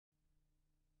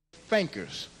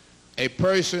thinkers, a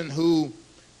person who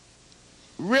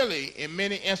really, in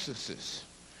many instances,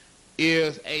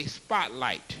 is a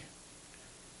spotlight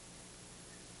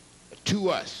to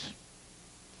us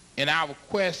in our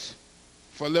quest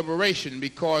for liberation,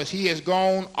 because he has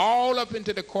gone all up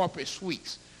into the corporate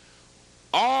suites,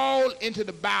 all into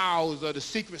the bowels of the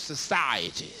secret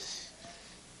societies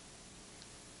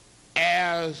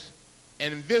as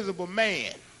an invisible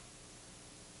man.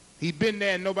 He'd been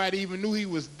there and nobody even knew he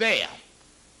was there,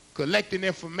 collecting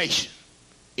information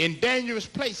in dangerous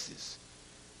places.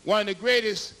 One of the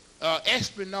greatest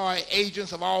espionage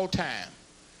agents of all time,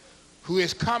 who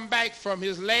has come back from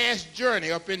his last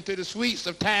journey up into the suites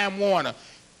of Time Warner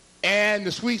and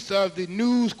the suites of the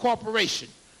News Corporation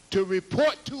to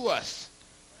report to us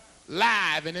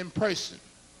live and in person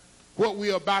what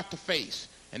we are about to face.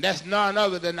 And that's none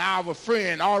other than our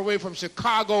friend all the way from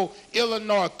Chicago,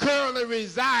 Illinois, currently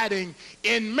residing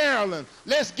in Maryland.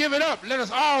 Let's give it up. Let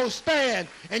us all stand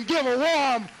and give a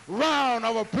warm round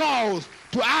of applause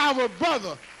to our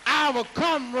brother, our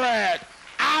comrade,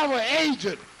 our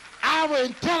agent, our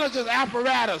intelligence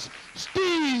apparatus,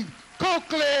 Steve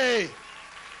Coakley.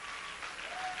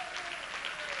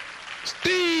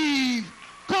 Steve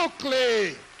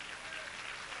Coakley.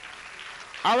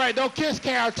 All right, don't kiss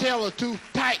Carol Taylor too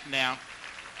tight now.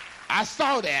 I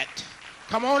saw that.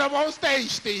 Come on up on stage,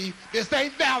 Steve. This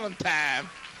ain't Valentine.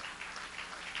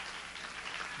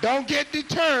 Don't get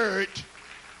deterred.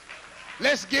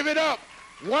 Let's give it up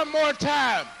one more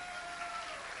time.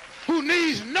 Who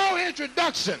needs no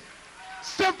introduction,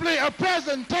 simply a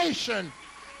presentation.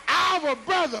 Our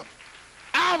brother,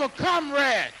 our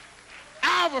comrade,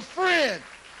 our friend,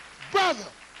 brother.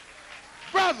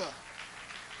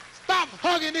 Stop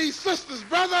hugging these sisters,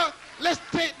 brother. Let's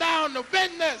take down the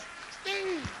business.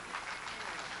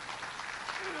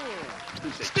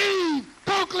 Steve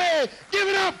Coakley, give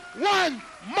it up one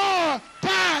more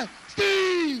time.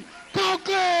 Steve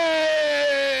Coakley.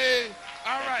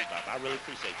 All right. I really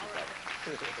appreciate you,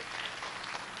 brother.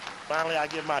 Finally, I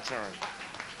get my turn.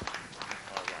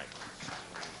 All right.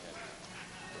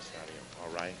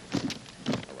 All right.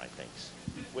 All right, thanks.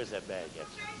 Where's that bag at?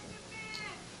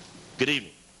 Good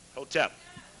evening. Hotel.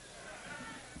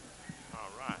 All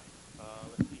right.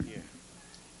 Let's see here.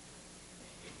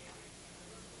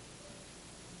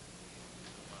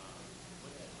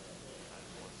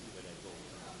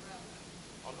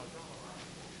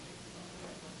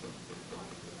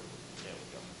 There we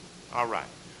go. All right.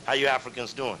 How you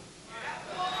Africans doing?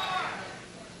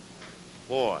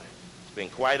 Boy, it's been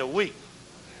quite a week.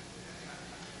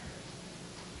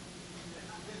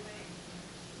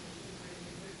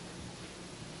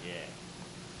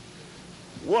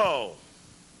 Whoa.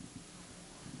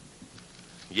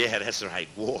 Yeah, that's right,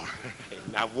 war.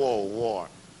 Not war.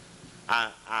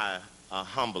 I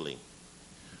humbly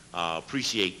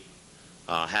appreciate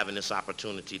having this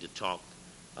opportunity to talk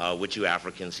with you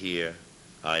Africans here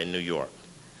in New York.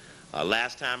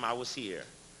 Last time I was here,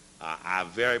 I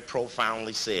very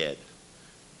profoundly said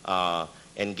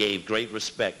and gave great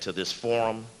respect to this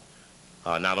forum,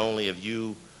 not only of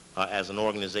you as an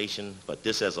organization, but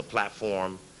this as a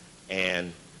platform,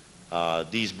 and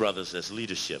these brothers as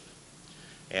leadership.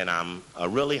 And I'm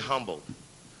really humbled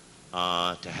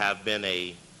to have been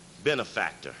a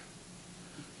benefactor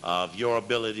of your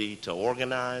ability to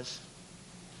organize.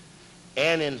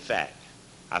 And in fact,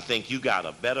 I think you got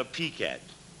a better peek at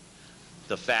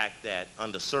the fact that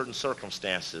under certain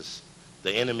circumstances,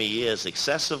 the enemy is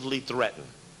excessively threatened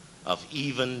of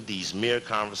even these mere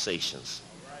conversations.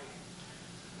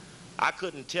 I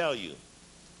couldn't tell you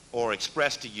or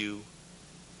express to you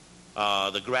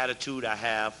the gratitude I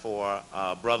have for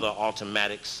Brother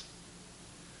Automatics,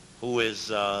 who has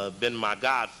been my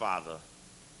godfather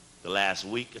the last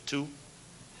week or two.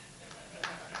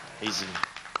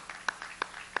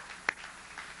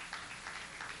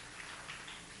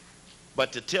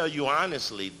 But to tell you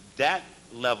honestly, that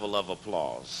level of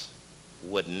applause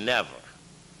would never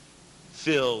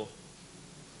fill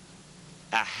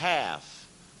a half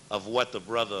of what the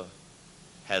brother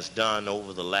has done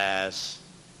over the last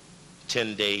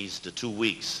 10 days to 2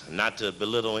 weeks. Not to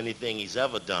belittle anything he's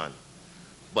ever done,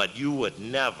 but you would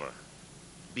never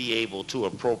be able to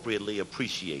appropriately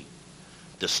appreciate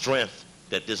the strength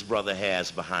that this brother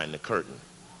has behind the curtain.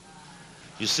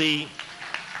 You see,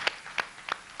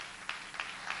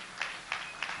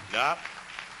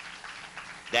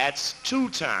 that's 2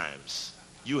 times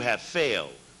you have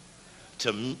failed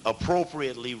to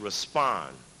appropriately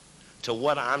respond to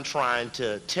what I'm trying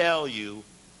to tell you,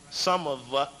 some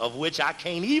of which I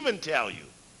can't even tell you,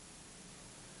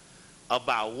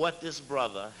 about what this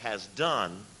brother has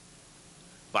done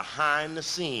behind the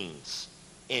scenes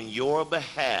in your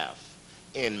behalf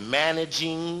in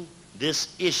managing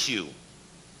this issue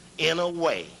in a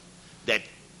way that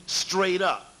straight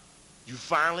up you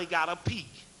finally got a peek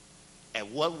at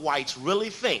what whites really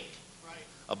think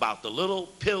about the little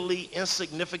piddly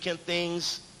insignificant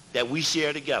things that we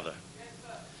share together.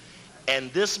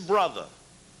 And this brother,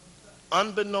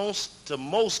 unbeknownst to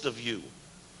most of you,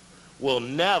 will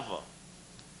never,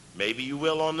 maybe you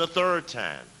will on the third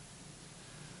time,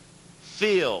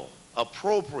 feel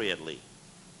appropriately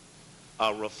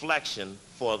a reflection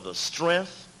for the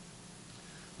strength,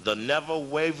 the never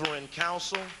wavering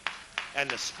counsel, and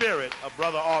the spirit of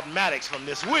Brother Alton Maddox from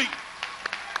this week.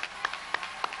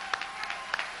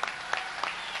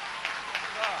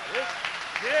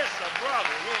 This a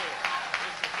brother here.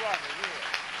 This a brother here.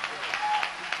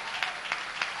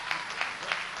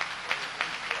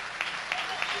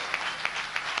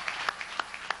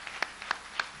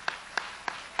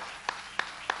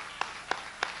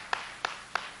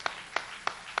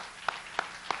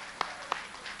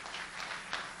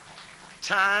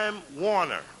 Time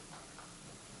Warner,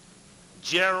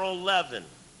 Gerald Levin,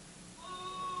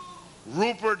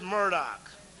 Rupert Murdoch,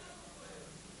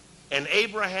 and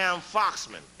Abraham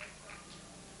Foxman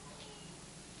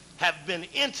have been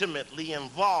intimately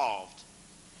involved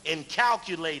in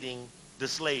calculating the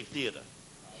slave theater.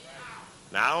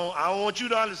 Now, I want you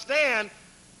to understand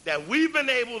that we've been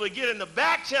able to get in the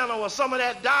back channel of some of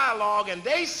that dialogue, and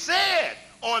they said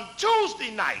on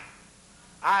Tuesday night,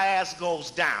 our ass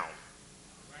goes down.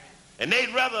 And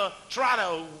they'd rather try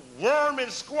to worm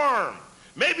and squirm.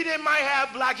 Maybe they might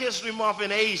have Black History Month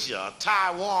in Asia,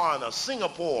 Taiwan, or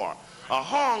Singapore, or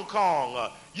Hong Kong, or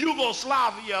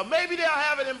Yugoslavia. Maybe they'll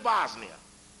have it in Bosnia.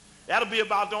 That'll be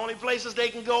about the only places they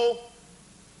can go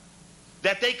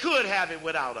that they could have it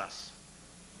without us.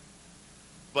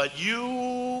 But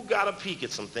you got to peek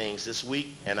at some things this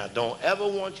week, and I don't ever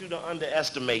want you to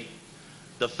underestimate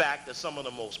the fact that some of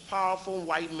the most powerful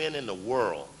white men in the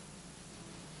world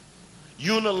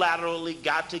unilaterally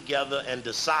got together and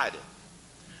decided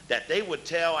that they would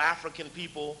tell African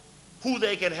people who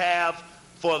they could have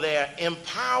for their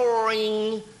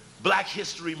empowering Black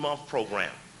History Month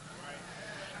program.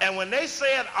 And when they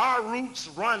said our roots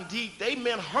run deep, they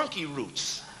meant hunky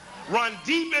roots. Run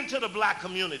deep into the black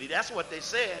community. That's what they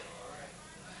said.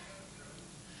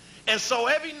 And so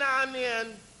every now and then,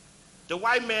 the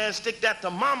white man stick that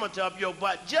thermometer up your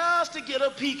butt just to get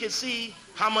a peek and see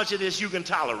how much of this you can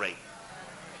tolerate.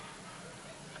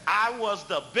 I was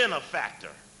the benefactor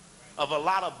of a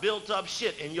lot of built-up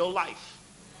shit in your life.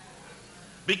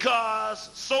 Because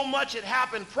so much had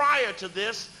happened prior to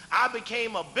this, I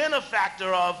became a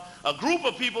benefactor of a group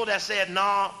of people that said,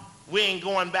 nah, we ain't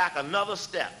going back another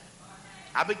step.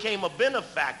 I became a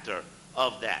benefactor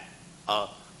of that,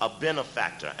 a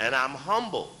benefactor. And I'm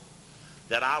humbled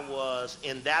that I was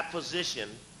in that position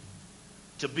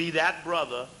to be that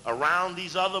brother around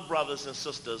these other brothers and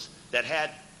sisters that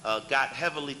had got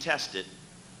heavily tested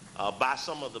by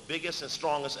some of the biggest and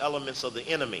strongest elements of the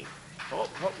enemy.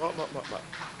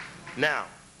 Now,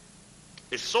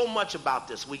 there's so much about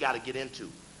this we got to get into.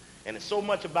 And there's so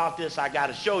much about this I got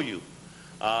to show you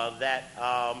that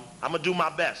I'm going to do my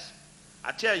best.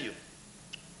 I tell you,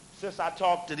 since I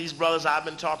talked to these brothers, I've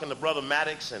been talking to Brother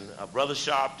Maddox and Brother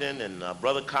Sharpton and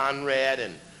Brother Conrad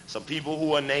and some people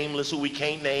who are nameless, who we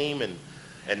can't name,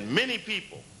 and many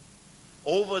people.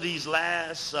 Over these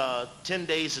last 10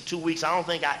 days to 2 weeks, I don't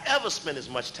think I ever spent as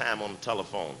much time on the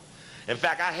telephone. In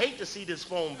fact, I hate to see this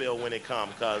phone bill when it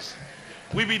comes, because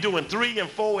we be doing 3 and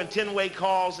 4 and 10-way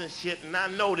calls and shit, and I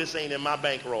know this ain't in my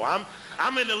bankroll.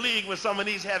 I'm in the league with some of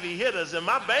these heavy hitters, and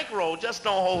my bankroll just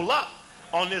don't hold up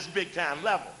on this big-time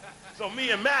level. So me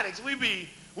and Maddox, we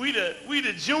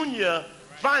the junior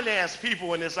finance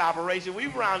people in this operation. We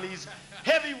around these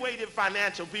heavy-weighted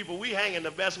financial people. We hanging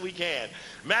the best we can.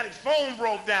 Maddox's phone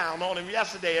broke down on him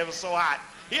yesterday. It was so hot.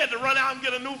 He had to run out and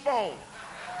get a new phone.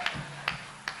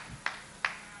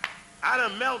 I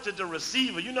done melted the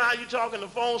receiver. You know how you talk on the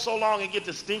phone so long and get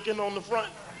the stinking on the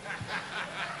front?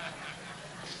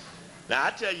 Now, I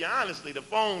tell you honestly, the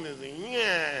phone is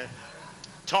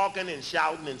talking and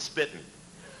shouting and spitting.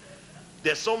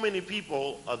 There's so many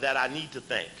people that I need to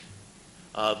thank.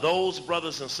 Those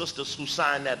brothers and sisters who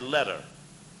signed that letter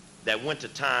that went to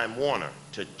Time Warner,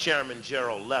 to Chairman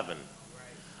Gerald Levin,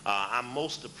 I'm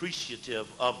most appreciative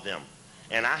of them.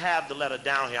 And I have the letter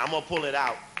down here. I'm going to pull it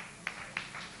out.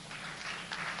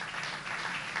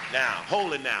 Now,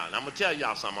 hold it now. And I'm going to tell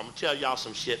y'all something. I'm going to tell y'all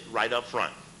some shit right up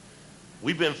front.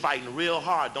 We've been fighting real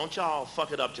hard. Don't y'all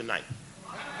fuck it up tonight.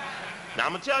 Now,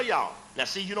 I'm going to tell y'all. Now,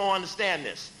 see, you don't understand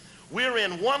this. we're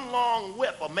in one long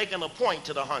whip of making a point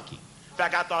to the hunky. In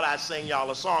fact, I thought I'd sing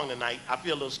y'all a song tonight. I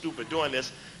feel a little stupid doing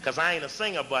this because I ain't a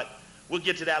singer, but we'll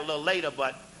get to that a little later.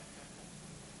 But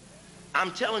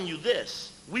I'm telling you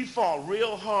this, we fought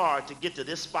real hard to get to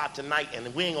this spot tonight,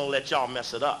 and we ain't gonna let y'all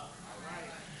mess it up.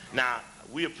 Now,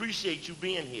 we appreciate you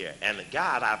being here, and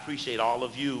God, I appreciate all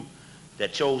of you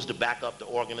that chose to back up the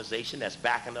organization, that's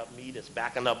backing up me, that's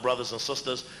backing up brothers and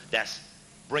sisters, that's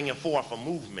bringing forth a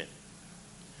movement.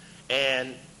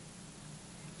 And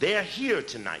they're here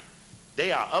tonight.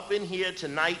 They are up in here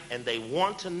tonight, and they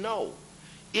want to know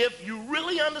if you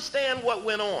really understand what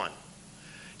went on.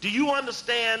 Do you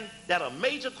understand that a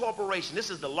major corporation, this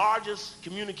is the largest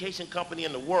communication company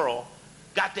in the world,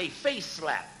 got their face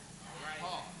slapped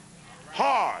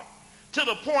hard to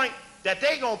the point that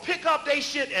they gonna pick up their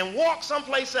shit and walk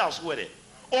someplace else with it,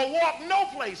 or walk no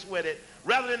place with it,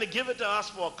 rather than to give it to us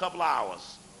for a couple of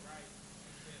hours.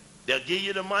 They'll give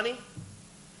you the money.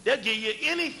 They'll give you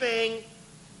anything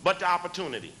but the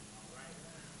opportunity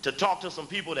to talk to some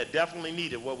people that definitely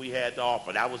needed what we had to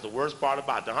offer. That was the worst part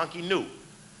about it. The hunky knew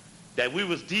that we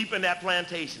was deep in that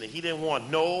plantation, and he didn't want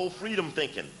no freedom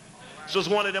thinking. So it's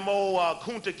one of them old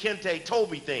Kunta Kinte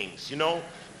Toby things, you know.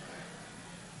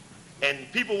 And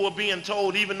people were being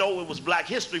told, even though it was Black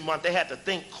History Month, they had to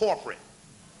think corporate.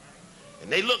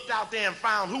 And they looked out there and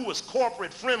found who was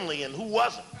corporate friendly and who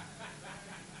wasn't.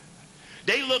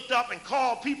 They looked up and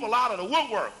called people out of the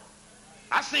woodwork.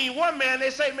 I seen one man,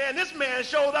 they say, man, this man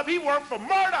showed up, he worked for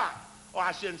Murdoch. Or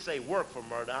I shouldn't say work for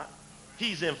Murdoch.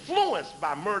 He's influenced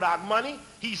by Murdoch money.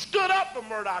 He stood up for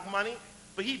Murdoch money,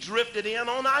 but he drifted in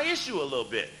on our issue a little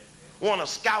bit. Want to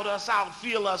scout us out,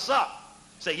 feel us up.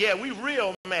 Say, yeah, we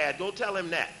real mad. Go tell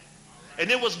him that. And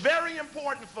it was very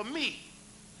important for me.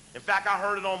 In fact, I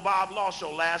heard it on Bob Law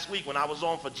Show last week when I was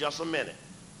on for just a minute.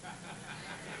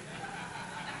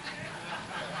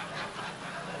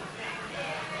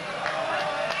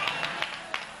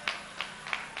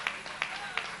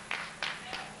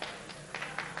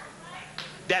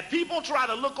 That people try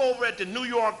to look over at the New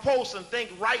York Post and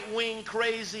think right-wing,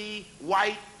 crazy,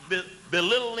 white,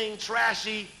 belittling,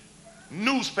 trashy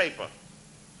newspaper.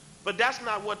 But that's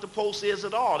not what the Post is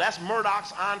at all. That's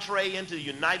Murdoch's entree into the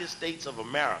United States of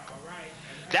America.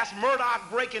 That's Murdoch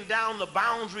breaking down the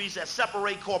boundaries that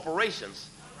separate corporations.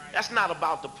 That's not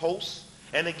about the Post.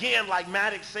 And again, like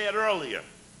Maddox said earlier,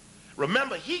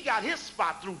 remember, he got his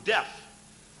spot through death.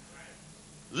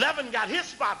 Levin got his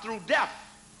spot through death.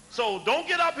 So don't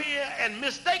get up here and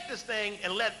mistake this thing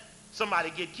and let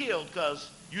somebody get killed because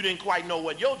you didn't quite know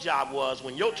what your job was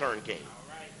when your turn came.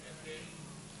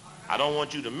 I don't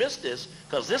want you to miss this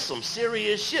because this is some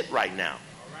serious shit right now.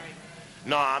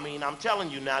 No, I mean, I'm telling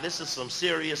you now, this is some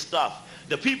serious stuff.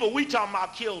 The people we talking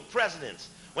about killed presidents.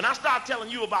 When I start telling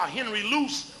you about Henry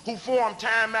Luce, who formed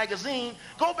Time magazine,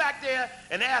 go back there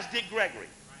and ask Dick Gregory.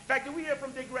 In fact, did we hear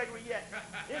from Dick Gregory yet?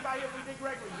 Anybody hear from Dick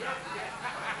Gregory yet?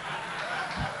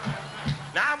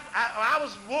 Now, I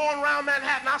was rolling around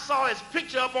Manhattan. I saw his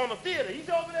picture up on the theater. He's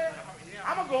over there.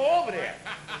 I'm going to go over there.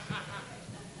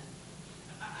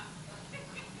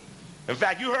 In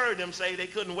fact, you heard them say they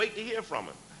couldn't wait to hear from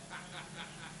him.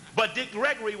 But Dick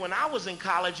Gregory, when I was in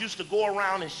college, used to go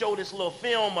around and show this little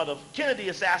film of the Kennedy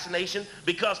assassination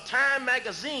because Time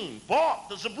magazine bought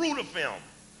the Zapruder film.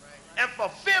 And for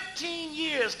 15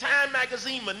 years, Time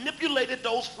magazine manipulated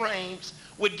those frames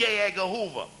with J. Edgar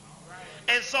Hoover.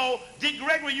 And so Dick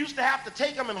Gregory used to have to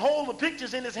take them and hold the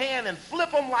pictures in his hand and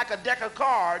flip them like a deck of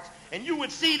cards, and you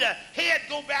would see the head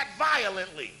go back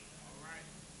violently.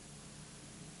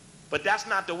 But that's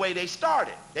not the way they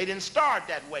started. They didn't start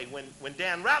that way. When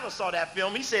Dan Rather saw that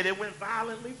film, he said it went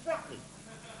violently frontly.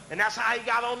 And that's how he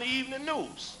got on the evening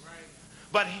news.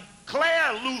 But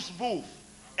Claire Luce Booth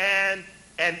and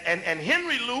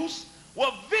Henry Luce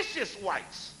were vicious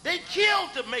whites. They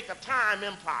killed to make a Time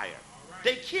empire.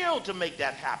 They killed to make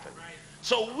that happen.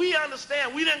 So we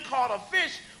understand we didn't call a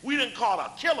fish, we didn't call a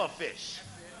killer fish.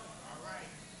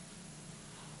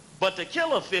 But the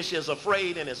killer fish is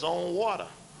afraid in its own water.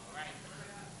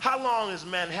 How long has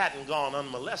Manhattan gone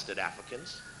unmolested,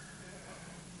 Africans?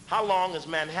 How long has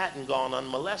Manhattan gone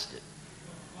unmolested?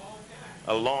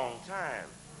 A long time.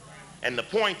 And the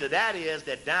point of that is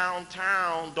that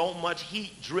downtown don't much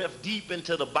heat drift deep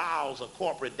into the bowels of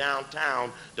corporate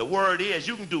downtown. The word is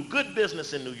you can do good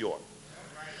business in New York.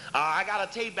 I got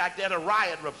a tape back there, the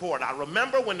riot report. I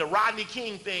remember when the Rodney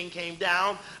King thing came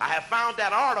down, I have found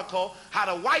that article,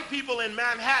 how the white people in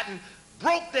Manhattan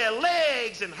broke their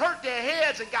legs and hurt their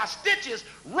heads and got stitches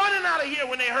running out of here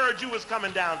when they heard you was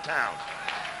coming downtown.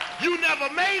 You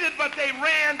never made it, but they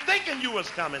ran thinking you was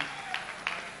coming.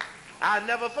 I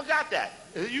never forgot that.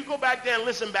 You go back there and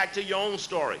listen back to your own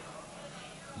story.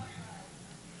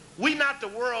 We not the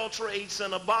World Trade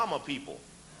Center bomber people.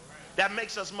 That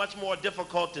makes us much more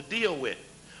difficult to deal with.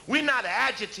 We're not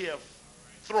adjective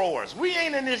throwers. We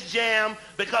ain't in this jam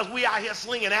because we out here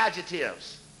slinging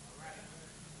adjectives.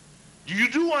 You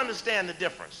do understand the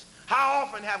difference. How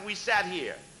often have we sat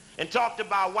here and talked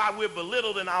about why we're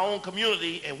belittled in our own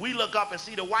community, and we look up and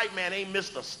see the white man ain't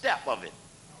missed a step of it.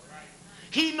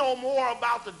 He know more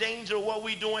about the danger of what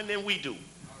we're doing than we do.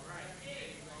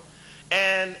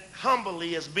 And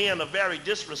humbly, as being a very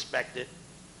disrespected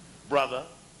brother,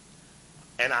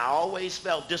 and I always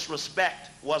felt disrespect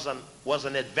was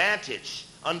an advantage.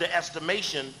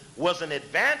 Underestimation was an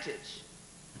advantage.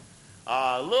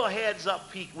 A little heads up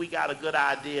peek, we got a good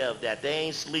idea of that. They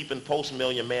ain't sleeping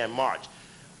post-Million Man March.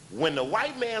 When the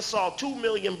white man saw 2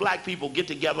 million black people get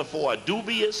together for a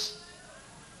dubious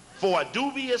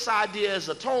idea as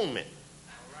atonement,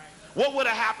 what would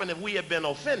have happened if we had been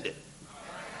offended?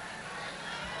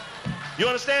 You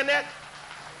understand that?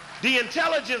 The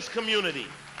intelligence community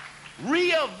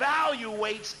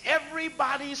reevaluates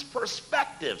everybody's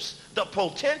perspectives. The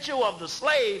potential of the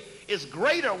slave is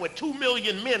greater with 2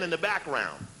 million men in the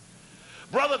background.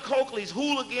 Brother Coakley's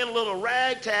hooligan little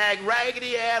ragtag,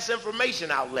 raggedy-ass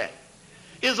information outlet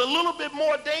is a little bit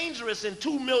more dangerous than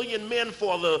 2 million men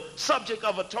for the subject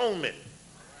of atonement.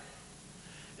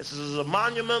 This is a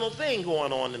monumental thing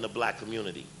going on in the black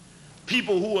community.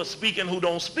 People who are speaking who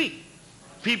don't speak.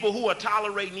 People who are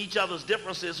tolerating each other's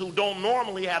differences who don't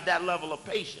normally have that level of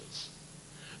patience.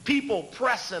 People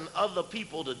pressing other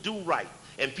people to do right,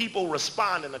 and people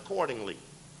responding accordingly.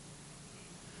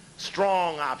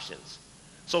 Strong options.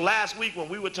 So last week when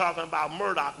we were talking about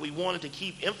Murdoch, we wanted to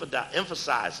keep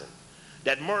emphasizing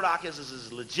that Murdoch is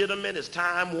as legitimate as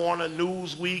Time Warner,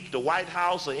 Newsweek, the White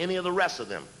House, or any of the rest of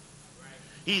them.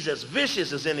 He's as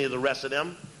vicious as any of the rest of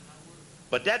them.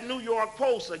 But that New York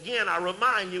Post, again, I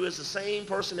remind you, is the same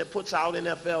person that puts out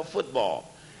NFL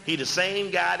football. He the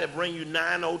same guy that bring you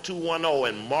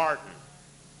 90210 and Martin.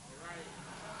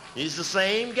 He's the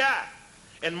same guy.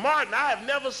 And Martin, I have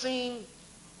never seen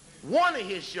one of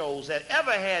his shows that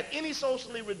ever had any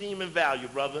socially redeeming value,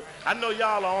 brother. I know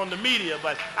y'all are on the media,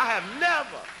 but I have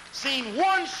never seen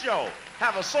one show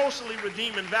have a socially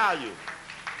redeeming value.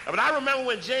 But I remember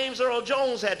when James Earl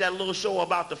Jones had that little show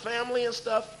about the family and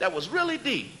stuff that was really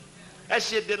deep. That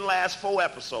shit didn't last 4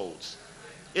 episodes.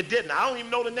 It didn't. I don't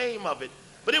even know the name of it.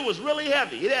 But it was really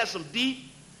heavy. It had some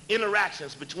deep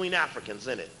interactions between Africans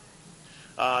in it.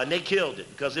 And they killed it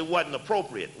because it wasn't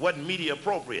appropriate, wasn't media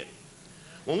appropriate.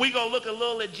 When we go look a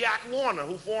little at Jack Warner,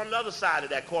 who formed the other side of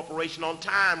that corporation on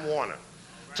Time Warner,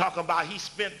 talking about he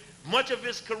spent much of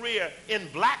his career in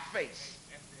blackface,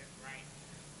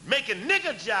 making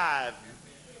nigger jive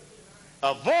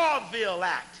a vaudeville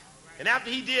act. And after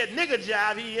he did nigger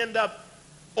jive, he ended up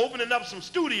opening up some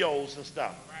studios and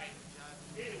stuff.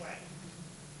 Anyway,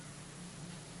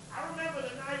 I remember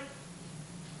the night,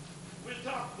 we're going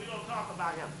to talk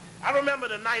about him. I remember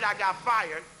the night I got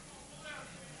fired.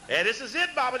 And this is it,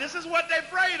 Baba. This is what they're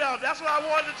afraid of. That's what I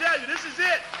wanted to tell you. This is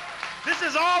it. This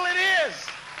is all it is.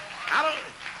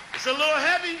 It's a little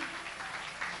heavy.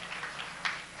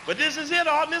 But this is it.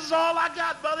 This is all I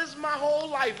got, brother. This is my whole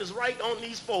life is right on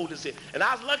these folders here. And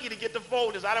I was lucky to get the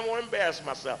folders. I didn't want to embarrass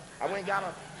myself. I went and got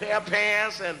a pair of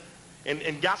pants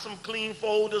and got some clean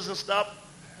folders and stuff.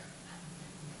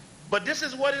 But this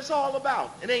is what it's all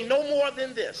about. It ain't no more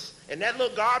than this. And that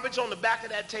little garbage on the back of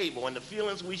that table and the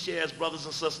feelings we share as brothers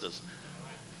and sisters.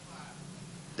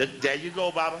 There you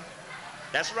go, Baba.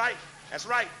 That's right. That's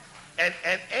right.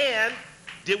 And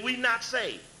did we not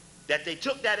say that they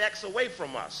took that X away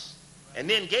from us and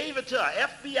then gave it to a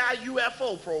FBI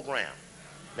UFO program?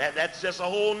 That's just a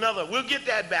whole nother. We'll get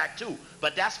that back too.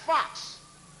 But that's Fox.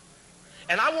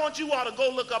 And I want you all to go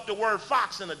look up the word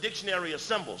fox in a dictionary of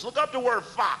symbols. Look up the word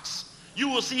fox. You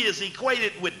will see it's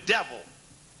equated with devil.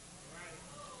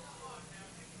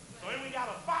 So then we got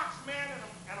a fox man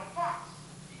and a fox.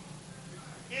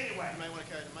 Anyway. You might want to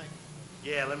carry the mic.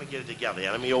 Yeah, let me get it together.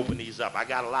 Yeah, let me open these up. I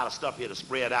got a lot of stuff here to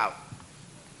spread out.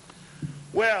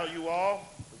 Well, you all,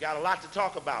 we got a lot to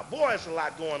talk about. Boy, it's a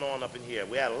lot going on up in here.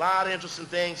 We had a lot of interesting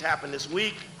things happen this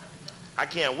week. I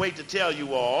can't wait to tell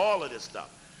you all of this stuff.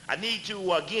 I need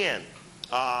to, again,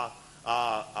 to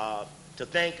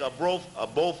thank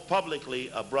both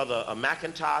publicly Brother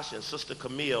McIntosh and Sister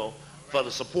Camille for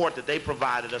the support that they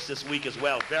provided us this week as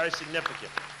well. Very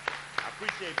significant. I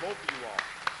appreciate both of you all.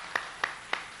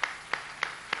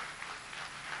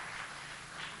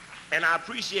 And I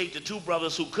appreciate the two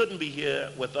brothers who couldn't be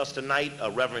here with us tonight,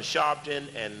 Reverend Sharpton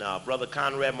and Brother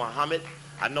Conrad Muhammad.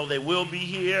 I know they will be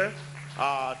here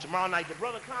Tomorrow night, did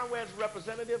Brother Conrad's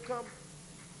representative come?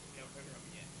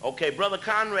 Okay, Brother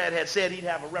Conrad had said he'd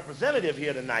have a representative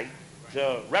here tonight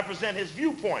to represent his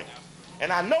viewpoint.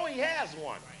 And I know he has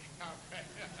one.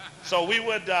 So we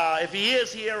would, if he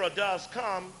is here or does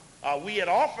come, we had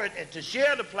offered to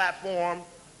share the platform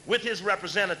with his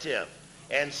representative.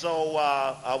 And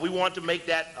so we want to make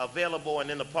that available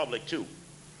and in the public too.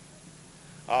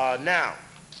 Now,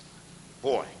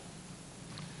 boy,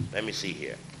 let me see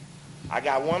here. I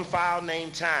got one file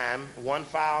named Time, one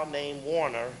file named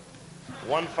Warner,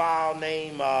 one file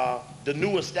named The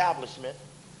New Establishment.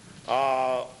 We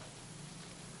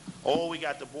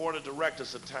got the board of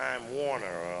directors of Time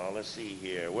Warner. Let's see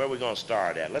here. Where are we going to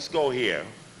start at? Let's go here.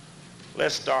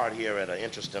 Let's start here at an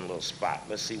interesting little spot.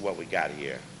 Let's see what we got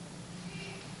here.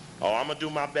 I'm going to do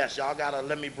my best. Y'all got to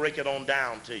let me break it on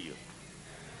down to you.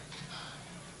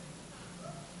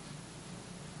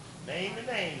 Name the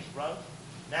names, brother.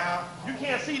 Now, you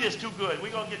can't see this too good.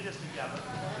 We're going to get this together.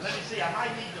 Let me see. I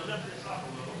might need to lift this up a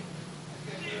little.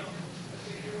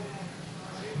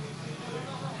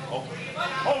 Okay.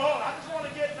 Hold on. I just want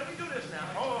to let me do this now.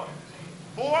 Hold on.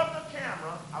 For the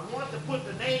camera, I want to put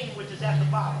the name which is at the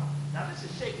bottom. Now, this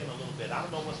is shaking a little bit. I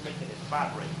don't know what's making it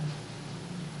vibrate.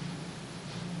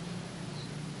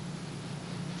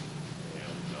 There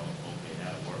we go. Okay,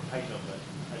 that'll work. How you doing, buddy?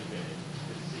 How you doing?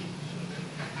 Good to see you.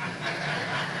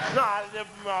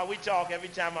 No, we talk every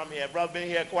time I'm here. Brother been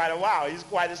here quite a while. He's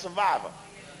quite a survivor.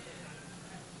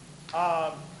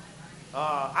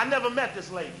 I never met this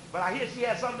lady, but I hear she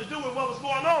had something to do with what was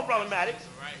going on, Brother Maddox.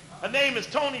 Her name is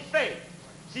Tony Faye.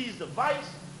 She's the Vice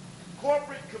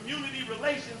Corporate Community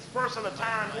Relations Person of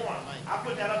Time Warner. I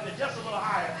put that up there just a little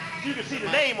higher so you can see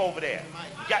the name over there.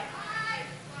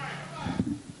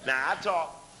 Now, I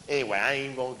talk. Anyway, I ain't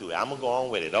even going to do it. I'm going to go on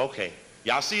with it. Okay.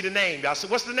 Y'all see the name? Y'all see?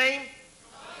 What's the name?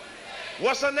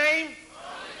 What's her name?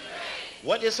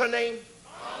 What is her name?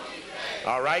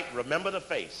 All right. Remember the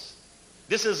face.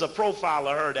 This is a profile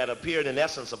of her that appeared in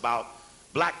Essence about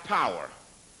Black Power.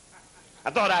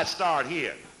 I thought I'd start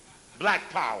here. Black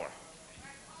Power.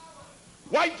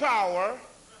 White power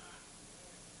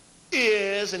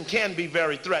is and can be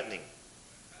very threatening.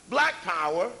 Black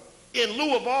power, in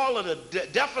lieu of all of the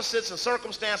deficits and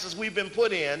circumstances we've been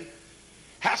put in,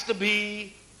 has to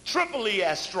be triply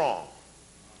as strong.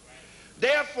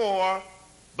 Therefore,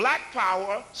 black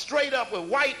power, straight up with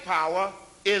white power,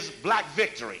 is black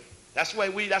victory. That's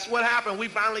what happened. We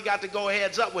finally got to go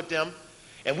heads up with them,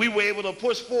 and we were able to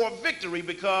push for victory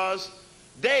because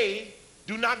they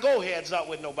do not go heads up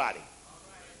with nobody.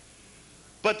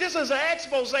 But this is an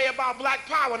expose about black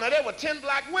power. Now, there were 10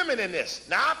 black women in this.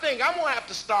 Now, I think I'm going to have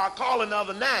to start calling the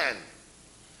other 9,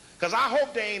 because I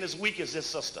hope they ain't as weak as this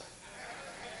sister.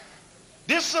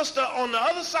 This sister on the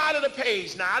other side of the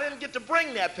page, now I didn't get to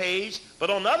bring that page, but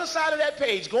on the other side of that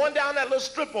page, going down that little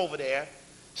strip over there,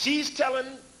 she's telling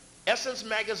Essence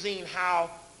Magazine how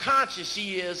conscious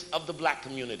she is of the black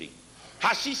community.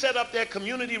 How she set up their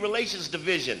community relations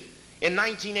division in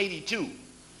 1982.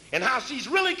 And how she's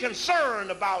really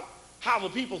concerned about how the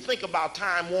people think about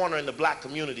Time Warner and the black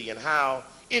community and how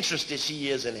interested she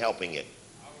is in helping it.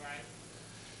 All right.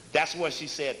 That's what she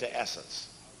said to Essence.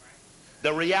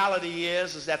 The reality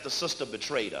is that the sister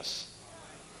betrayed us.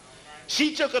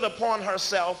 She took it upon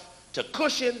herself to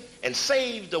cushion and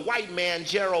save the white man,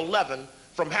 Gerald Levin,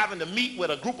 from having to meet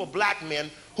with a group of black men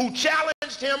who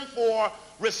challenged him for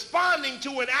responding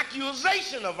to an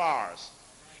accusation of ours.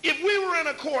 If we were in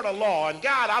a court of law, and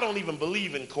God, I don't even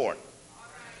believe in court,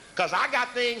 because I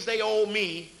got things they owe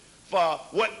me for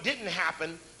what didn't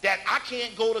happen that I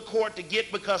can't go to court to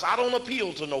get because I don't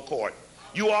appeal to no court.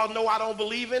 You all know I don't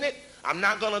believe in it. I'm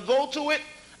not going to go to it.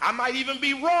 I might even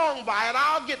be wrong by it.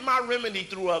 I'll get my remedy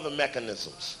through other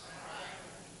mechanisms.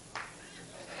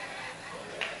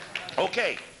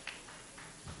 Okay.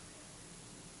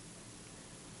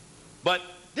 But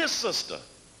this sister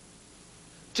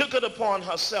took it upon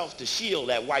herself to shield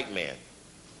that white man.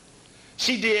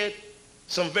 She did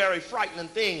some very frightening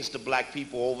things to black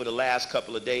people over the last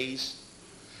couple of days.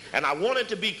 And I wanted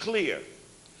to be clear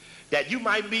that you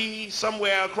might be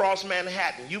somewhere across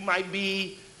Manhattan. You might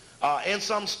be in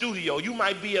some studio. You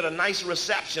might be at a nice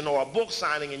reception or a book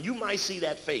signing, and you might see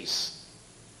that face.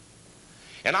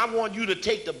 And I want you to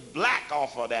take the black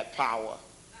off of that power.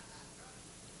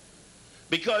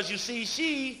 Because you see,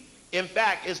 she, in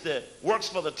fact, works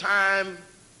for the Time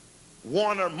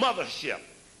Warner mothership.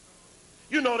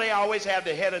 You know they always have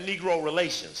the head of Negro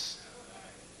relations.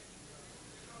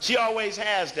 She always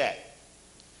has that.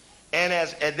 And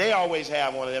they always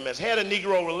have one of them as head of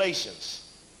Negro relations.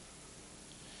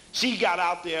 She got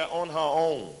out there on her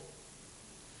own.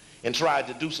 and tried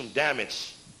to do some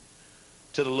damage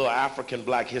to the little African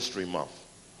Black History Month.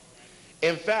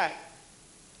 In fact,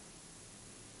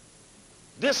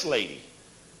 this lady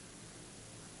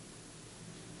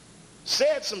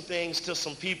said some things to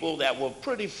some people that were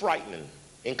pretty frightening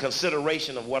in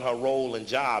consideration of what her role and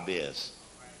job is.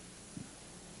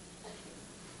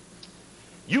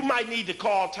 You might need to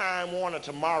call Time Warner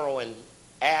tomorrow and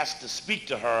ask to speak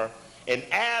to her and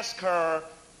ask her,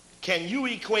 can you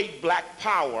equate Black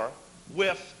Power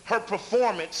with her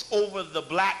performance over the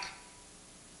Black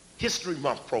History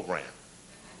Month program?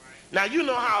 Now, you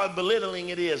know how belittling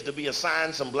it is to be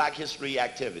assigned some Black history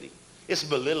activity. It's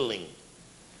belittling.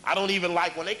 I don't even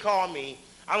like, when they call me,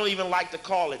 I don't even like to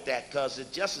call it that because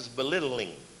it just is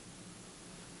belittling.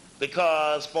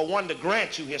 Because for one to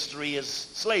grant you history is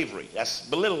slavery. That's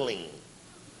belittling.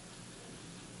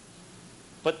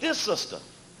 But this sister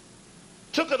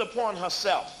took it upon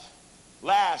herself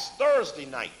last Thursday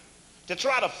night to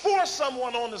try to force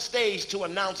someone on the stage to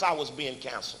announce I was being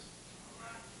canceled.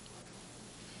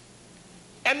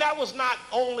 And that was not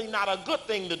only not a good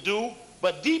thing to do,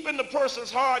 but deep in the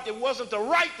person's heart, it wasn't the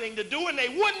right thing to do, and they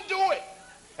wouldn't do it.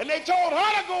 And they told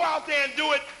her to go out there and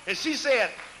do it, and she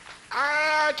said,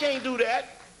 I can't do that.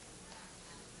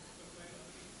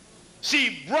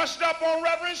 She brushed up on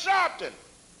Reverend Sharpton.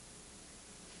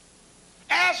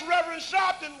 Asked Reverend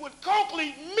Sharpton, would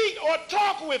Coakley meet or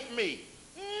talk with me?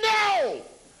 No.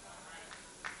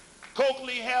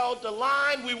 Coakley held the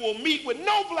line, we will meet with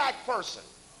no Black person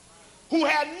who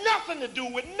had nothing to do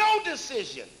with no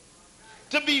decision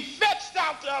to be fetched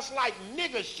out to us like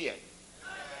nigger shit.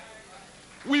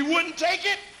 We wouldn't take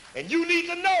it, and you need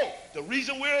to know the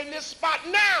reason we're in this spot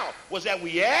now was that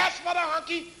we asked for the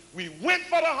hunky, we went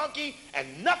for the hunky, and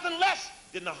nothing less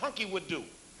than the hunky would do.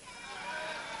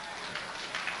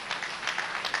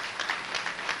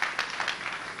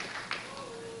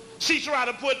 She tried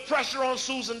to put pressure on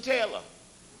Susan Taylor.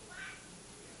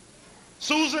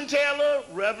 Susan Taylor,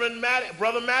 Reverend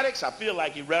Brother Maddox, I feel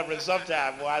like he reverend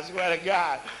sometime, boy, I swear to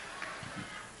God.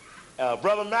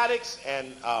 Brother Maddox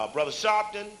and Brother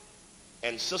Sharpton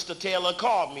and Sister Taylor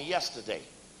called me yesterday.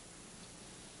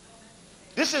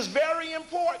 This is very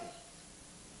important.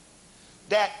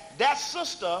 That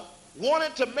sister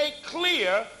wanted to make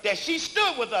clear that she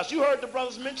stood with us. You heard the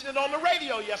brothers mention it on the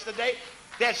radio yesterday,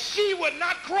 that she would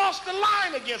not cross the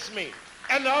line against me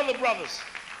and the other brothers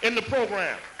in the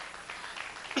program.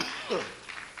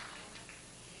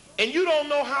 And you don't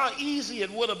know how easy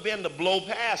it would have been to blow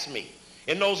past me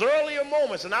in those earlier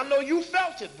moments. And I know you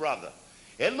felt it, brother.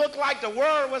 It looked like the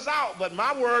word was out, but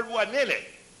my word wasn't in it.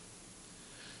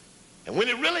 And when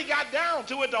it really got down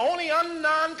to it, the only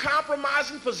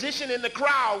non-compromising position in the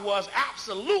crowd was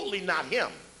absolutely not him.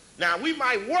 Now, we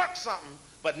might work something,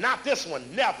 but not this one,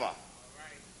 never.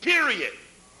 Period.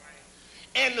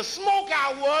 And the smoke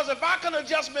out was, if I could have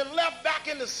just been left back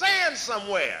in the sand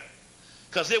somewhere,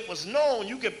 because it was known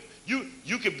you could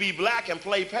be Black and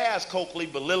play past Coakley,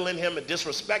 belittling him and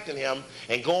disrespecting him,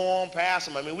 and go on past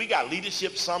him. I mean, we got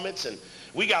leadership summits, and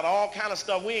we got all kind of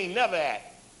stuff we ain't never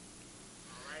at.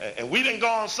 And we done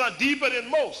gone some deeper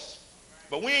than most.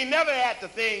 But we ain't never at the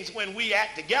things when we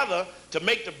act together to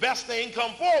make the best thing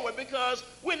come forward, because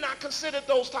we're not considered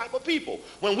those type of people.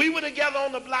 When we were together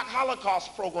on the Black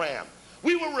Holocaust program,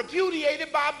 we were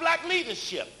repudiated by Black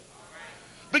leadership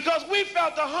because we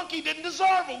felt the hunky didn't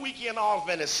deserve a weekend off,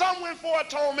 and some went for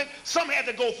atonement, some had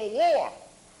to go for war.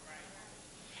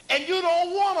 And you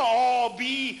don't want to all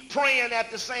be praying at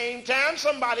the same time.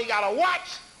 Somebody got to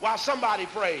watch while somebody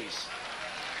prays.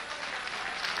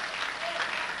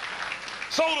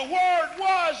 So the word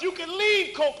was, you can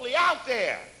leave Coakley out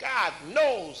there. God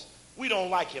knows we don't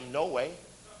like him no way.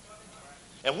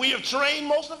 And we have trained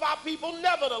most of our people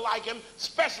never to like him,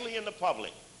 especially in the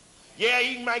public. Yeah,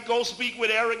 he might go speak with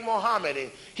Eric Mohammed,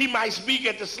 and he might speak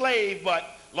at the Slave, but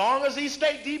long as he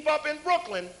stay deep up in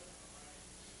Brooklyn,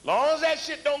 long as that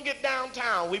shit don't get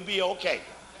downtown, we be okay.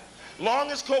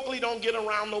 Long as Coakley don't get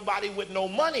around nobody with no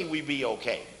money, we be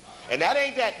okay. And that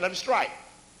ain't that, let me strike,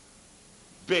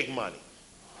 big money.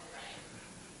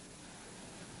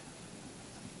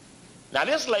 Now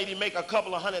this lady make a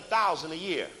couple of $100,000 a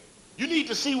year. You need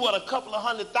to see what a couple of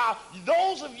 $100,000,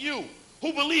 those of you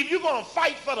who believe you're going to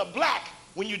fight for the Black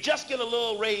when you just get a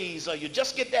little raise, or you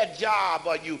just get that job,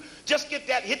 or you just hit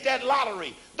that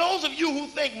lottery. Those of you who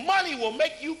think money will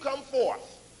make you come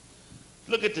forth.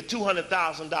 Look at the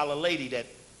 $200,000 lady that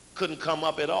couldn't come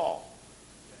up at all.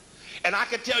 And I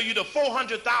could tell you the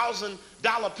 $400,000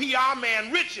 PR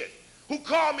man, Richard, who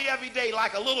call me every day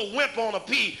like a little wimp on a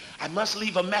pea. I must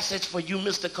leave a message for you,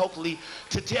 Mr. Coakley,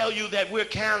 to tell you that we're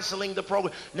canceling the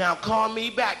program. Now call me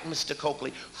back, Mr.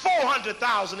 Coakley.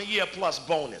 $400,000 a year plus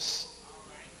bonus.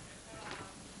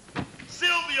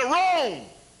 Sylvia Rhone.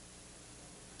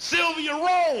 Sylvia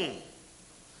Rhone.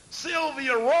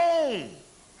 Sylvia Rhone.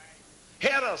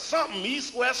 Head of something,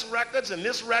 East West Records and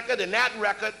this record and that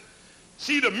record.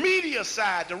 See, the media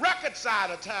side, the record side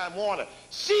of Time Warner,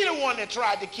 she the one that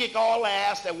tried to kick all the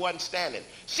ass that wasn't standing.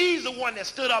 She's the one that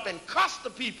stood up and cussed the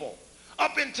people.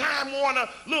 Up in Time Warner,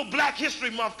 little Black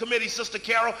History Month committee, Sister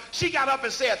Carol, she got up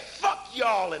and said, fuck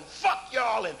y'all and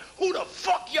who the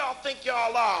fuck y'all think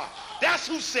y'all are? That's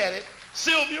who said it,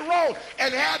 Sylvia Rhone,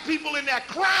 and had people in there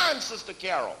crying, Sister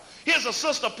Carol. Here's a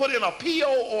sister put in a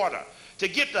PO order to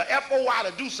get the FOI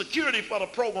to do security for the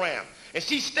program. And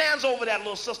she stands over that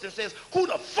little sister and says, who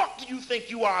the fuck do you think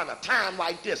you are in a time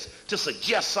like this to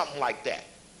suggest something like that?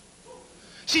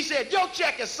 She said, your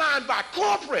check is signed by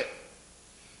corporate.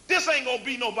 This ain't gonna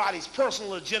be nobody's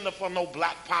personal agenda for no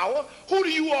black power. Who do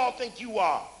you all think you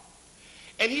are?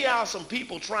 And here are some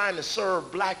people trying to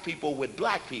serve black people with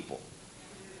black people.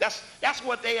 That's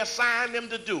what they assigned them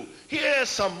to do. Here's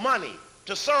some money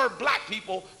to serve black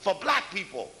people for black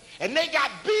people. And they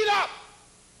got beat up.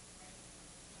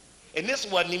 And this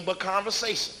wasn't even but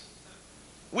conversation.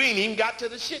 We ain't even got to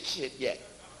the shit yet.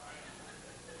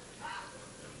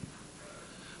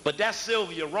 But that's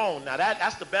Sylvia Rhone. Now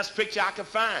that's the best picture I could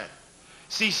find.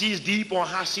 See, she's deep on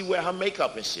how she wear her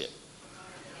makeup and shit.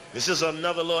 This is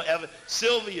another little evidence.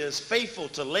 Sylvia is faithful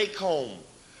to Lake Home,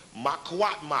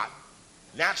 Makwatmat,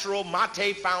 Natural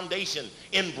Mate Foundation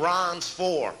in Bronze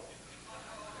 4.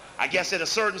 I guess at a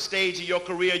certain stage of your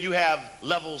career, you have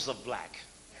levels of black.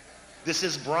 This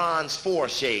is Bronze 4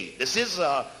 shade. This is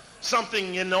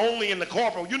something only in the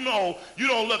corporal. You know, you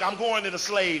don't look, I'm going to the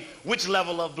slave. Which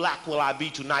level of black will I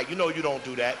be tonight? You know you don't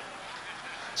do that.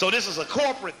 So this is a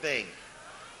corporate thing.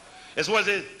 This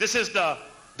is the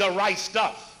right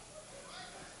stuff.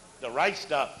 The right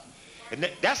stuff. And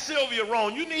that's Sylvia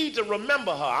Rhone. You need to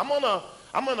remember her. I'm gonna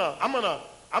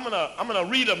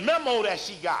read a memo that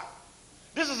she got.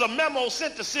 This is a memo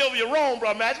sent to Sylvia Rhone,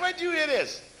 bro. Imagine, wait till you hear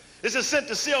this. This is sent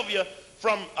to Sylvia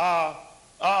from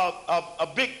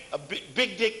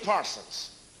Big Dick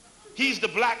Parsons. He's the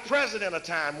black president of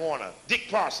Time Warner. Dick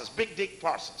Parsons, Big Dick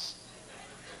Parsons.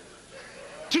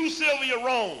 To Sylvia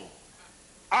Rhone,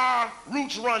 our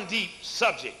Roots Run Deep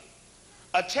subject.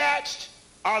 Attached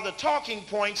are the talking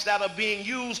points that are being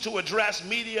used to address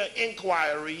media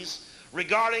inquiries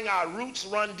regarding our Roots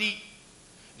Run Deep.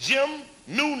 Jim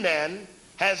Noonan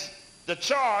has the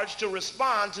charge to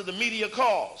respond to the media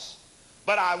calls.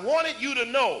 But I wanted you to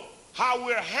know how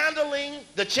we're handling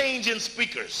the change in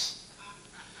speakers.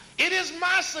 It is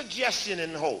my suggestion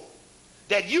and hope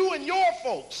that you and your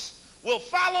folks will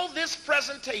follow this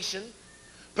presentation,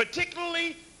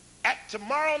 particularly at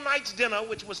tomorrow night's dinner,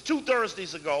 which was 2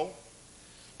 Thursdays ago.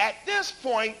 At this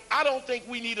point, I don't think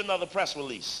we need another press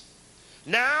release.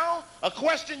 Now, a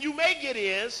question you may get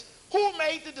is, who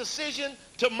made the decision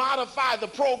to modify the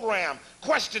program?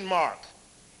 Question mark.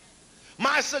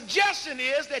 My suggestion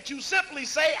is that you simply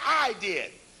say, I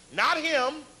did. Not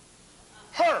him,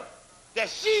 her. That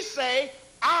she say,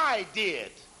 I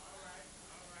did.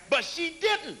 But she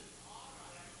didn't.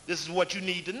 This is what you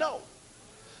need to know.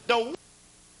 The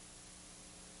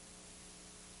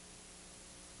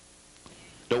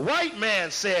white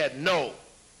man said no.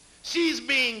 She's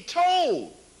being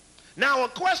told. Now, a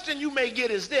question you may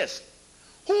get is this.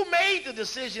 Who made the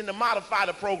decision to modify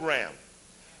the program?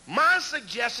 My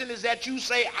suggestion is that you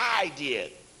say, I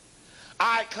did.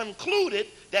 I concluded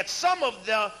that some of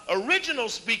the original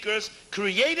speakers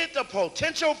created the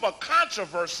potential for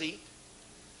controversy,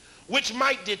 which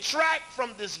might detract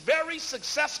from this very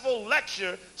successful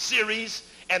lecture series,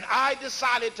 and I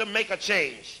decided to make a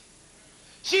change.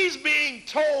 She's being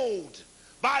told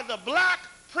by the black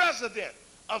president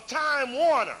of Time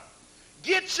Warner,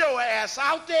 get your ass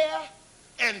out there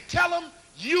and tell them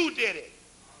you did it.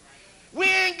 We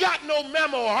ain't got no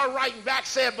memo of her writing back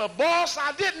saying, but boss,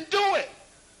 I didn't do it.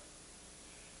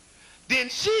 Then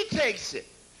she takes it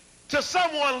to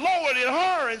someone lower than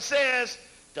her and says,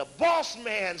 the boss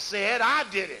man said I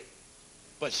did it.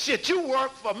 But shit, you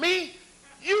work for me,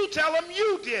 you tell him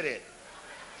you did it.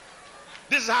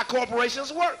 This is how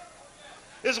corporations work.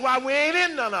 This is why we ain't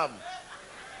in none of them.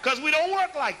 Because we don't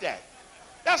work like that.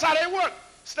 That's how they work.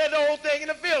 Instead, the whole thing in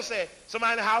the field said,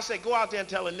 somebody in the house said, go out there and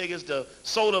tell the niggas to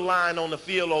sow the line on the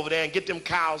field over there and get them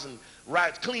cows and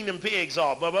clean them pigs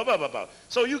off, blah, blah, blah, blah, blah.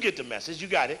 So you get the message, you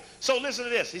got it. So listen to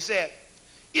this. He said,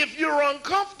 if you're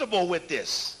uncomfortable with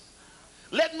this,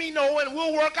 let me know and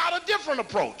we'll work out a different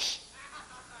approach.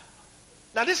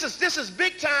 Now this is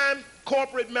big time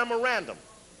corporate memorandum.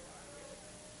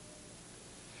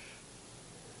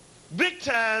 Big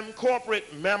time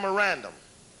corporate memorandum.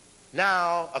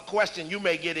 Now a question you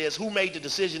may get is, who made the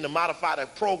decision to modify the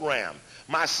program?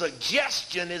 My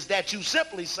suggestion is that you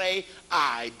simply say,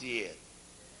 I did.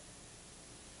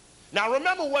 Now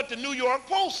remember what the New York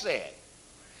Post said.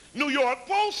 New York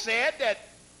Post said that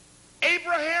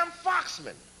Abraham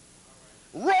Foxman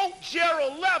wrote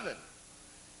Gerald Levin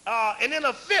and in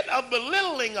a fit of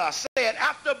belittling us said,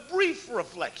 after brief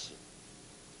reflection,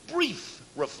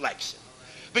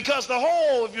 because the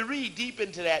whole, if you read deep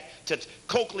into that,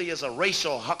 Coakley is a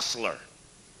racial huxler.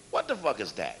 What the fuck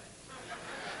is that?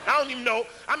 I don't even know.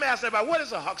 I'm asking about what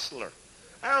is a huxler?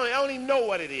 I don't even know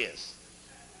what it is.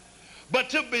 But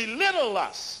to belittle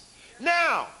us.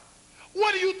 Now,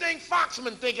 what do you think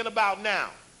Foxman thinking about now?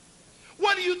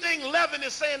 What do you think Levin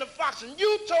is saying to Foxman?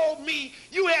 You told me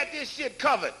you had this shit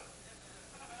covered.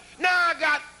 Now I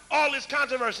got all this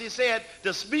controversy. It said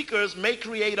the speakers may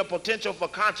create a potential for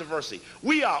controversy.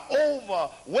 We are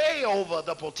way over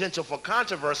the potential for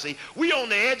controversy. We on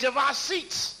the edge of our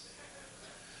seats.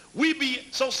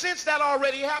 So since that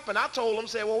already happened, I told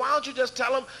them, well, why don't you just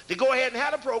tell them to go ahead and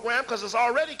have a program because it's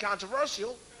already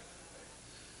controversial.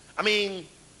 I mean,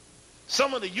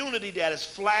 some of the unity that has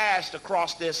flashed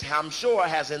across this, I'm sure,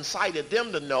 has incited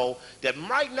them to know that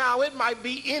right now it might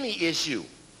be any issue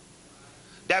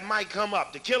that might come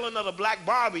up. The killing of the black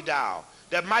Barbie doll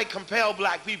that might compel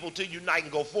black people to unite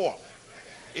and go forth.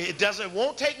 It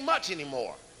won't take much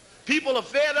anymore. People are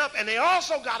fed up and they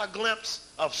also got a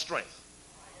glimpse of strength.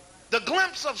 The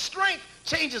glimpse of strength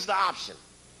changes the option.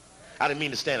 I didn't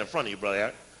mean to stand in front of you, Brother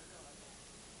Eric.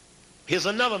 Here's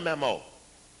another memo.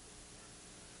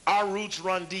 Our Roots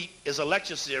Run Deep is a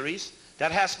lecture series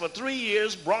that has for 3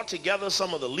 years brought together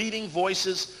some of the leading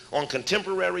voices on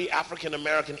contemporary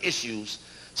African-American issues,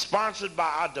 sponsored by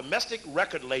our domestic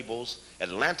record labels,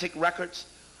 Atlantic Records.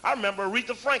 I remember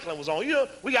Aretha Franklin was on.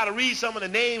 We got to read some of the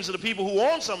names of the people who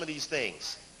own some of these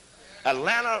things.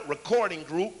 Atlanta Recording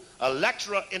Group,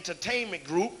 Elektra Entertainment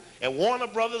Group, and Warner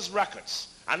Brothers Records.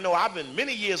 I know I've been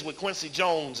many years with Quincy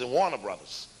Jones and Warner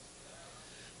Brothers.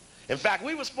 In fact,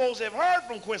 we were supposed to have heard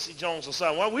from Quincy Jones or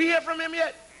something. Well, we hear from him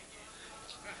yet?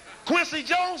 Quincy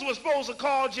Jones was supposed to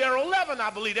call Gerald Levin, I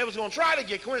believe. They was going to try to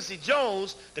get Quincy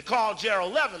Jones to call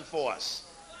Gerald Levin for us.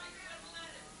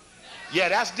 Yeah,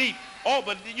 that's deep. Oh,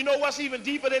 but you know what's even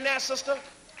deeper than that, sister?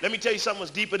 Let me tell you something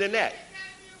that's deeper than that.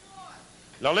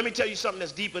 Now, let me tell you something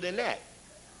that's deeper than that.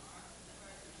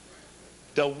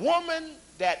 The woman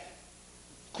that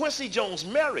Quincy Jones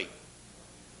married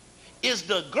is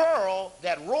the girl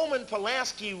that Roman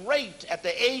Polanski raped at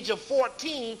the age of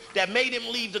 14 that made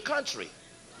him leave the country.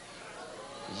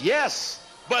 Yes,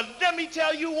 but let me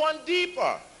tell you one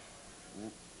deeper.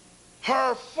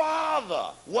 Her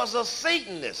father was a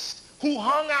Satanist who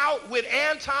hung out with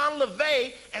Anton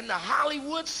LaVey and the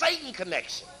Hollywood Satan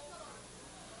connection.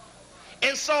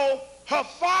 And so her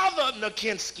father,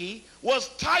 Nikinsky, was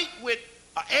tight with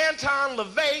Anton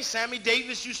LaVey. Sammy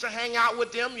Davis used to hang out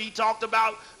with them. He talked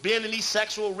about being in these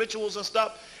sexual rituals and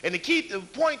stuff. And the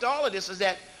point to all of this is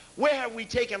that where have we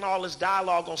taken all this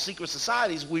dialogue on secret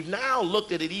societies? We've now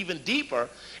looked at it even deeper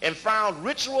and found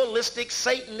ritualistic,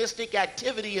 Satanistic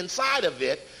activity inside of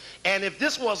it. And if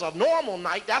this was a normal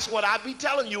night, that's what I'd be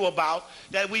telling you about,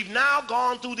 that we've now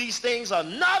gone through these things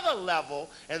another level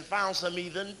and found some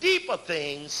even deeper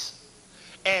things.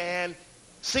 And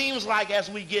seems like as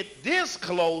we get this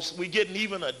close, we're getting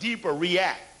even a deeper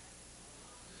react.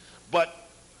 But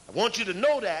I want you to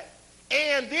know that.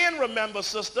 And then remember,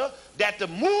 sister, that the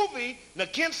movie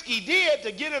Nikinsky did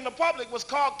to get in the public was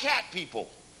called Cat People,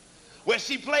 where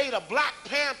she played a Black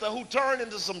Panther who turned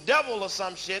into some devil or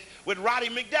some shit with Roddy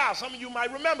McDowell. Some of you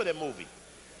might remember that movie.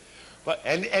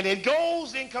 And it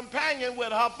goes in companion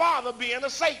with her father being a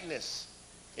Satanist.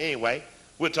 Anyway,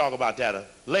 we'll talk about that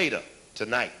later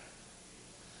tonight.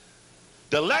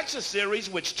 The lecture series,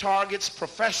 which targets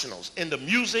professionals in the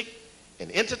music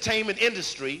and entertainment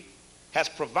industry, has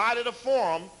provided a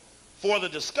forum for the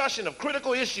discussion of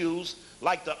critical issues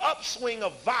like the upswing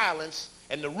of violence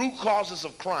and the root causes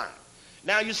of crime.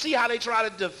 Now, you see how they try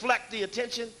to deflect the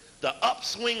attention? The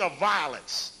upswing of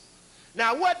violence.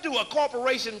 Now, what do a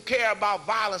corporation care about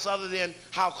violence other than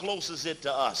how close is it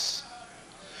to us?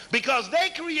 Because they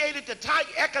created the tight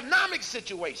economic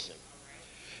situation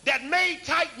that made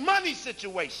tight money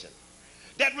situation,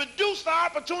 that reduced the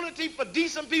opportunity for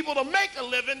decent people to make a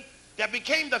living, that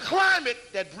became the climate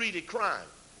that breeded crime.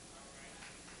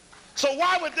 So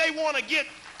why would they want to get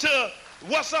to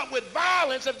what's up with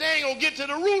violence if they ain't going to get to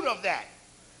the root of that?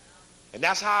 And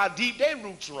that's how deep their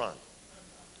roots run.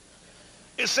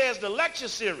 It says the lecture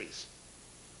series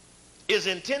is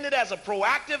intended as a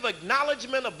proactive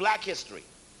acknowledgement of black history.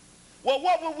 Well,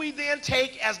 what would we then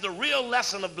take as the real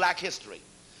lesson of black history?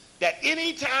 That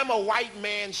anytime a white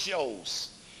man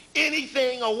shows,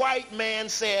 anything a white man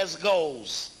says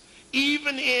goes,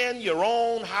 even in your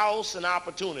own house and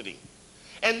opportunity.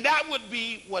 And that would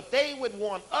be what they would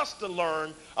want us to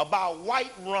learn about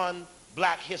white-run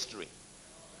black history.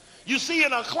 You see,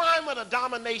 in a climate of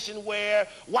domination where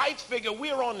whites figure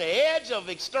we're on the edge of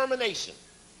extermination,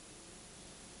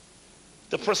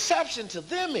 the perception to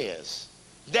them is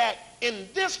that in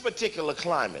this particular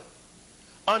climate,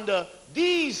 under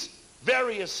these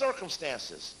various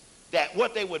circumstances, that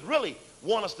what they would really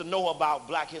want us to know about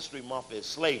Black History Month is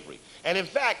slavery. And in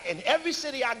fact, in every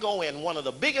city I go in, one of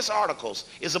the biggest articles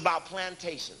is about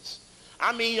plantations.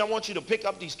 I mean, I want you to pick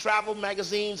up these travel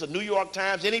magazines, the New York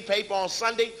Times, any paper on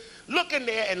Sunday, look in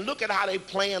there and look at how they're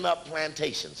playing up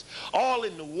plantations. All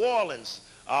in New Orleans,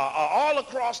 all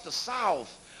across the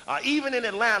South, even in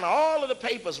Atlanta, all of the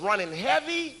papers running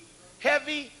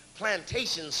heavy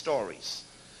plantation stories.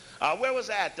 Where was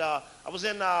that? I was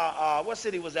in, what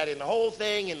city was that in? The whole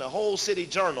thing in the whole city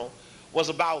journal was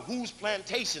about whose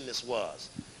plantation this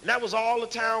was. And that was all the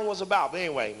town was about. But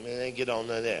anyway, man, get on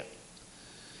there.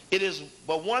 It is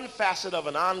but one facet of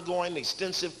an ongoing,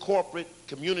 extensive corporate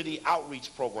community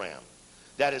outreach program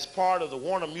that is part of the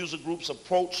Warner Music Group's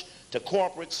approach to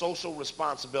corporate social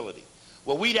responsibility.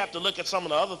 Well, we'd have to look at some of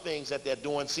the other things that they're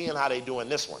doing, seeing how they're doing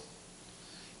this one.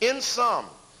 In sum,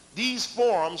 these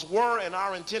forums were and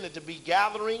are intended to be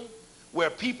gathering where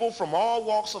people from all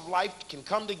walks of life can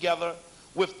come together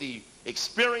with the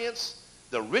experience,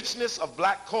 the richness of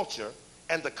black culture,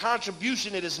 and the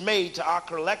contribution it has made to our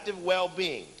collective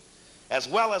well-being, as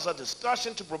well as a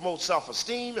discussion to promote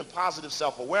self-esteem and positive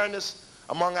self-awareness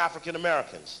among African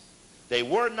Americans. They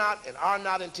were not and are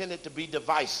not intended to be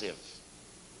divisive.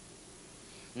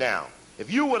 Now,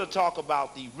 if you were to talk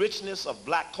about the richness of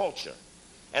black culture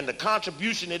and the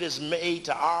contribution it has made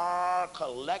to our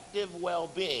collective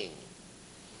well-being,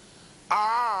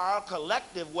 our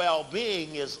collective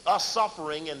well-being is us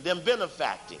suffering and them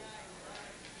benefacting.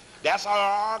 That's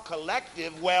our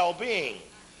collective well-being.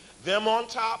 Them on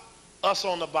top, us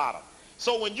on the bottom.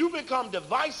 So when you become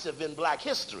divisive in black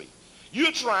history,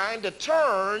 you're trying to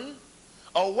turn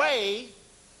away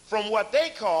from what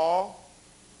they call,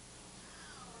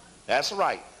 that's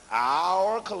right,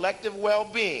 our collective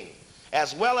well-being,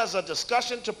 as well as a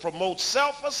discussion to promote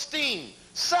self-esteem,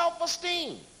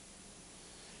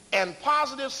 and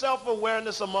positive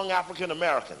self-awareness among African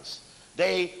Americans.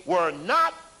 They were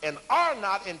not and are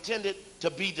not intended to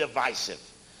be divisive.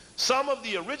 Some of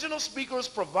the original speakers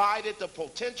provided the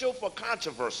potential for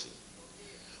controversy,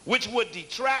 which would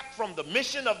detract from the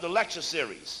mission of the lecture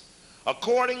series.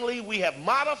 Accordingly, we have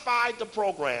modified the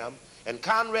program, and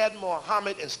Conrad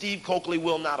Mohammed and Steve Coakley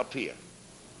will not appear.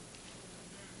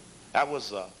 That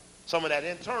was some of that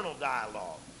internal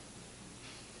dialogue.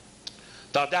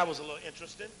 Thought that was a little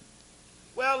interesting.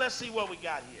 Well, let's see what we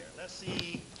got here. Let's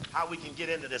see how we can get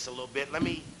into this a little bit. Let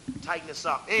me tighten this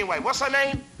up. Anyway, what's her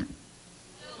name?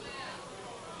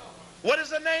 What is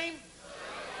her name?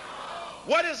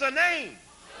 What is her name?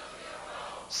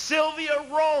 Sylvia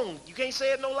Rhone. You can't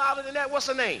say it no louder than that. What's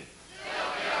her name?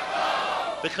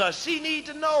 Because she need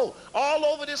to know all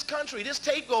over this country. This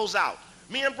tape goes out.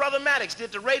 Me and Brother Maddox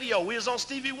did the radio. We was on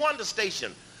Stevie Wonder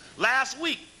station last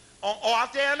week or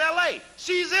out there in L.A.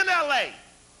 She's in L.A.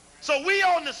 So we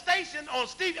on the station on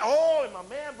Stevie. Oh, and my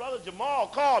man, Brother Jamal,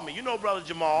 called me. You know Brother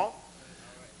Jamal,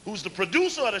 who's the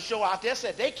producer of the show out there,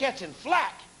 said they catching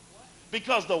flack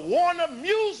because the Warner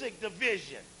Music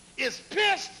Division is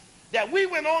pissed that we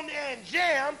went on there and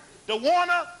jammed the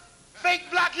Warner Fake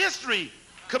Black History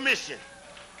Commission.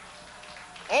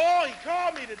 Oh, he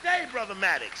called me today, Brother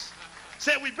Maddox.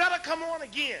 Said we better come on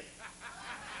again.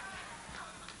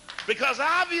 Because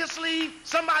obviously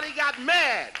somebody got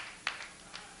mad.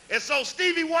 And so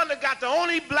Stevie Wonder got the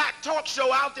only black talk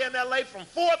show out there in L.A. from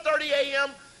 4:30 a.m.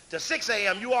 to 6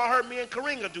 a.m. You all heard me and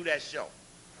Karinga do that show.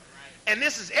 And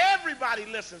this is everybody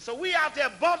listening. So we out there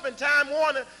bumping Time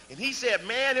Warner, and he said,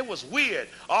 man, it was weird.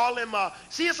 All them,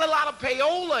 see, it's a lot of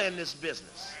payola in this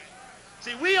business.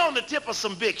 See, we on the tip of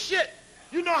some big shit.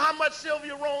 You know how much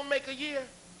Sylvia Rhone make a year?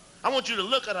 I want you to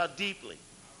look at her deeply.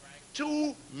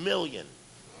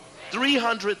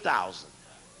 2,300,000.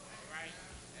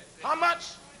 How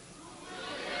much?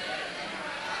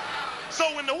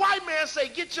 So when the white man say,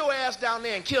 get your ass down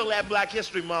there and kill that Black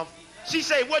History Month, she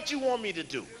say, what you want me to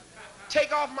do?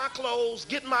 Take off my clothes,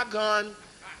 get my gun,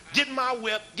 get my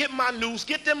whip, get my noose,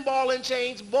 get them ball and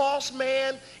chains, boss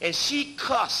man, and she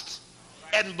cussed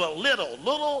and belittled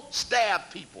little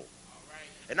staff people.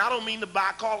 And I don't mean to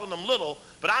by calling them little,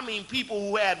 but I mean people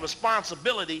who had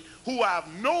responsibility, who are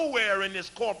nowhere in this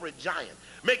corporate giant,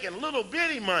 making little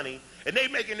bitty money, and they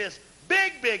making this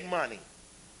big, big money.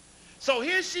 So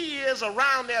here she is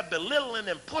around there belittling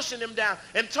and pushing him down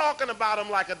and talking about him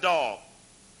like a dog.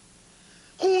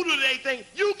 Who do they think?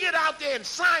 You get out there and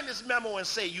sign this memo and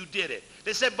say you did it.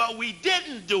 They said, but we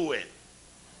didn't do it.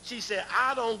 She said,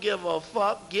 I don't give a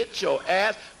fuck. Get your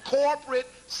ass. Corporate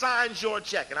signs your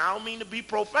check. And I don't mean to be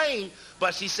profane,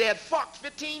 but she said fuck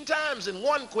 15 times in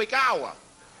one quick hour.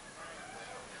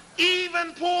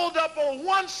 Even pulled up on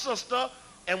one sister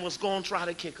and was going to try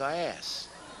to kick her ass.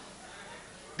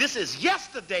 This is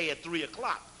yesterday at 3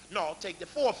 o'clock. No, take the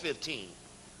 4:15.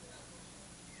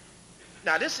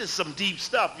 Now, this is some deep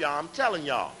stuff, y'all. I'm telling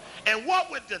y'all. And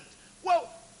what would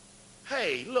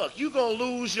hey, look, you going to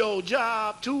lose your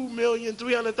job,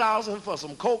 $2,300,000 for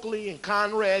some Coakley and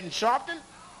Conrad and Sharpton?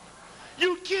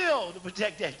 You killed to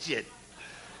protect that shit.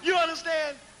 You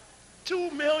understand?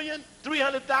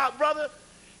 $2,300,000, brother.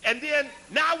 And then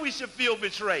now we should feel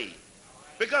betrayed.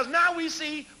 Because now we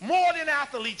see more than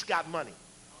athletes got money.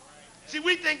 See,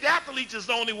 we think the athletes is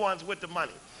the only ones with the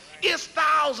money. It's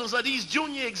thousands of these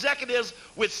junior executives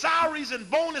with salaries and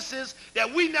bonuses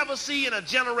that we never see in a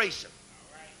generation.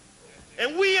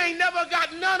 And we ain't never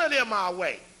got none of them our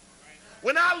way.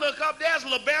 When I look up, there's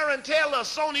LeBaron Taylor of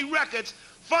Sony Records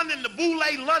funding the Boule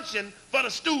luncheon for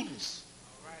the students.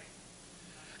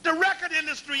 The record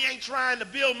industry ain't trying to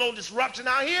build no disruption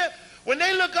out here. When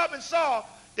they look up and saw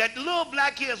that the little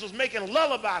black kids was making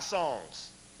lullaby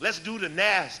songs, let's do the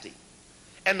nasty,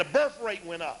 and the birth rate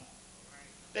went up.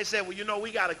 They said, well, you know,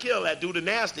 we got to kill that, do the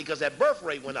nasty, because that birth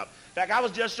rate went up. In fact, I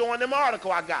was just showing them an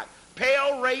article I got.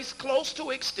 Pale race close to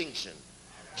extinction.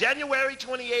 January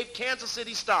 28th, Kansas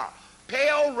City Star.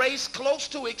 Pale race close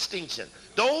to extinction.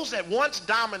 Those that once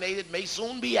dominated may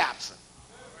soon be absent.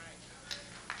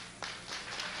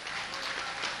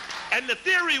 And the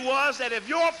theory was that if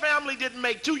your family didn't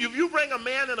make two, if you bring a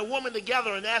man and a woman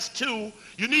together and that's two,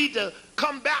 you need to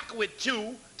come back with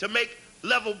two to make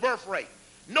level birth rate.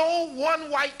 No one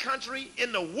white country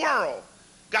in the world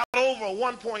got over a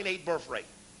 1.8 birth rate.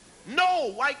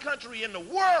 No white country in the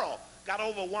world got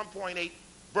over 1.8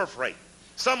 birth rate.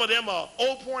 Some of them are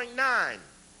 0.9,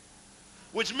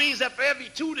 which means that for every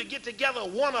two to get together,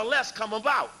 one or less come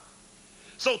about.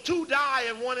 So two die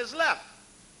and one is left.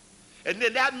 And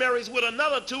then that marries with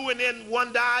another two, and then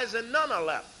one dies and none are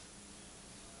left.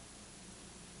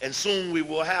 And soon we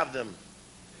will have them.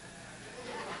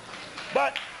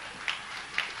 But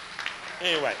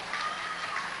anyway,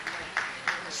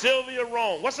 Sylvia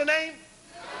Rhone. What's her name?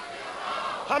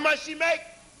 How much she make?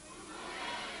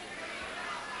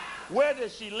 Where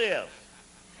does she live?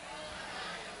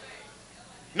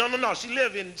 No. She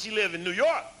live in New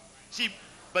York.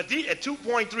 But at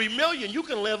 2.3 million, you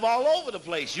can live all over the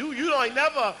place. You ain't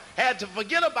never had to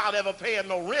forget about ever paying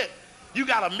no rent. You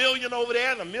got $1 million over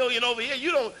there and $1 million over here.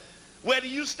 Where do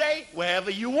you stay?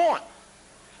 Wherever you want.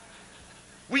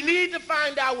 We need to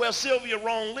find out where Sylvia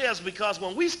Rhone lives, because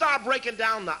when we start breaking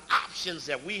down the options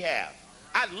that we have,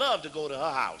 I'd love to go to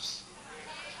her house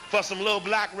for some little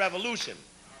black revolution.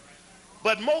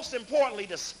 But most importantly,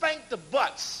 to spank the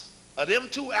butts of them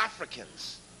two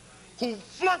Africans who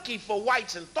flunky for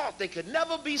whites and thought they could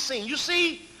never be seen. You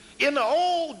see, in the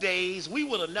old days, we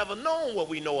would have never known what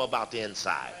we know about the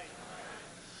inside.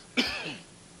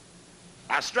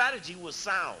 Our strategy was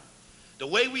sound. The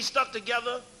way we stuck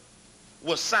together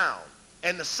was sound.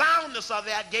 And the soundness of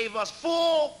that gave us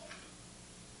full,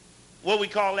 what we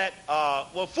call that,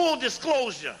 full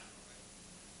disclosure.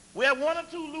 We have one or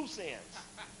two loose ends.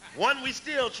 One we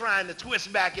still trying to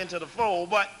twist back into the fold,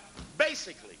 but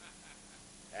basically,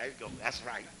 there you go, that's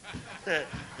right.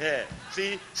 Yeah.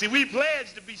 See, we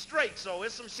pledged to be straight, so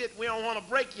it's some shit we don't want to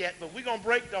break yet, but we're going to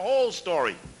break the whole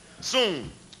story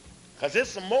soon, because there's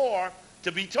some more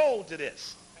to be told to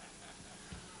this.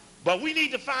 But we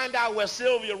need to find out where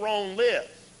Sylvia Rhone lives.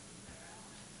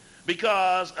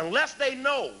 Because unless they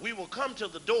know we will come to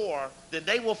the door, then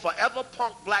they will forever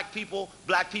punk black people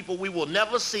we will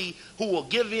never see, who will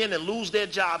give in and lose their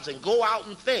jobs and go out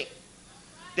and think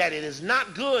that it is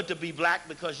not good to be black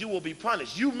because you will be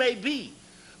punished. You may be,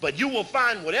 but you will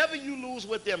find whatever you lose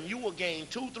with them, you will gain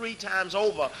 2-3 times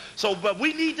over. But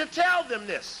we need to tell them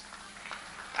this.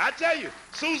 I tell you,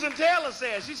 Susan Taylor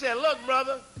said, she said, look,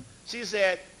 brother, she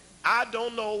said, I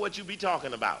don't know what you be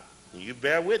talking about. You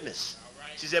bear witness.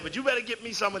 She said, but you better get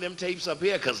me some of them tapes up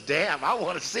here, because damn, I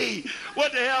want to see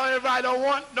what the hell everybody don't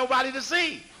want nobody to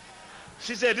see.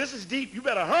 She said, this is deep. You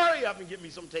better hurry up and get me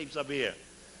some tapes up here.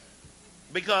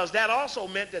 Because that also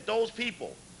meant that those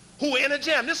people who were in a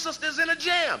jam, this sister's in a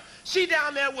jam. She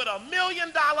down there with $1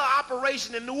 million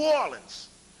operation in New Orleans.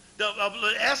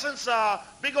 The Essence,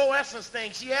 big old Essence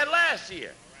thing she had last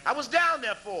year. I was down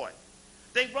there for it.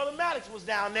 I think Brother Maddox was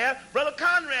down there. Brother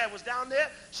Conrad was down there.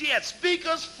 She had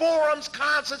speakers, forums,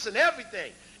 concerts, and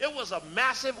everything. It was a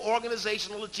massive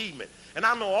organizational achievement. And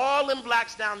I know all them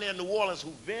blacks down there in New Orleans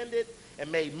who vended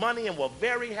and made money and were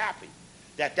very happy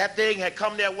that that thing had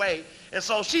come their way. And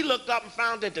so she looked up and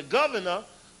found that the governor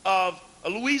of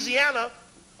Louisiana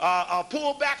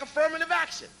pulled back affirmative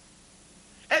action.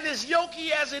 And as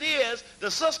yokey as it is, the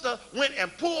sister went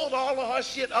and pulled all of her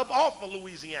shit up off of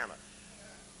Louisiana.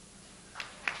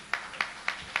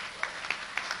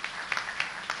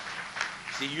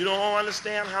 See, you don't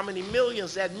understand how many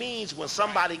millions that means when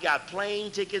somebody got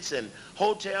plane tickets and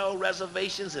hotel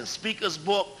reservations and speakers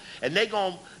booked, and they're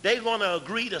gonna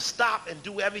agree to stop and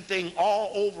do everything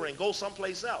all over and go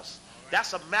someplace else.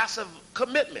 That's a massive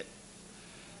commitment.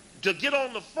 To get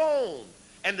on the phone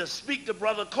and to speak to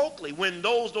Brother Coakley when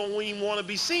those don't even want to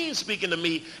be seen speaking to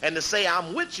me, and to say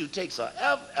I'm with you takes a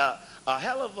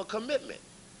hell of a commitment.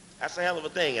 That's a hell of a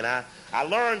thing. And I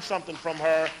learned something from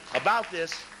her about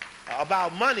this,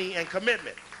 about money and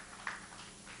commitment.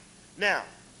 Now,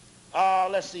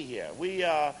 let's see here.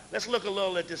 Let's look a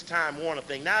little at this Time Warner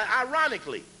thing. Now,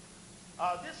 ironically,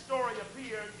 this story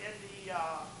appeared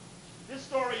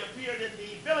in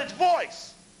the Village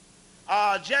Voice,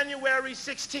 January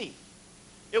 16th.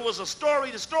 It was a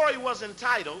story. The story was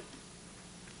entitled,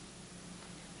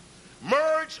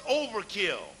 "Merge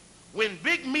Overkill. When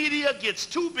big media gets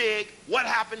too big, what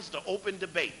happens to open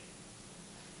debate?"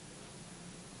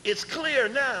 It's clear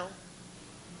now.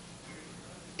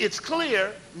 It's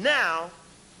clear now.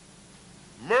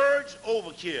 Merge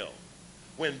overkill.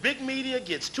 When big media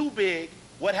gets too big,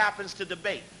 what happens to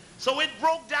debate? So it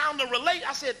broke down the relate.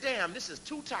 I said, damn, this is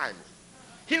too timely.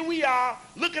 Here we are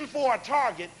looking for a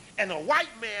target, and a white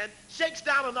man shakes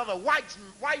down another white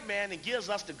man and gives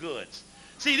us the goods.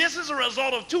 See, this is a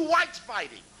result of two whites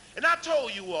fighting. And I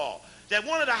told you all that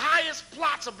one of the highest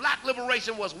plots of black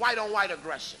liberation was white-on-white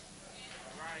aggression.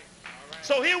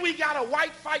 So here we got a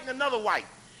white fighting another white.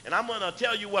 And I'm going to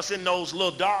tell you what's in those little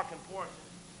darkened portions.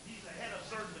 He's ahead of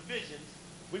certain divisions.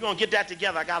 We're going to get that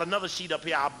together. I got another sheet up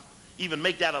here. I'll even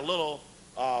make that a little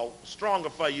stronger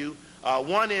for you.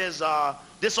 One is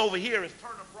this over here is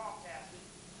Turner Broadcasting.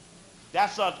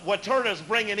 That's what Turner's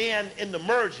bringing in the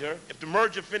merger, if the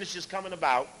merger finishes coming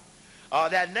about.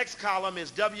 That next column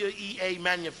is WEA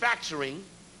Manufacturing,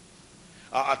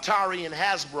 Atari and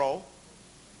Hasbro.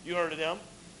 You heard of them?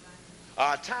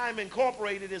 Time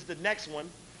Incorporated is the next one.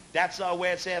 That's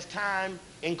where it says Time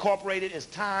Incorporated is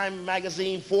Time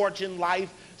Magazine, Fortune,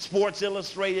 Life, Sports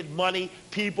Illustrated, Money,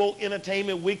 People,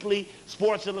 Entertainment Weekly,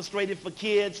 Sports Illustrated for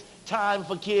Kids, Time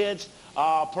for Kids,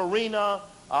 Purina,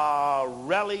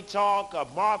 Rally Talk,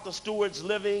 Martha Stewart's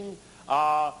Living,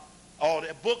 the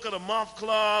Book of the Month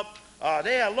Club.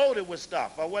 They are loaded with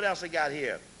stuff. What else I got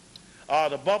here?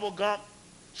 The Bubble Gump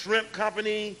Shrimp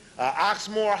Company,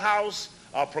 Oxmoor House,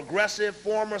 Progressive,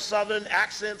 Former Southern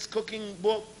Accents Cooking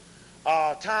Book,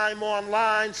 Time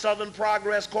Online, Southern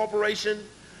Progress Corporation,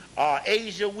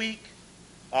 Asia Week,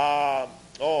 a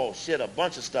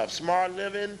bunch of stuff. Smart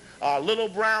Living, Little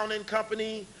Brown and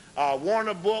Company,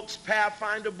 Warner Books,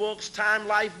 Pathfinder Books, Time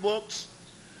Life Books,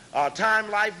 Time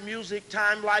Life Music,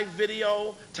 Time Life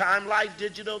Video, Time Life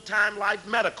Digital, Time Life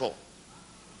Medical.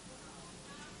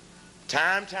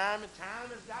 Time has got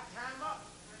time up.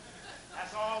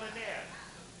 That's all in there.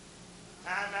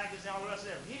 Time Magazine, all the rest of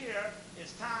them. Here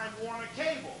is Time Warner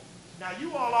Cable. Now,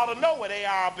 you all ought to know where they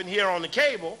are up in here on the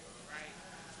cable.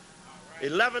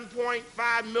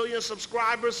 11.5 million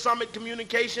subscribers, Summit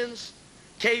Communications,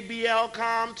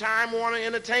 KBLcom, Time Warner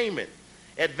Entertainment,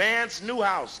 Advanced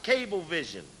Newhouse,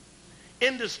 Cablevision,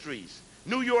 Industries,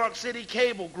 New York City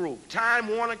Cable Group, Time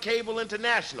Warner Cable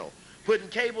International, putting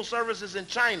cable services in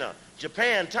China,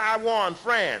 Japan, Taiwan,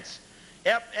 France,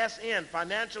 FSN,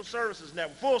 Financial Services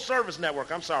Network, Full Service Network,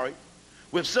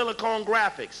 with Silicon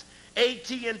Graphics,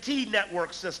 AT&T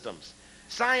Network Systems,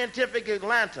 Scientific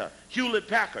Atlanta,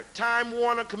 Hewlett-Packard, Time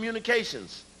Warner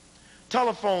Communications,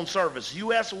 Telephone Service,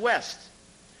 US West,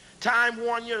 Time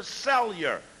Warner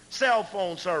Cellular, Cell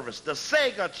Phone Service, the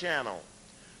Sega Channel,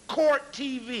 Court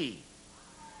TV.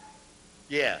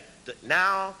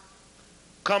 Now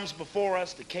comes before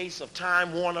us the case of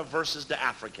Time Warner versus the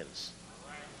Africans.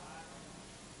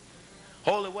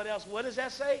 Holy, what else? What does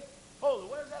that say? Holy,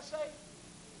 what does that say?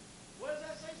 What does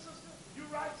that say, sister? You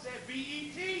right, said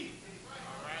BET.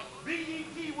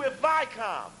 BET with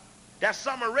Viacom. That's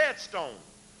Summer Redstone.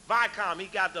 Viacom, he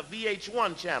got the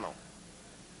VH1 channel.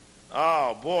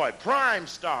 Oh, boy. Prime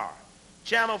Star.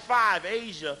 Channel 5,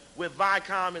 Asia, with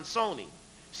Viacom and Sony.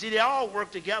 See, they all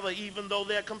work together even though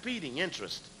they're competing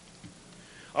interests.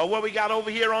 What we got over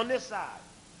here on this side?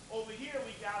 Over here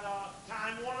we got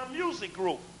Time Warner Music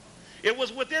Group. It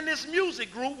was within this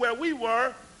music group where we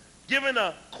were given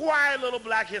a quiet little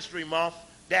Black History Month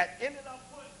that ended up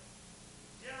putting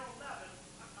Gerald Levin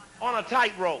on a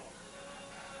tightrope.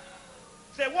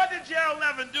 Said, what did Gerald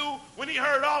Levin do when he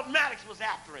heard Alt Maddox was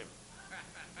after him?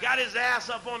 Got his ass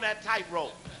up on that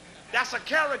tightrope. That's a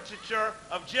caricature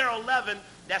of Gerald Levin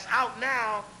that's out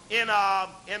now in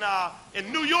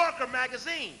New Yorker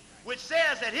magazine, which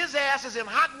says that his ass is in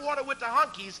hot water with the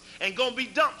hunkies and gonna be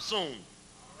dumped soon.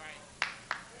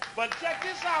 But check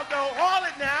this out, though. Hold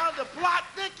it now. The plot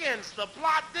thickens. The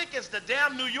plot thickens. The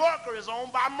damn New Yorker is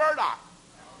owned by Murdoch.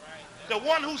 The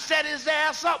one who set his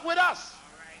ass up with us.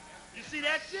 You see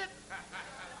that shit?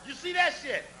 You see that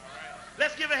shit?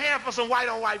 Let's give a hand for some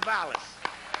white-on-white violence.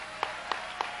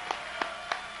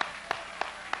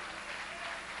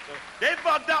 So they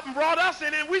fucked up and brought us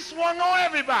in, and we swung on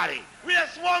everybody. We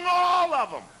just swung on all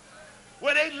of them.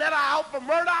 Where they let her out for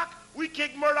Murdoch, we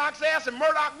kicked Murdoch's ass, and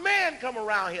Murdoch man come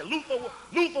around here.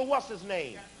 Luther, what's his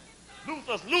name?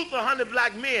 Luther, 100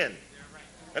 Black Men.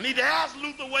 I need to ask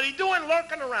Luther what he doing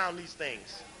lurking around these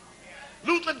things.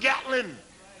 Luther Gatlin.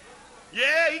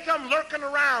 Yeah, he come lurking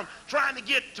around trying to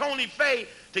get Tony Fay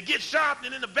to get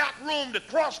Sharpton in the back room to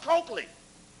cross Coakley.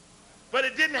 But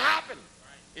it didn't happen.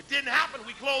 It didn't happen.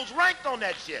 We closed ranked on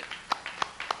that shit.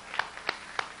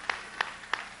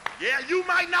 Yeah, you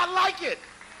might not like it.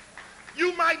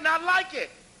 You might not like it.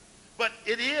 But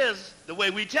it is the way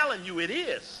we telling you it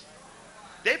is.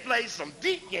 They played some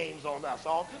deep games on us,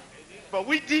 Alton. But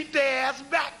we deep their ass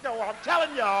back, though. I'm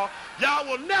telling y'all, y'all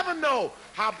will never know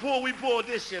how we pulled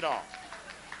this shit off.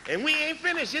 And we ain't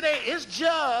finished. It's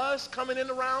just coming in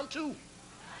round 2.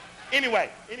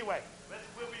 Anyway, we'll be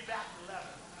back to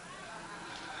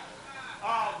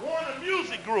 11. Warner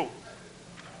Music Group.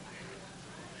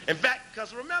 In fact,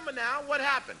 because remember now, what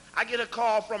happened? I get a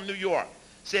call from New York.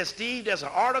 Says, Steve, there's an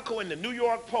article in the New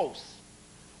York Post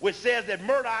which says that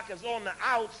Murdoch is on the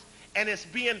outs and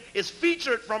it's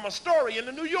featured from a story in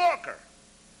the New Yorker.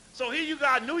 So here you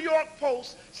got New York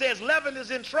Post says Levin is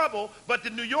in trouble, but the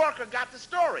New Yorker got the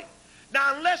story.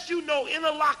 Now, unless you know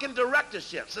interlocking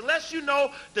directorships, unless you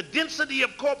know the density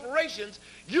of corporations,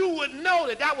 you would know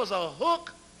that that was a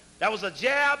hook, that was a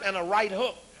jab and a right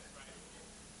hook.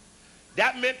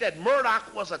 That meant that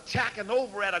Murdoch was attacking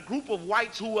over at a group of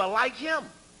whites who were like him.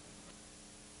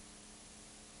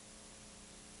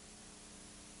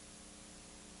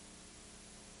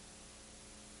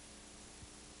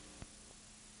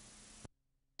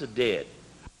 Dead.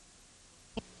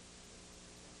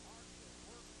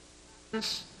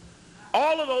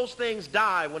 All of those things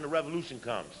die when the revolution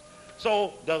comes.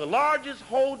 So the largest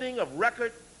holding of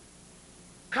record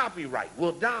copyright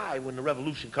will die when the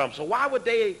revolution comes. So why would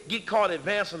they get caught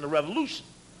advancing the revolution?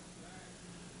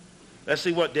 Let's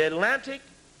see what the Atlantic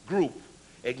Group,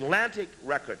 Atlantic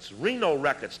Records, Reno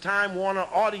Records, Time Warner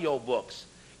Audio Books,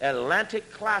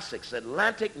 Atlantic Classics,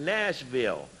 Atlantic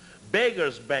Nashville,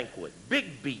 Beggar's Banquet,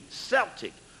 Big Beat,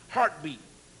 Celtic, Heartbeat,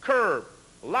 Curb,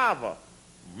 Lava,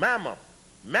 Mammoth,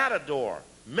 Matador,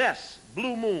 Mess,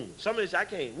 Blue Moon. Some of this I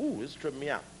can't, this is tripping me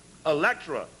out.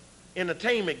 Elektra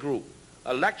Entertainment Group,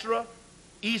 Elektra,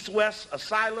 East West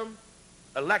Asylum,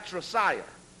 Elektra Sire,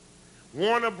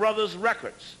 Warner Brothers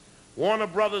Records, Warner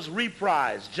Brothers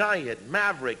Reprise, Giant,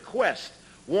 Maverick, Quest,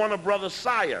 Warner Brothers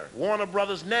Sire, Warner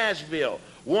Brothers Nashville,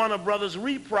 Warner Brothers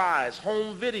Reprise,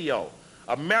 Home Video,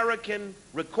 American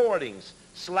Recordings,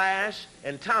 Slash,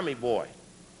 and Tommy Boy.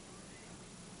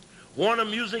 Warner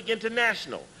Music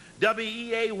International,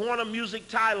 WEA Warner Music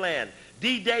Thailand,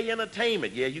 D-Day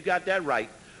Entertainment, yeah, you got that right,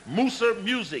 Musa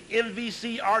Music,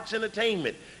 NVC Arts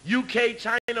Entertainment, UK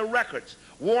China Records,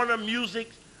 Warner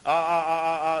Music,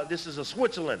 this is a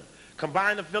Switzerland,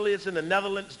 combined affiliates in the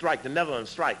Netherlands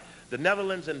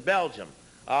and Belgium,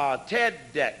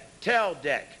 Teldec,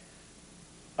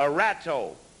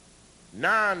 Arato,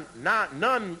 none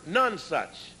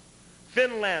such,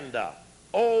 Finlanda,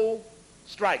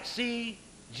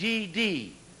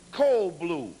 CGD, Cold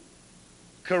Blue,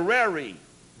 Carreri,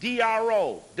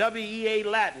 DRO, WEA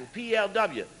Latin,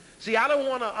 PLW. See, I don't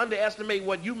want to underestimate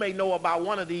what you may know about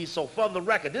one of these, so for the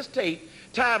record, this tape,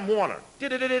 Time Warner,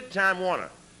 Time Warner.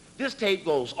 This tape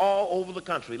goes all over the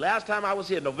country. Last time I was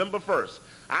here, November 1st,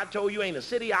 I told you ain't a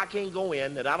city I can't go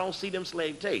in that I don't see them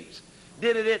slave tapes.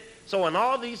 So in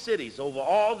all these cities, over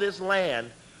all this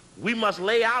land, we must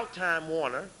lay out Time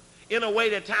Warner in a way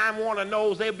that Time Warner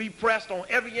knows they'll be pressed on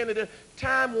every end of this.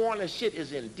 Time Warner shit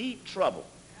is in deep trouble.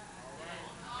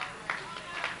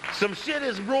 Some shit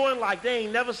is brewing like they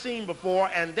ain't never seen before,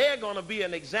 and they're going to be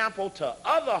an example to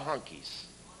other hunkies.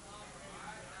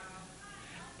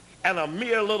 And a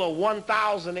mere little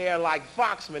 1,000-aire like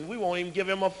Foxman, we won't even give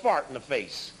him a fart in the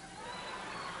face.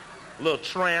 Little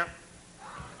tramp.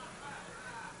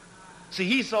 See,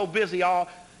 he's so busy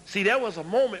See, there was a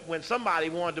moment when somebody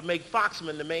wanted to make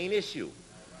Foxman the main issue.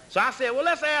 So I said, well,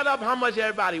 let's add up how much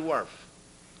everybody worth.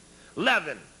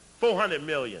 Levin, 400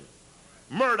 million.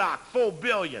 Murdoch, 4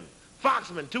 billion.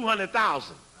 Foxman,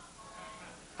 200,000.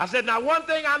 I said, now one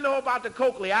thing I know about the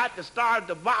Coakley, I had to start at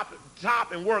the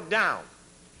top and work down.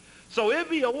 So it'd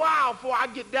be a while before I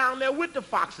get down there with the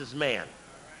Fox's man.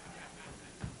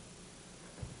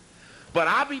 But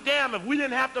I'll be damned if we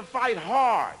didn't have to fight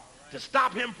hard to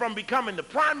stop him from becoming the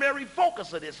primary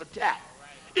focus of this attack.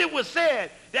 It was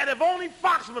said that if only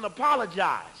Foxman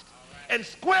apologized and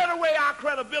squared away our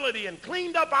credibility and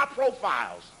cleaned up our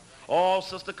profiles, oh,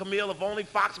 Sister Camille, if only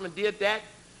Foxman did that,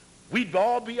 we'd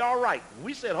all be all right.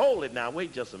 We said, hold it now,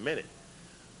 wait just a minute.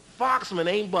 Foxman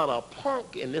ain't but a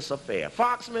punk in this affair.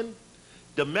 Foxman,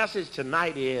 the message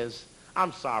tonight is,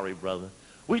 I'm sorry, brother.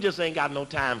 We just ain't got no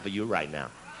time for you right now.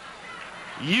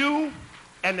 You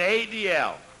and the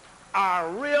ADL are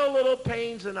real little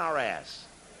pains in our ass.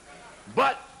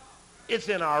 But it's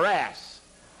in our ass.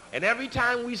 And every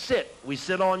time we sit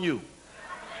on you.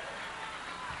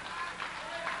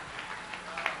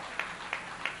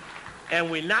 And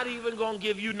we're not even going to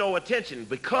give you no attention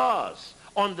because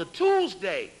on the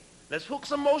Tuesday, let's hook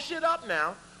some more shit up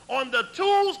now. On the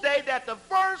Tuesday that the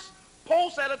first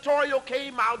Post editorial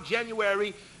came out,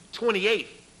 January 28th,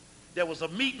 there was a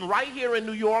meeting right here in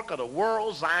New York of the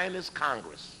World Zionist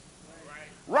Congress.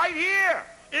 Right here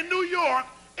in New York,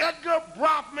 Edgar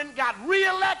Brofman got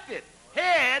reelected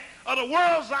head of the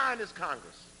World Zionist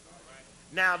Congress.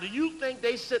 Now, do you think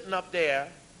they sitting up there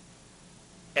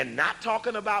and not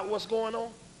talking about what's going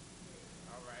on?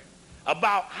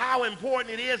 About how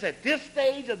important it is at this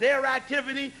stage of their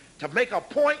activity to make a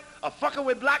point of fucking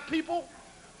with black people?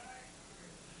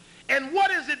 And what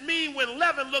does it mean when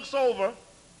Levin looks over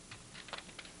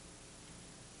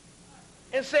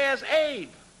and says, Abe,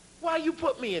 why you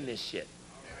put me in this shit?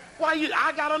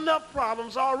 I got enough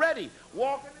problems already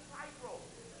walking the tightrope.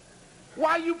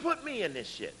 Why you put me in this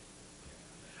shit?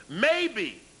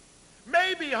 Maybe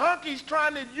Hunky's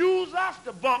trying to use us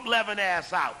to bump Levin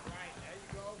ass out.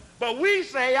 But we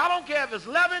say, I don't care if it's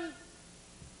Levin,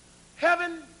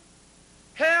 heaven,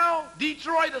 hell,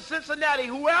 Detroit, or Cincinnati,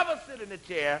 whoever sit in the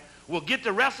chair will get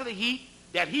the rest of the heat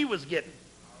that he was getting.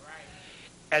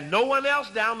 And no one else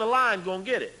down the line gonna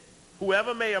get it.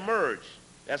 Whoever may emerge,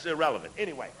 that's irrelevant.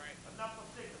 Anyway, enough of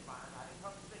signifying.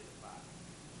 Enough of signifying.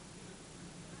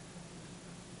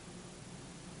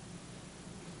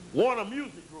 Warner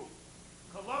Music Group,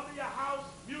 Columbia House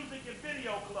Music and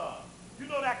Video Club. You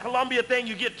know that Columbia thing,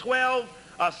 you get 12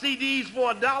 CDs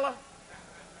for $1?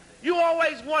 You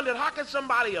always wondered, how can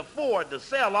somebody afford to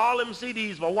sell all them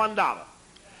CDs for $1?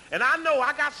 And I know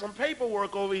I got some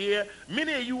paperwork over here.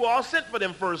 Many of you all sent for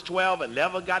them first 12 and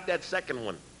never got that second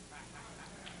one.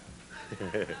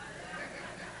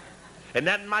 And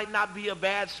that might not be a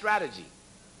bad strategy.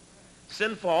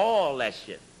 Send for all that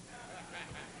shit.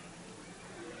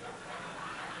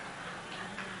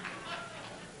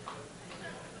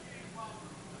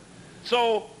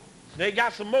 So they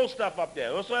got some more stuff up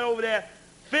there. Let's right over there.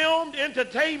 Filmed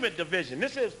Entertainment Division.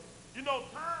 This is,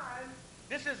 Time.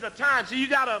 This is the Time. So we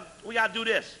gotta do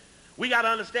this. We gotta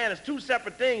understand there's two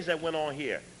separate things that went on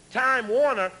here. Time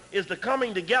Warner is the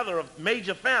coming together of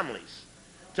major families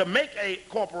to make a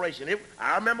corporation.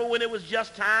 I remember when it was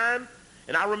just Time,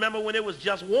 and I remember when it was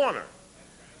just Warner.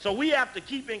 So we have to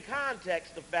keep in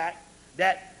context the fact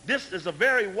that this is a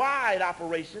very wide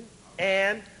operation,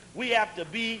 and we have to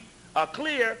be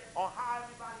clear on how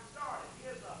everybody started.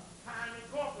 Here's a Time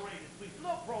Incorporated, please.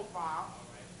 Little profile.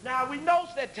 Now, we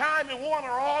notice that Time and Warner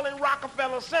are all in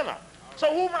Rockefeller Center.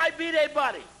 So who might be their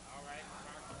buddy?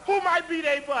 Who might be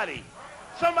their buddy?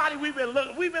 Somebody we've been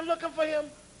looking for him?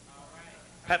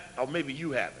 Or maybe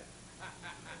you haven't.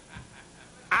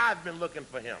 I've been looking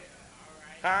for him.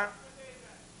 Huh?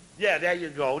 Yeah, there you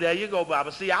go. There you go,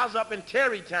 Baba. See, I was up in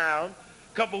Terrytown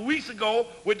a couple weeks ago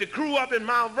with the crew up in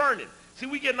Mount Vernon. See,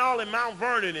 we getting all in Mount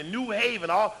Vernon and New Haven,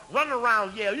 all running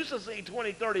around Yale. You used to see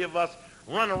 20, 30 of us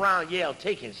running around Yale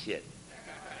taking shit.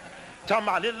 Talking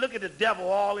about, look at the devil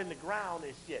all in the ground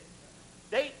and shit.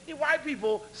 The white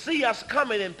people see us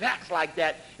coming in packs like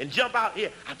that and jump out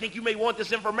here. I think you may want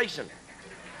this information.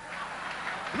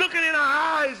 looking in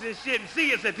our eyes and shit and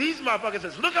see us that these motherfuckers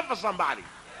is looking for somebody.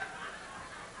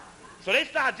 So they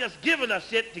start just giving us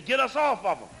shit to get us off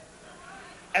of them.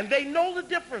 And they know the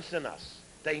difference in us.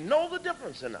 They know the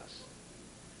difference in us.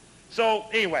 So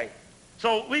anyway,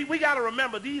 so we got to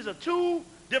remember these are two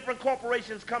different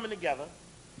corporations coming together.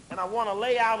 And I want to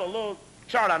lay out a little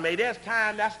chart I made. There's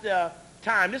time. That's the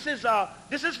time. This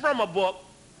is from a book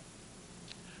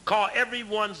called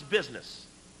Everyone's Business.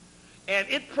 And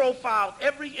it profiled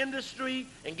every industry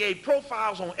and gave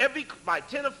profiles on by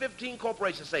 10 or 15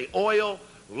 corporations, say oil,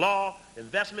 law,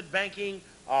 investment banking,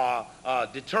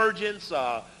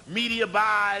 detergents, media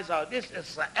buys. This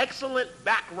is an excellent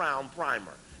background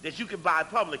primer that you can buy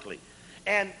publicly.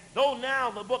 And though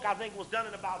now the book I think was done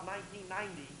in about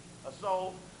 1990 or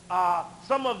so,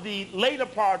 some of the later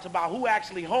parts about who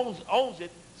actually owns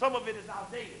it, some of it is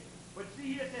outdated. But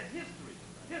see here it says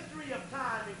History of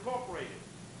Time Incorporated.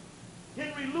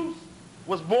 Henry Luce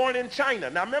was born in China.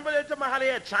 Now remember they talking about how they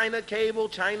had China cable,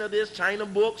 China this, China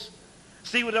books.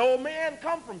 See, where the old man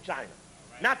come from China.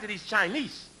 Right. Not that he's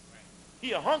Chinese. Right.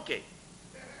 He a hunky.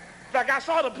 In fact, I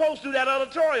saw the post through that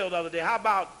editorial the other day.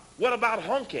 What about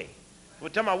hunky? We're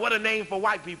talking about what a name for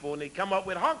white people, and they come up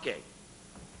with hunky.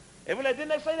 Didn't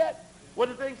they say that? What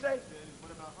did they say?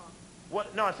 What about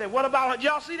hunky? No, I said, what about hunky?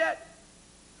 Y'all see that?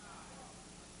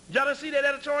 Y'all didn't see that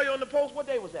editorial in the post? What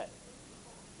day was that?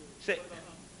 Say,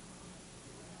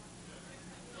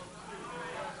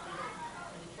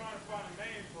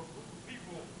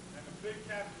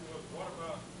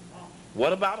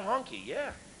 what about hunky?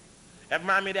 Yeah. That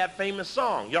reminds me of that famous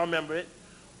song. Y'all remember it?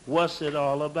 What's it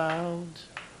all about?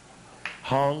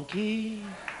 Hunky?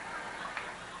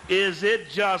 Is it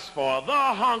just for the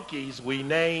hunkies we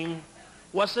name?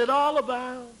 What's it all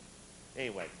about?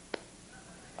 Anyway.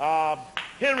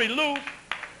 Henry Luce.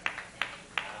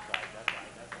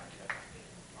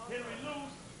 Henry Luce,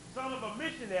 son of a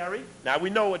missionary. Now we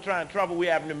know what trying trouble we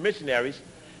have in missionaries.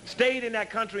 Stayed in that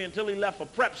country until he left for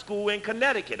prep school in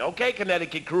Connecticut. Okay,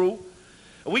 Connecticut crew.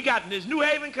 We got, is New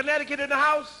Haven, Connecticut in the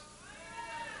house?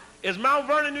 Is Mount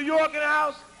Vernon, New York in the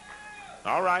house?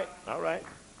 All right, all right.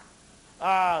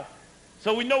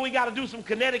 So we know we got to do some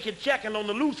Connecticut checking on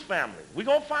the Luce family. We're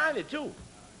going to find it too.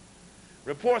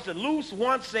 Reports that Luce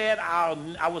once said,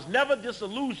 I was never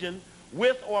disillusioned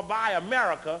with or by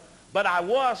America, but I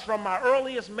was from my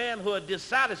earliest manhood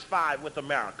dissatisfied with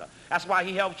America. That's why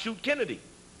he helped shoot Kennedy.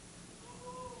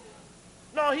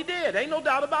 No, he did. Ain't no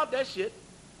doubt about that shit.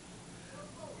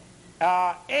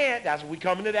 And that's we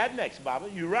coming to that next, Baba.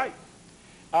 You're right.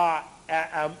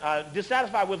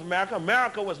 Dissatisfied with America.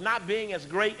 America was not being as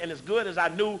great and as good as I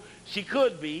knew she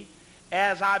could be,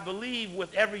 as I believe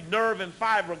with every nerve and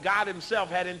fiber God himself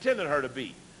had intended her to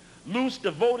be. Luce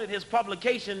devoted his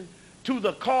publication to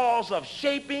the cause of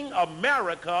shaping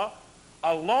America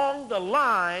along the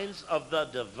lines of the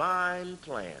divine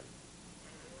plan.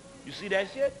 You see that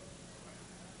shit?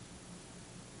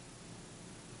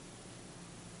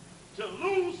 To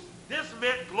Luce, this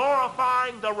meant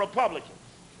glorifying the Republicans.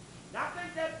 Now I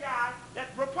think that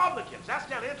Republicans, that's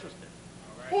kind of interesting.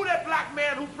 Right. Who that black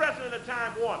man who president at the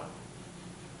time wanted?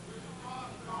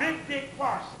 Big Dick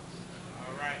Parsons.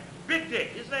 All right. Big Dick.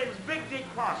 His name is Big Dick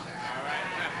Parsons. All right.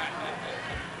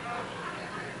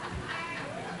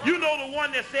 You know the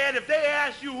one that said, if they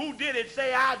ask you who did it,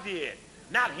 say I did.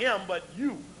 Not him, but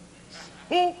you.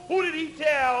 Who did he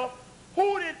tell?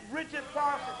 Who did Richard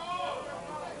Parsons?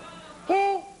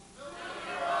 Who?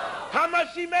 How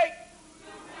much she make?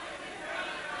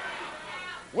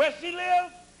 Where she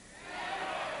live?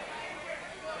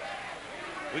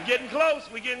 We're getting close.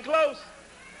 We're getting close.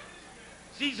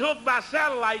 She's hooked by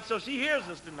satellite, so she hears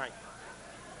us tonight.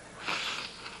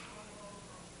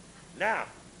 Now.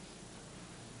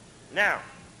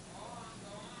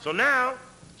 So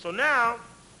now,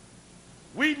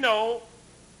 we know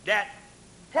that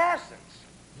Parsons,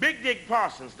 Big Dick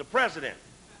Parsons, the president,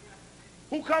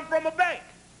 who come from a bank.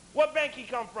 What bank he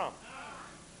come from?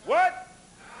 What?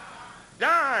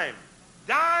 Dime.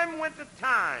 Dime went to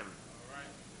Time.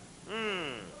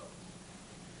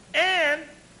 And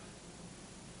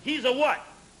he's a what?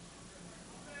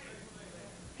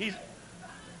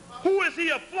 Who is he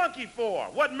a flunky for?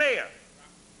 What mayor?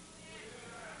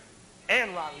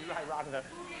 And Rodney, right, Rodney.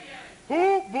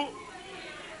 Who?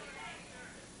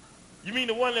 You mean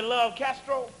the one that loved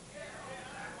Castro?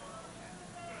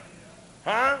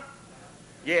 Huh?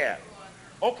 Yeah.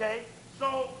 Okay.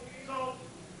 So,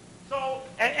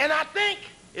 and I think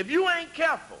if you ain't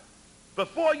careful,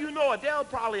 before you know it, they'll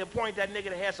probably appoint that nigga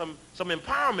that has some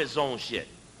empowerment zone shit.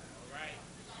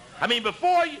 I mean,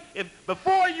 before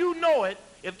you know it,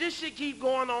 if this shit keep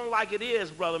going on like it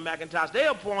is, Brother McIntosh,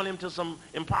 they'll appoint him to some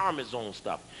empowerment zone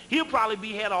stuff. He'll probably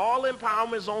be head of all the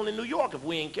empowerment zone in New York if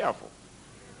we ain't careful.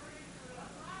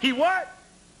 He what?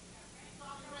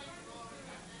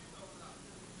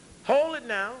 Hold it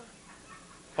now.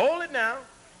 Hold it now.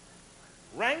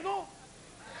 Wrangle?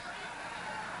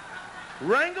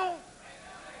 Wrangle?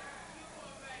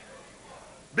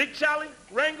 Big Charlie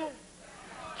Wrangle?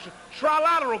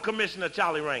 Trilateral Commissioner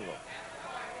Charlie Wrangle.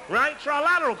 Right?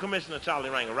 Trilateral Commissioner Charlie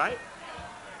Wrangle, right?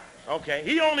 Okay.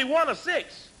 He only won a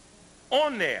 6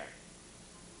 on there.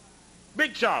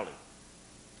 Big Charlie.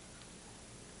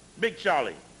 Big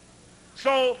Charlie.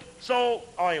 So,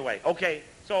 anyway, okay.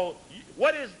 So,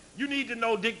 you need to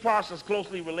know Dick Parsons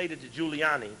closely related to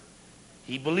Giuliani.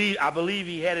 I believe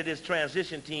he headed his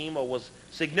transition team or was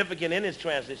significant in his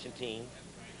transition team.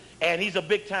 And he's a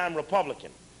big-time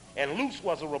Republican. And Luce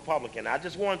was a Republican. I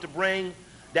just wanted to bring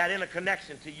that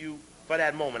interconnection to you for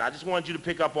that moment. I just wanted you to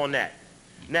pick up on that.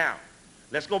 Now,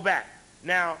 let's go back.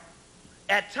 Now,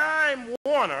 at Time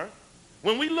Warner,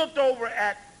 when we looked over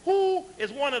at who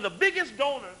is one of the biggest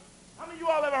donors, how many of you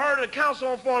all ever heard of the Council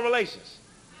on Foreign Relations?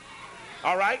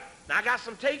 All right. Now, I got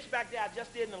some tapes back there I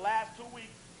just did in the last 2 weeks.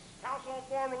 Council on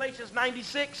Foreign Relations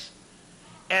 96.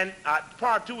 And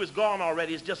part 2 is gone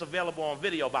already. It's just available on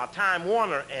video about Time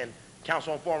Warner and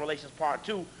Council on Foreign Relations part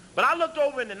 2. But I looked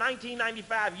over in the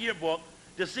 1995 yearbook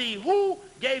to see who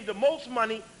gave the most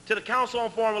money to the Council on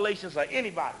Foreign Relations or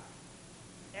anybody.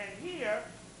 And here,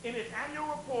 in its annual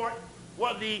report,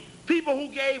 were the people who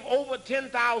gave over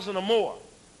 $10,000 or more.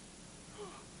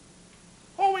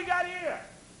 Who we got here?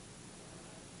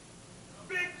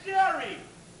 Big Jerry.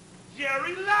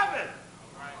 Jerry Levin.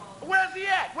 Where's he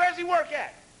at? Where's he work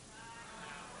at?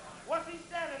 What's he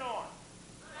standing on?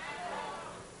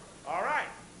 All right.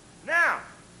 Now,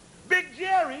 Big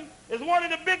Jerry is one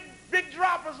of the big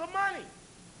droppers of money.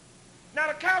 Now,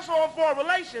 the Council on Foreign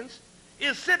Relations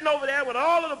is sitting over there with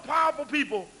all of the powerful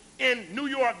people in New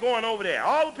York going over there.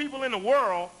 All the people in the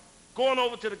world going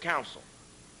over to the council.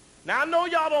 Now, I know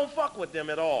y'all don't fuck with them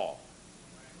at all.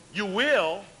 You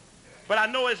will, but I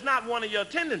know it's not one of your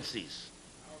tendencies.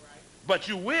 But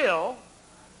you will.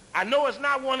 I know it's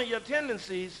not one of your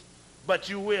tendencies, but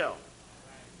you will.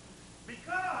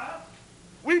 Because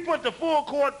we put the full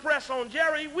court press on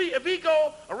Jerry. If he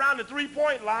go around the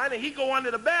three-point line and he go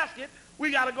under the basket,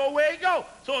 we got to go where he go.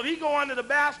 So if he go under the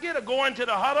basket or go into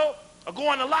the huddle or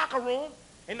go in the locker room,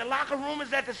 and the locker room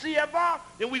is at the CFR,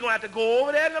 then we're going to have to go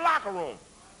over there in the locker room.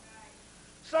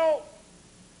 So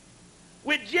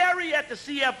with Jerry at the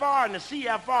CFR, and the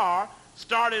CFR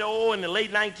started in the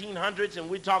late 1900s, and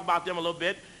we talk about them a little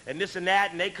bit, and this and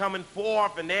that, and they coming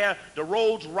forth, and they're the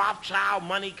Rhodes Rothschild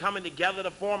money coming together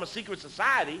to form a secret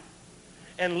society,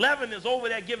 and Levin is over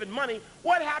there giving money.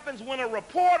 What happens when a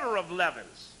reporter of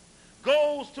Levin's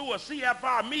goes to a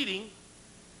CFR meeting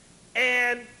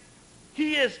and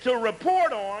he is to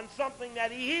report on something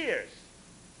that he hears?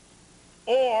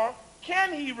 Or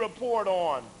can he report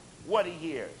on what he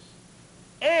hears?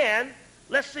 And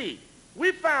let's see.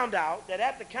 We found out that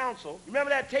at the council,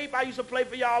 remember that tape I used to play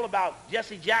for y'all about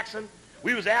Jesse Jackson?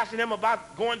 We was asking him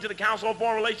about going to the Council on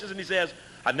Foreign Relations, and he says,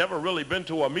 I've never really been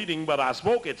to a meeting, but I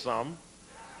spoke at some.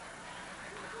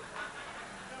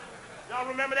 Y'all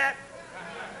remember that?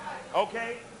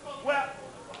 Okay.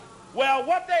 Well,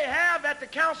 what they have at the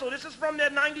council, this is from their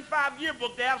 95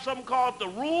 yearbook, they have something called the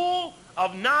Rule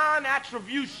of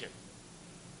Non-Attribution.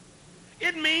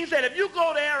 It means that if you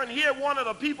go there and hear one of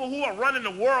the people who are running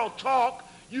the world talk,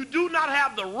 you do not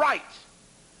have the right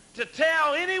to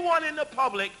tell anyone in the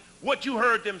public what you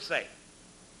heard them say.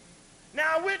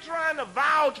 Now, we're trying to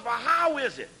vouch for how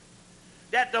is it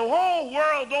that the whole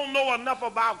world don't know enough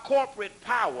about corporate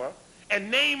power and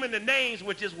naming the names,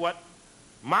 which is what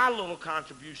my little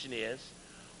contribution is.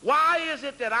 Why is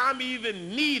it that I'm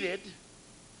even needed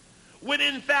when,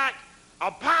 in fact, a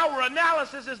power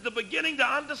analysis is the beginning to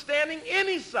understanding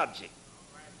any subject?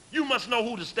 You must know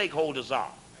who the stakeholders are.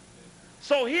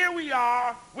 So here we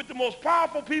are with the most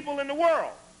powerful people in the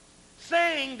world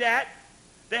saying that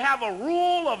they have a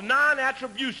rule of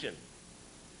non-attribution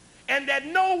and that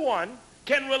no one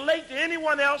can relate to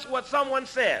anyone else what someone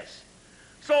says.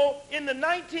 So in the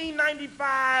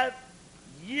 1995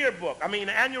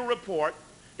 the annual report,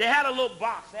 they had a little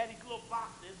box. They had these little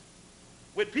boxes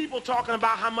with people talking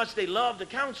about how much they love the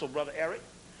council, Brother Eric.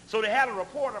 So they had a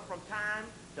reporter from Time,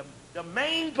 the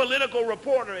main political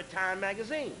reporter at Time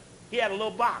magazine. He had a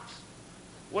little box.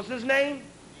 What's his name?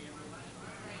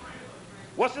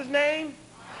 What's his name?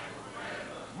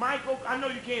 Michael. I know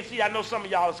you can't see. I know some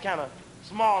of y'all is kind of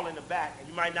small in the back, and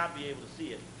you might not be able to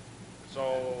see it.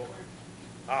 So,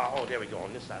 Oh, there we go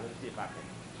on this side. Let me see if I can.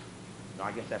 No,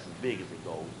 I guess that's as big as it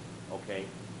goes. Okay.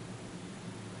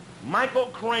 Michael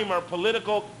Kramer,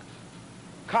 political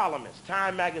columnist,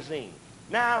 Time magazine.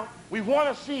 Now, we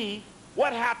want to see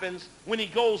what happens when he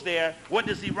goes there. What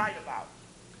does he write about?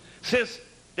 Since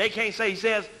they can't say, he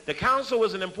says, the council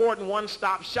is an important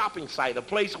one-stop shopping site, a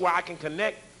place where I can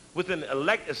connect with an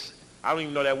elected, I don't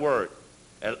even know that word.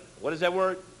 What is that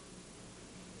word?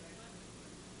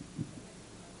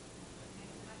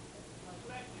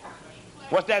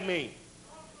 What's that mean?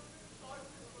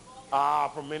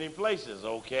 From many places,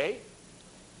 okay.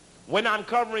 When I'm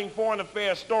covering foreign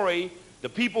affairs story, the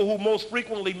people who most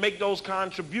frequently make those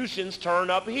contributions turn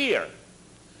up here.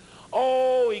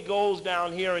 Oh, he goes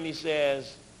down here and he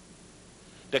says,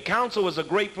 the council is a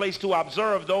great place to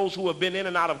observe those who have been in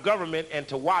and out of government and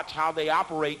to watch how they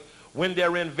operate when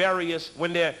they're in versus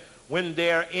when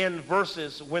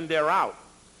they're out.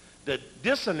 The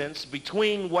dissonance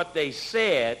between what they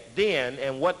said then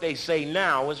and what they say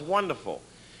now is wonderful.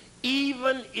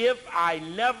 Even if I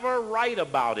never write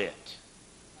about it,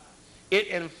 it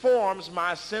informs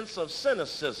my sense of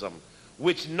cynicism,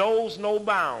 which knows no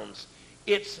bounds.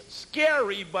 It's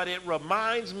scary, but it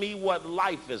reminds me what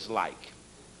life is like.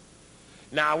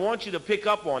 Now, I want you to pick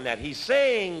up on that. He's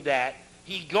saying that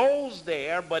he goes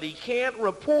there, but he can't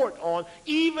report on,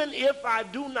 even if I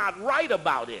do not write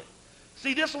about it.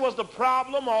 See, this was the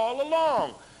problem all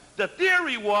along. The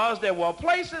theory was there were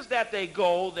places that they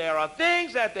go, there are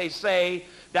things that they say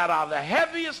that are the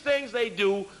heaviest things they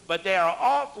do, but they are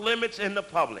off limits in the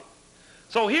public.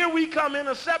 So here we come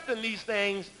intercepting these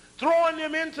things, throwing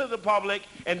them into the public,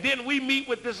 and then we meet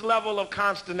with this level of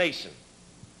consternation.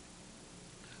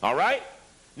 All right?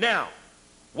 Now,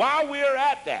 while we're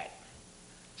at that,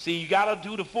 see, you got to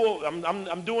do the full,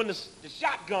 I'm doing the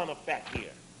shotgun effect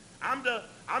here. I'm the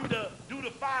do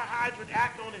the fire hydrant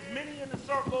act on as many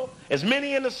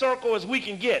in the circle as we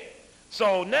can get.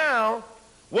 So now,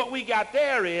 what we got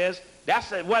there is,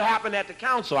 that's what happened at the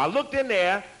council. I looked in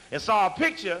there and saw a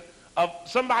picture of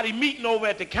somebody meeting over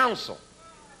at the council.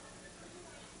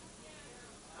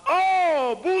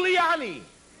 Oh, Giuliani.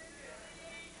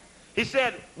 He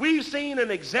said, we've seen and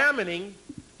examining,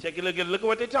 look at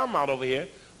what they're talking about over here.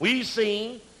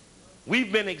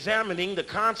 We've been examining the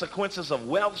consequences of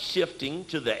wealth shifting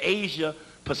to the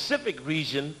Asia-Pacific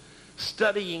region,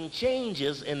 studying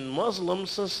changes in Muslim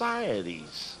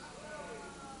societies.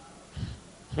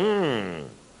 And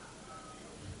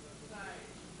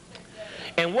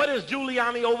what is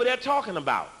Giuliani over there talking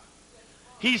about?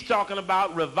 He's talking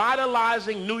about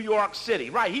revitalizing New York City.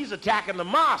 Right, he's attacking the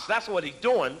mosque. That's what he's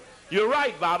doing. You're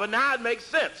right, Baba. Now it makes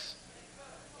sense.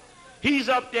 He's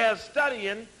up there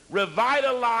studying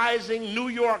revitalizing New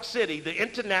York City, the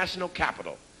international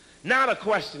capital. Now the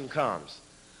question comes,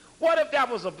 what if that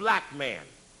was a black man?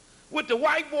 Would the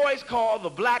white boys call the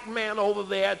black man over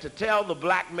there to tell the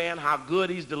black man how good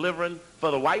he's delivering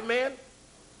for the white man?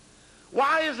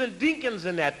 Why isn't Dinkins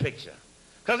in that picture?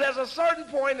 Because there's a certain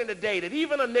point in the day that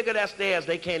even a nigga that's theirs,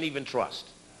 they can't even trust.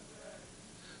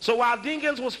 So while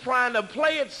Dinkins was trying to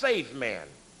play it safe, man,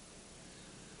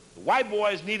 the white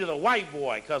boys needed a white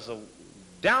boy because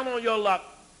down on your luck,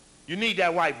 you need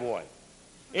that white boy.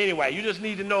 Anyway, you just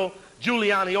need to know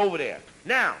Giuliani over there.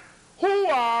 Now, who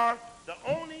are the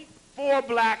only 4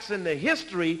 blacks in the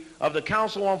history of the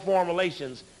Council on Foreign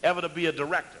Relations ever to be a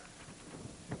director?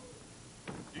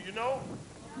 Do you know?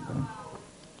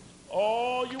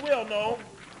 Oh, you will know.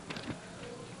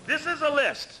 This is a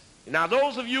list. Now,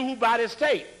 those of you who buy this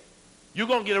tape, you're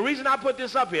going to get a reason I put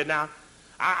this up here. Now,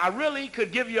 I really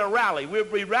could give you a rally. We'll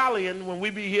be rallying when we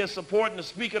be here supporting the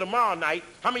speaker tomorrow night.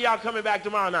 How many of y'all coming back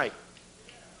tomorrow night?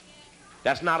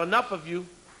 That's not enough of you.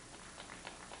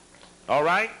 All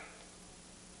right?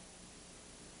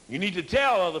 You need to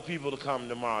tell other people to come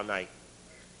tomorrow night.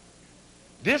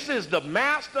 This is the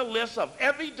master list of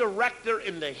every director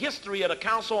in the history of the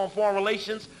Council on Foreign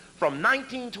Relations from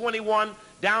 1921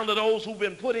 down to those who've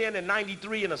been put in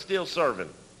 93 and are still serving.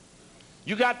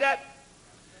 You got that?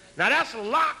 Now that's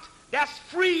locked, that's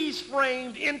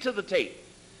freeze-framed into the tape.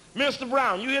 Mr.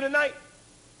 Brown, you here tonight?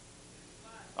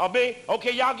 Okay,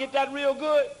 y'all get that real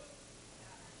good?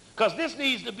 Because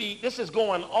this is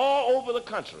going all over the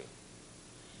country.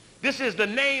 This is the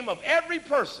name of every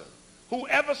person who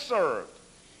ever served.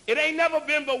 It ain't never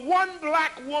been but one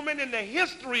black woman in the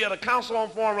history of the Council on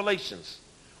Foreign Relations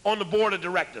on the board of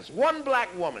directors. One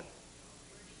black woman.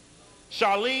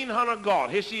 Charlene Hunter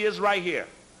Galt. Here she is right here.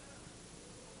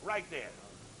 Right there.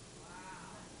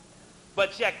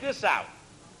 But check this out.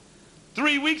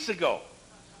 3 weeks ago,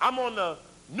 I'm on the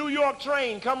New York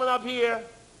train coming up here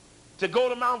to go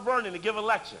to Mount Vernon to give a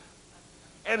lecture.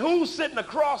 And who's sitting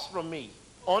across from me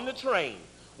on the train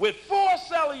with 4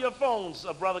 cellular phones,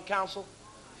 Brother Counsel?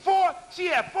 4, she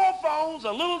had 4 phones,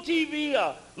 a little TV,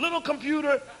 a little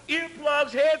computer,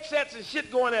 earplugs, headsets, and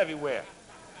shit going everywhere.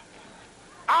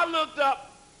 I looked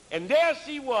up, and there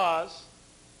she was,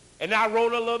 and I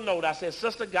wrote a little note. I said,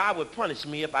 Sister, God would punish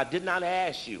me if I did not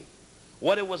ask you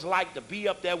what it was like to be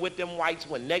up there with them whites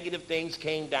when negative things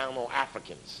came down on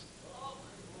Africans.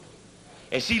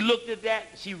 And she looked at that,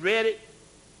 she read it,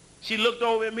 she looked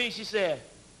over at me, she said,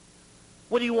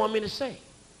 what do you want me to say?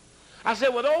 I said,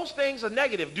 well, those things are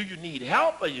negative. Do you need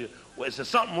help? Is there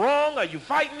something wrong? Are you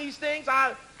fighting these things?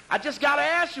 I just got to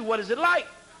ask you, what is it like?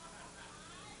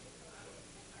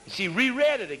 She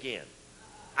reread it again.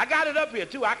 I got it up here,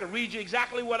 too. I can read you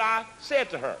exactly what I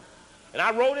said to her. And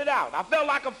I wrote it out. I felt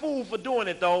like a fool for doing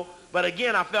it, though. But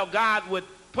again, I felt God would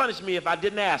punish me if I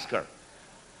didn't ask her.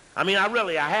 I mean, I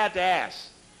had to ask.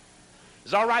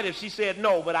 It's all right if she said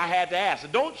no, but I had to ask.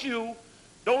 And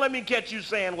don't let me catch you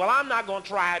saying, well, I'm not going to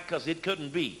try it because it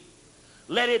couldn't be.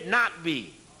 Let it not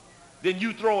be. Then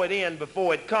you throw it in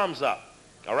before it comes up.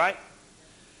 All right?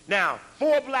 Now,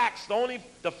 4 blacks,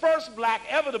 the first black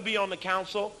ever to be on the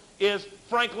council is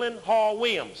Franklin Hall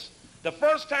Williams. The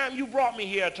first time you brought me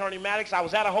here, Attorney Maddox, I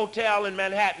was at a hotel in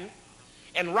Manhattan,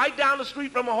 and right down the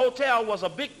street from a hotel was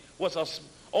a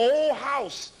old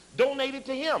house donated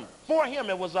to him. For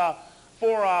him, it was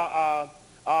for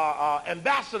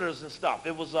ambassadors and stuff.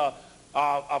 It was a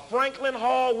Franklin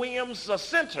Hall Williams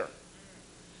Center.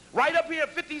 Right up here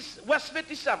at West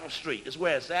 57th Street is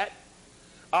where it's at.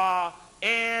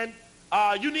 And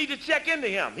you need to check into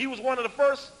him. He was one of the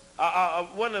first,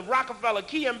 one of the Rockefeller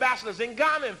key ambassadors in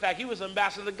Ghana. In fact, he was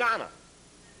ambassador to Ghana.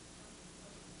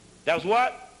 That was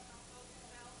what?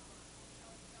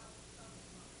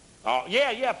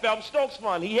 Yeah, Phelps Stokes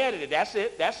Fund. He headed it. That's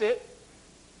it.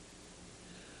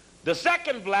 The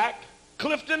second black,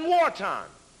 Clifton Wartime,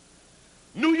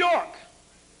 New York.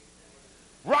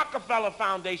 Rockefeller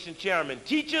Foundation chairman,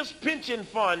 Teachers Pension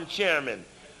Fund chairman,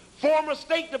 former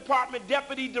State Department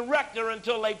deputy director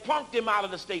until they punked him out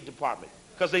of the State Department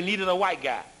because they needed a white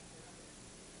guy.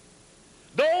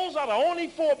 Those are the only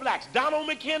 4 blacks. Donald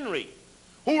McHenry,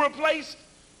 who replaced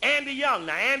Andy Young.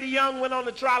 Now, Andy Young went on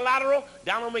the Trilateral.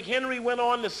 Donald McHenry went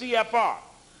on the CFR.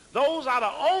 Those are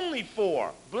the only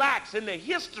 4 blacks in the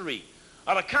history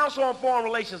of the Council on Foreign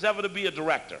Relations ever to be a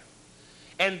director.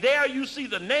 And there you see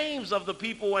the names of the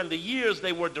people and the years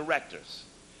they were directors.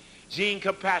 Gene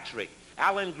Kirkpatrick,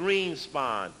 Alan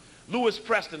Greenspan, Lewis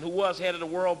Preston, who was head of the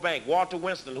World Bank, Walter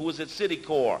Winston, who was at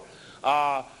Citicorp,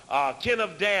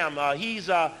 Kenneth Dam,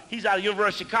 he's out of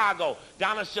University of Chicago,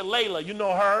 Donna Shalala, you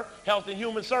know her, Health and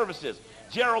Human Services.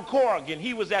 Gerald Corrigan,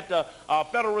 he was at the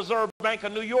Federal Reserve Bank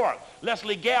of New York.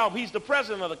 Leslie Gelb, he's the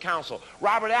president of the council.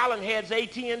 Robert Allen heads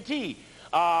AT&T.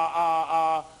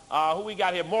 Who we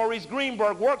got here? Maurice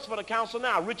Greenberg works for the council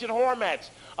now. Richard Hormats,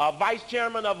 vice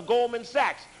chairman of Goldman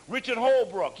Sachs. Richard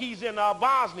Holbrook, he's in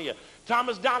Bosnia.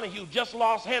 Thomas Donahue, just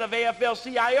lost head of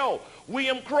AFL-CIO.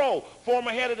 William Crow,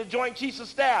 former head of the Joint Chiefs of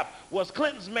Staff, was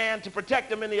Clinton's man to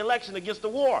protect him in the election against the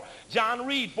war. John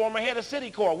Reed, former head of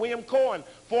Citicorp. William Cohen,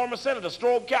 former senator.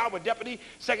 Strobe Calvert, deputy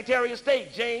secretary of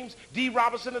state. James D.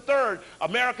 Robinson III,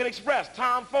 American Express.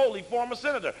 Tom Foley, former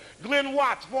senator. Glenn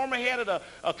Watts, former head of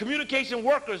the Communication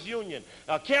Workers Union.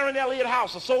 Karen Elliott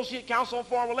House, associate counsel on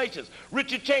foreign relations.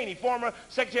 Richard Cheney, former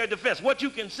secretary of defense. What you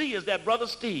can see is that Brother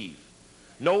Steve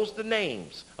knows the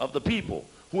names of the people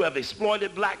who have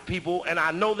exploited black people, and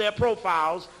I know their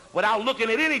profiles without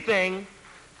looking at anything.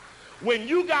 When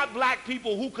you got black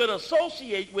people who could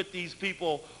associate with these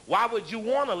people, why would you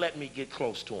want to let me get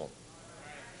close to them?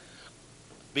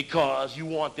 Because you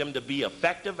want them to be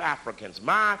effective Africans.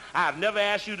 I have never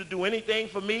asked you to do anything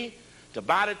for me, to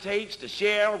buy the tapes, to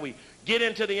share. We get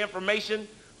into the information,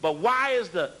 but why is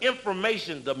the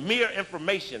information, the mere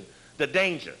information, the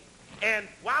danger? And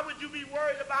why would you be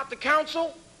worried about the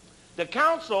council? The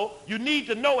council, you need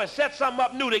to know, has set something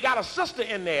up new. They got a sister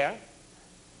in there.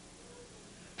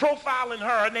 Profiling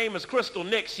her name is Crystal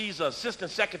Nix. She's Assistant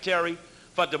Secretary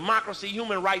for Democracy,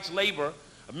 Human Rights, Labor,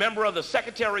 a member of the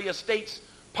Secretary of State's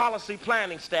Policy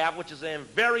Planning Staff, which is a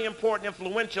very important,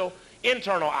 influential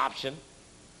internal option.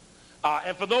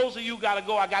 And for those of you who got to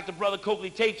go, I got the Brother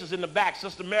Coakley tapes is in the back.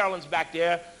 Sister Marilyn's back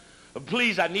there.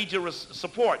 Please, I need your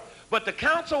support. But the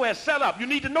council has set up, you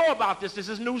need to know about this. This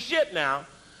is new shit now.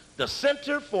 The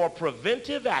Center for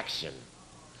Preventive Action.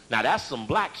 Now, that's some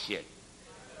black shit.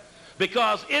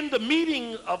 Because in the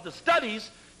meeting of the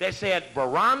studies, they said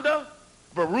Rwanda,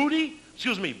 Burundi,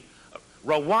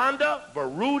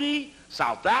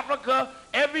 South Africa,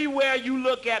 everywhere you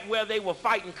look at where they were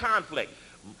fighting conflict.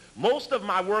 Most of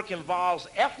my work involves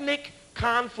ethnic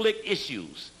conflict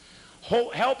issues,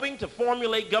 helping to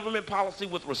formulate government policy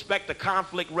with respect to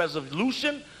conflict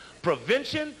resolution,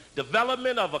 prevention,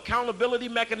 development of accountability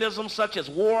mechanisms such as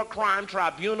war crime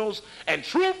tribunals and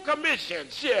truth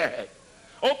commissions. Shit.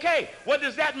 Okay, what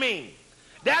does that mean?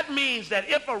 That means that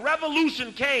if a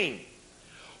revolution came,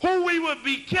 who we would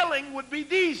be killing would be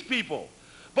these people.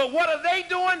 But what are they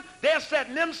doing? They're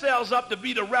setting themselves up to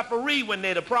be the referee when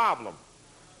they're the problem.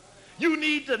 You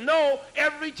need to know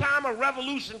every time a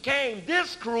revolution came,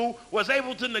 this crew was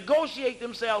able to negotiate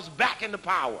themselves back into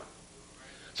power.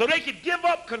 So they could give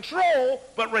up control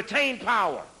but retain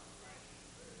power.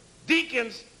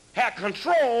 Deacons had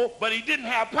control, but he didn't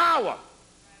have power.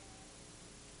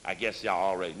 I guess y'all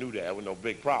already knew that. It was no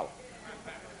big problem.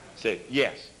 Said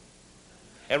yes.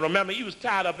 And remember, he was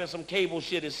tied up in some cable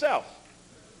shit himself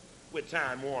with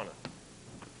Time Warner.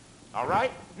 All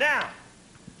right? Now,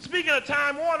 speaking of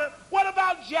Time Warner, what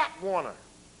about Jack Warner?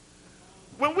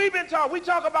 When we've been talking, we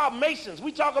talk about Masons,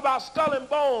 we talk about Skull and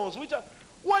Bones,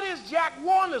 what is Jack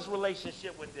Warner's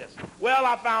relationship with this? Well,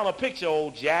 I found a picture of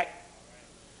old Jack.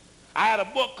 I had a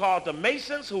book called The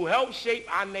Masons Who Helped Shape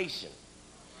Our Nation.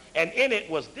 And in it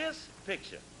was this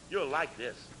picture. You'll like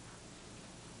this.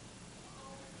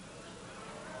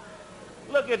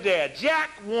 Look at there, Jack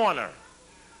Warner.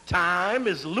 Time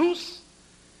is loose,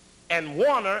 and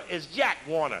Warner is Jack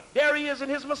Warner. There he is in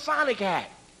his Masonic hat.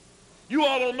 You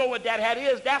all don't know what that hat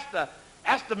is.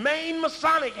 That's the main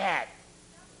Masonic hat.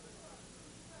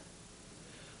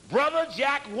 Brother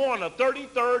Jack Warner,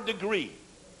 33rd degree,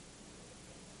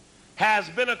 has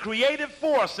been a creative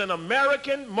force in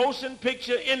American motion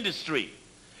picture industry.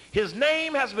 His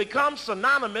name has become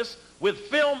synonymous with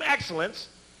film excellence,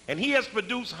 and he has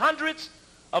produced hundreds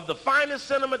of the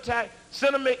finest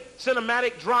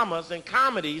cinematic dramas and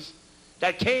comedies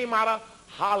that came out of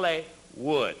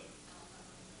Hollywood.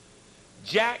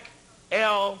 Jack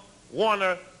L.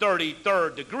 Warner,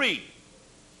 33rd degree.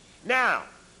 Now,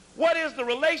 what is the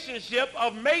relationship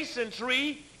of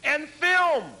Masonry and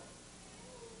film?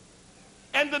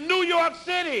 And the New York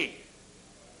City?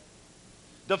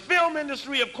 The film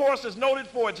industry, of course, is noted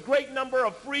for its great number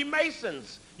of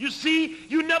Freemasons. You see,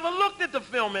 you never looked at the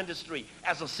film industry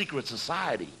as a secret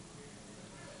society.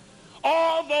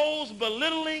 All those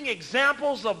belittling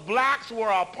examples of blacks were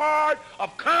a part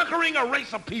of conquering a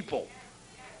race of people.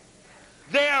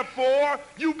 Therefore,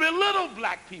 you belittle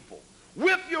black people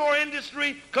with your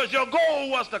industry because your goal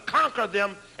was to conquer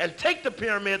them and take the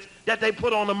pyramids that they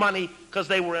put on the money because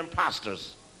they were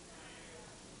imposters.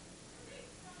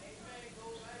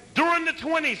 During the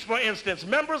 20s, for instance,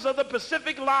 members of the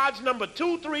Pacific Lodge number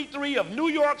 233 of New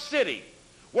York City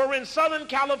were in Southern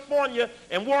California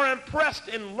and were impressed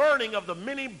in learning of the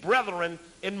many brethren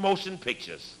in motion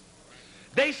pictures.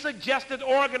 They suggested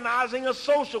organizing a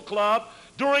social club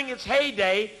during its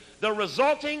heyday. The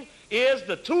resulting is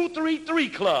the 233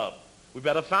 Club. We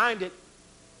better find it.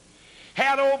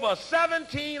 Had over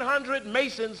 1,700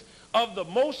 Masons of the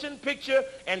motion picture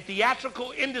and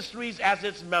theatrical industries as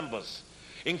its members,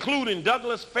 including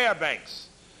Douglas Fairbanks,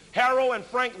 Harold and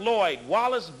Frank Lloyd,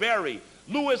 Wallace Berry,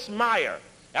 Louis Meyer.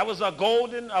 That was a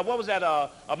Golden, what was that, a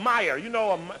Meyer, you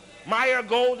know, a Meyer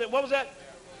Golden, what was that?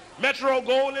 Metro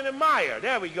Golden and Meyer.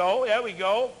 There we go, there we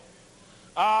go.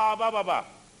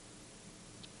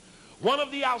 One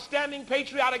of the outstanding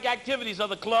patriotic activities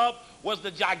of the club was the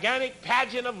gigantic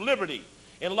pageant of liberty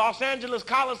in Los Angeles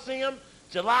Coliseum,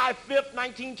 July 5th,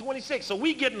 1926. So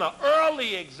we getting an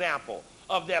early example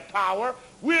of their power.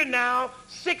 We're now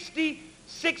 70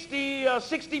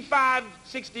 years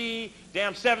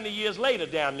later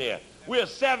down there. We're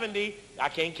 70, I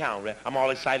can't count, right? I'm all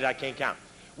excited I can't count.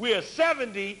 We're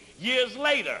 70 years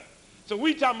later. So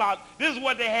we talking about, this is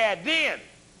what they had then.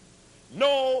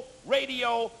 No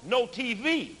radio, no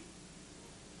TV.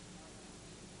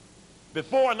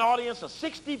 Before an audience of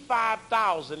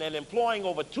 65,000 and employing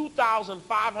over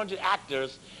 2,500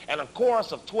 actors and a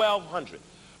chorus of 1,200.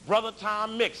 Brother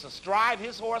Tom Mix, astride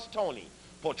his horse Tony,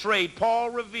 portrayed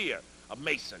Paul Revere, a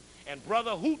Mason, and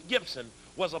Brother Hoot Gibson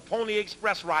was a Pony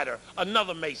Express rider,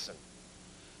 another Mason.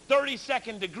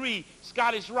 32nd degree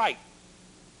Scottish Rite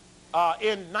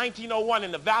in 1901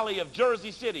 in the Valley of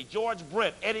Jersey City, George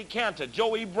Brent, Eddie Cantor,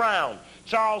 Joey Brown,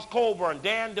 Charles Colburn,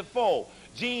 Dan Defoe,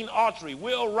 Gene Autry,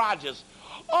 Will Rogers.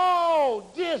 Oh,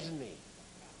 Disney,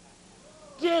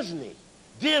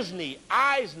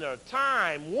 Eisner,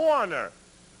 Time, Warner.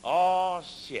 Oh,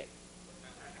 shit.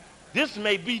 This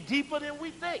may be deeper than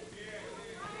we think.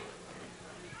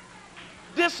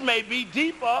 This may be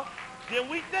deeper than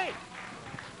we think.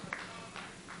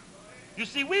 You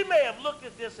see, we may have looked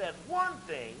at this as one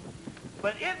thing,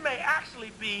 but it may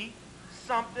actually be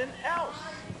something else.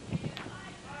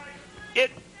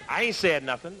 I ain't said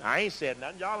nothing.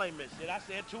 Y'all ain't missed it. I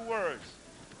said 2 words.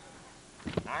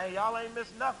 Y'all ain't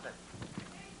missed nothing.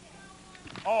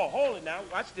 Oh, hold it now.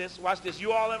 Watch this.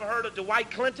 You all ever heard of Dwight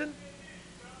Clinton?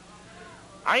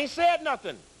 I ain't said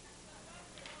nothing.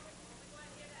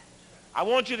 I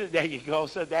want you to, there you go.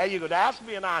 So there you go. That's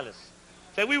being honest.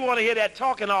 Say, we want to hear that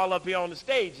talking all up here on the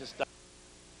stage and stuff.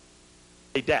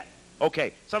 Like that.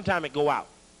 Okay, sometime it go out.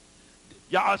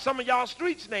 Y'all, some of y'all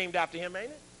streets named after him,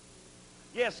 ain't it?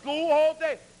 Yeah, school, whole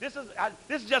thing. This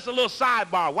is just a little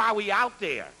sidebar while we out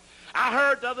there. I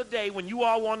heard the other day when you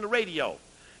all were on the radio,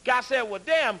 guy said, well,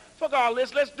 damn, fuck all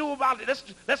this. Let's do about it.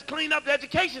 Let's clean up the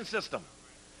education system.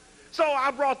 So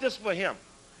I brought this for him.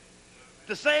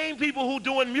 The same people who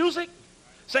doing music,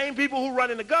 same people who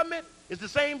running the government, is the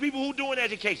same people who doing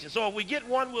education. So if we get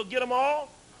one, we'll get them all.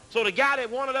 So the guy that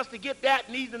wanted us to get that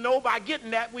needs to know by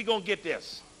getting that, we're going to get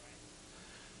this.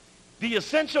 The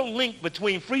essential link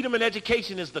between freedom and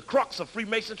education is the crux of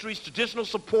Freemasonry's traditional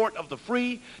support of the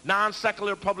free,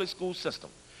 non-secular public school system.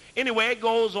 Anyway, it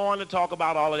goes on to talk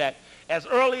about all of that. As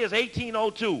early as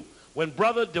 1802, when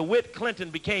Brother DeWitt Clinton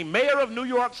became mayor of New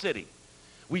York City,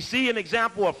 we see an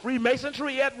example of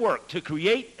Freemasonry at work to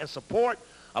create and support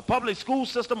a public school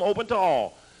system open to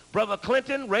all. Brother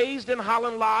Clinton, raised in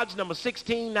Holland Lodge number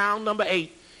 16, now number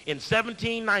 8, in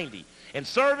 1790, and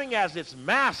serving as its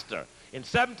master in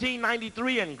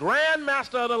 1793 and Grand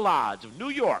Master of the Lodge of New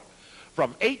York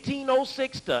from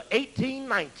 1806 to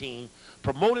 1819,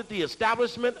 promoted the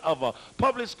establishment of a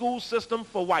public school system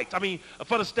for whites,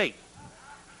 for the state.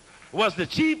 Was the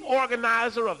chief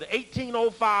organizer of the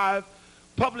 1805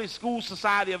 Public School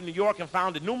Society of New York and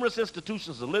founded numerous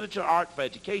institutions of literature, art, for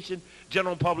education,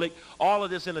 general public, all of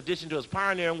this in addition to his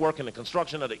pioneering work in the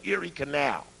construction of the Erie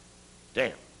Canal.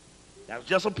 Damn. That was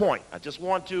just a point. I just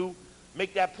want to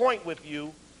make that point with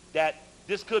you that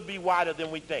this could be wider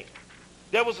than we think.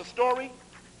 There was a story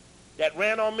that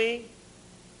ran on me.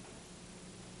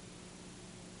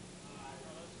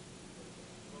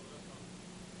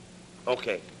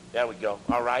 Okay, there we go.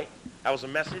 All right. That was a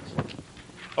message.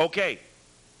 Okay.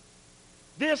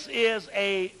 This is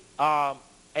a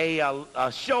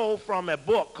show from a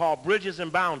book called Bridges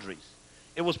and Boundaries.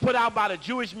 It was put out by the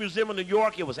Jewish Museum of New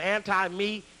York. It was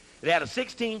anti-me. It had a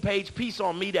 16-page piece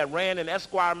on me that ran in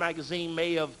Esquire magazine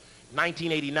May of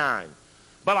 1989.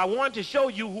 But I wanted to show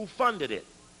you who funded it.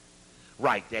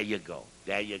 Right, there you go.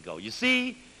 There you go. You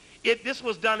see, this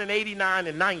was done in 89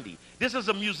 and 90. This is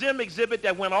a museum exhibit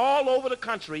that went all over the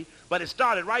country, but it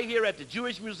started right here at the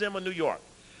Jewish Museum of New York.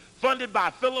 Funded by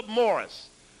Philip Morris,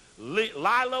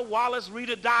 Lila Wallace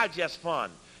Reader Digest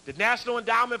Fund, the National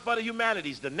Endowment for the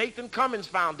Humanities, the Nathan Cummins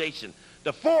Foundation,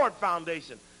 the Ford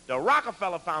Foundation, the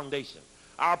Rockefeller Foundation.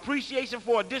 Our appreciation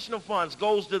for additional funds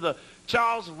goes to the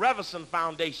Charles Revison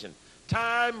Foundation,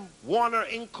 Time Warner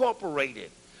Incorporated.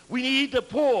 We need to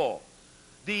pull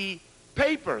the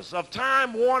papers of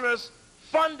Time Warner's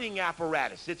funding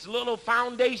apparatus. It's a little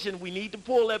foundation. We need to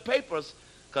pull their papers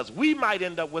because we might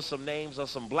end up with some names of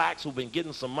some blacks who've been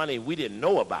getting some money we didn't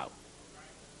know about.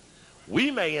 We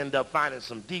may end up finding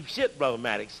some deep shit, Brother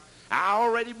Maddox. I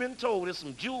already been told there's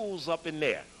some jewels up in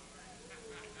there.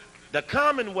 The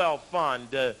Commonwealth Fund,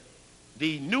 the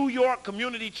New York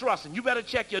Community Trust, and you better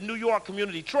check your New York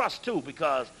Community Trust too,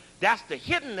 because that's the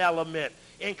hidden element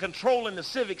in controlling the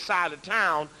civic side of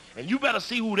town, and you better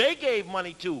see who they gave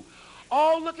money to.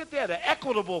 Oh, look at there, the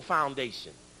Equitable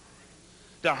Foundation,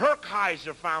 the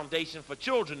Herkheiser Foundation for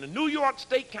Children, the New York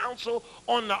State Council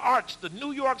on the Arts, the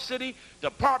New York City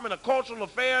Department of Cultural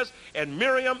Affairs, and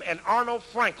Miriam and Arnold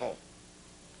Frankel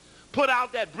put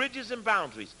out that Bridges and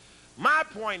Boundaries. My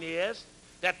point is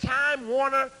that Time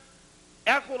Warner,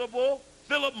 Equitable,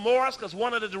 Philip Morris, because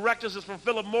one of the directors is from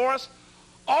Philip Morris,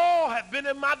 all have been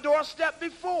in my doorstep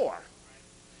before.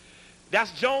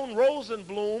 That's Joan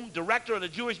Rosenblum, director of the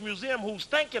Jewish Museum, who's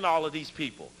thanking all of these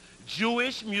people.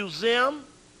 Jewish Museum,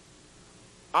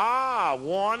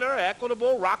 Warner,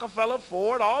 Equitable, Rockefeller,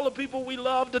 Ford, all the people we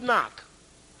love to knock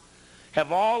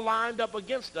have all lined up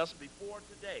against us before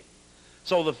today.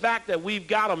 So the fact that we've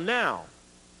got them now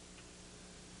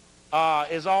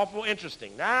is awful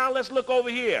interesting. Now let's look over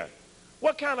here.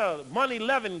 What kind of money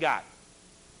Levin got?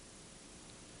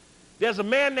 There's a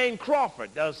man named Crawford.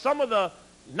 Some of the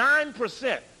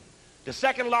 9%, the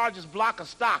second largest block of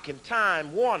stock in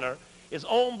Time Warner, is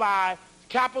owned by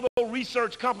Capital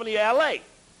Research Company of L.A.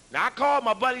 Now, I called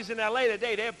my buddies in L.A.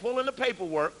 today. They're pulling the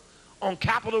paperwork on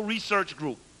Capital Research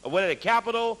Group, or what is it,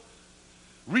 Capital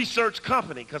Research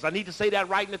Company, because I need to say that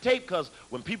right in the tape, because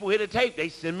when people hear the tape, they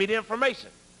send me the information.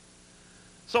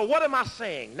 So what am I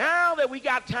saying? Now that we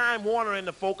got Time Warner in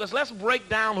the focus, let's break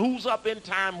down who's up in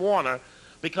Time Warner,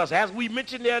 because as we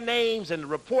mention their names and the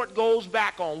report goes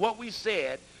back on what we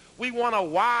said, we want a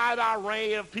wide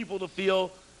array of people to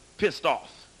feel pissed off.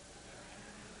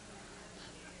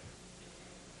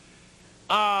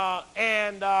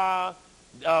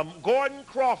 Gordon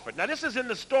Crawford. Now, this is in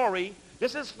the story.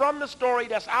 This is from the story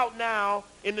that's out now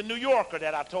in the New Yorker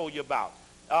that I told you about.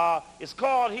 It's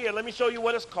called here. Let me show you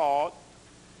what it's called.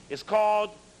 It's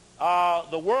called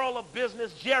The World of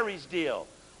Business, Jerry's Deal.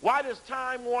 Why does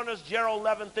Time Warner's Gerald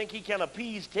Levin think he can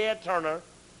appease Ted Turner,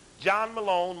 John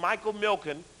Malone, Michael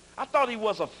Milken? I thought he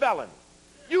was a felon.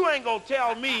 You ain't going to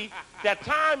tell me that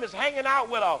Time is hanging out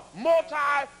with a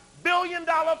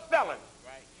multi-billion-dollar felon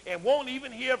and won't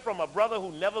even hear from a brother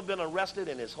who never been arrested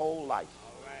in his whole life.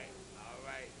 All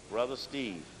right. Brother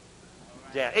Steve.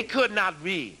 Damn, it could not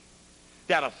be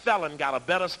that a felon got a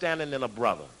better standing than a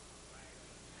brother.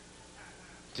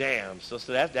 Damn,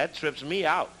 sister, that trips me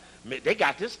out. They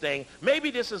got this thing.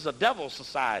 Maybe this is a devil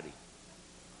society.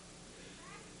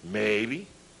 Maybe.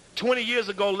 20 years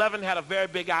ago, Levin had a very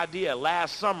big idea.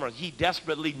 Last summer, he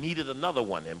desperately needed another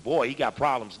one. And boy, he got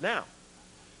problems now.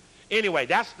 Anyway,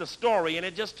 that's the story, and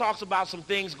it just talks about some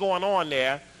things going on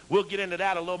there. We'll get into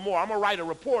that a little more. I'm going to write a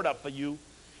report up for you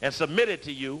and submit it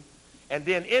to you. And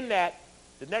then in that,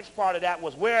 the next part of that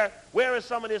was where is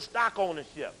some of this stock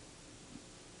ownership?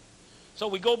 So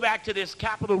we go back to this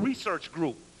Capital Research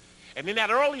Group. And in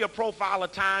that earlier profile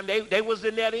of Time, they was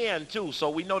in that end too. So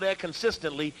we know they're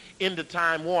consistently in the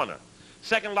Time Warner.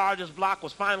 Second largest block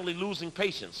was finally losing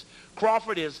patience.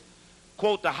 Crawford is,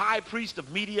 quote, the high priest of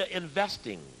media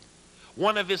investing.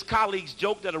 One of his colleagues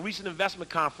joked at a recent investment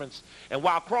conference, and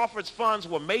while Crawford's funds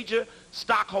were major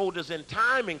stockholders in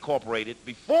Time Incorporated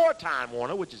before Time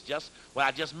Warner, which is just what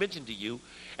I just mentioned to you,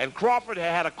 and Crawford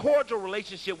had a cordial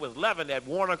relationship with Levin at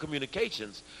Warner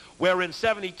Communications, where in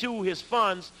 '72 his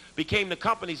funds became the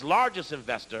company's largest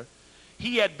investor,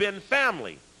 he had been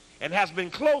family and has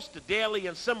been close to Daly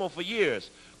and Simmel for years.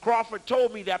 Crawford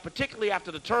told me that particularly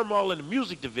after the turmoil in the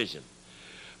music division,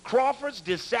 Crawford's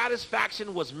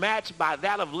dissatisfaction was matched by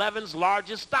that of Levin's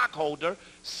largest stockholder,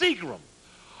 Seagram.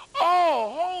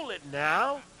 Oh, hold it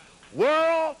now.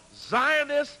 World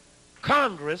Zionist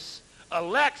Congress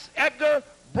elects Edgar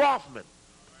Bronfman.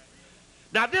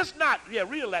 Now, this not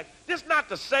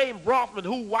the same Bronfman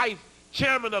whose wife,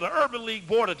 chairman of the Urban League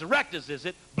Board of Directors, is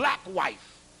it? Black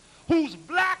wife. Whose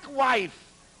black wife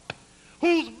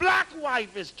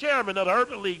is chairman of the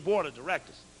Urban League Board of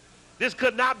Directors. This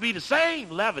could not be the same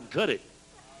Levin, could it?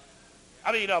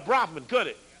 Bronfman, could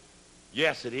it?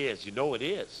 Yes, it is. You know it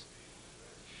is.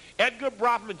 Edgar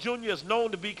Bronfman Jr. is known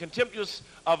to be contemptuous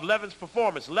of Levin's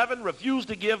performance. Levin refused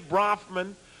to give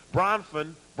Bronfman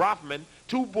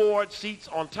 2 board seats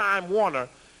on Time Warner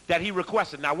that he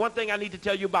requested. Now, one thing I need to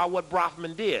tell you about what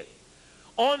Bronfman did.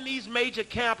 On these major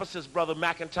campuses, Brother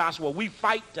McIntosh, where we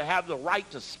fight to have the right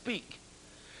to speak,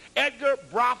 Edgar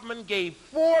Bronfman gave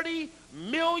 $40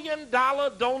 million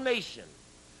donation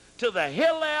to the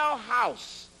Hillel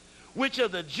House, which are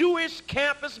the Jewish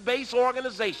campus-based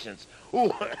organizations who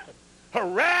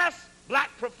harass black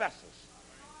professors,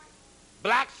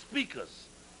 black speakers,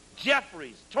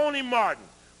 Jeffries, Tony Martin,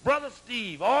 Brother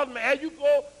Steve, all the as you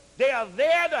go, they are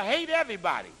there to hate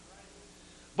everybody.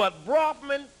 But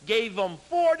Bronfman gave them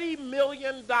 $40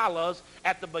 million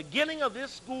at the beginning of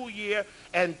this school year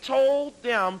and told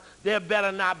them there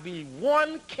better not be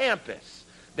one campus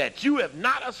that you have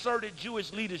not asserted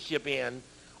Jewish leadership in,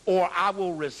 or I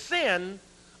will rescind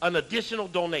an additional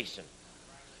donation.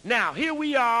 Now, here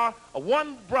we are,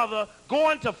 one brother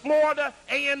going to Florida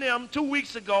A&M 2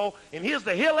 weeks ago, and here's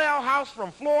the Hillel House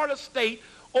from Florida State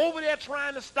over there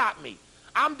trying to stop me.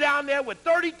 I'm down there with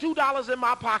 $32 in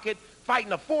my pocket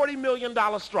fighting a $40 million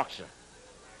structure.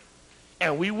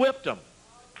 And we whipped them.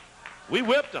 We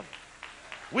whipped them.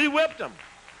 We whipped them.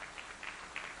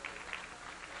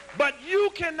 But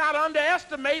you cannot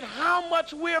underestimate how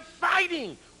much we're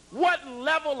fighting, what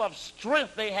level of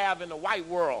strength they have in the white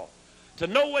world to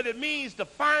know what it means to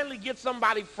finally get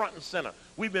somebody front and center.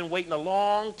 We've been waiting a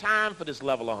long time for this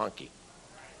level of hunky.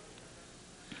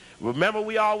 Remember,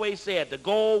 we always said the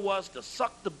goal was to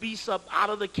suck the beast up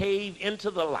out of the cave into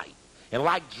the light. And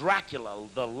like Dracula,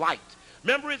 the light.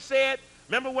 Remember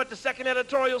what the second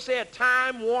editorial said?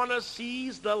 Time Warner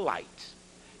sees the light.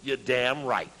 You're damn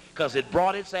right. Because it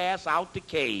brought its ass out the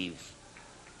cave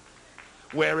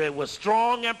where it was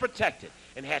strong and protected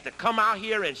and had to come out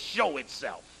here and show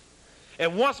itself.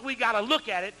 And once we got to look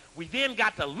at it, we then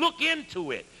got to look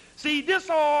into it. See,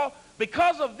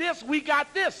 because of this, we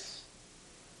got this.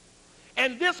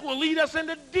 And this will lead us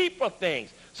into deeper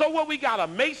things. So what, we got a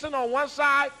Mason on one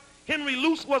side. Henry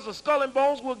Luce was a skull and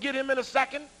bones. We'll get him in a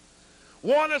second.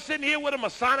 Warner sitting here with a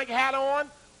Masonic hat on,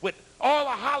 with all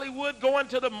of Hollywood going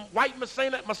to the white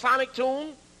Masonic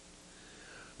tune.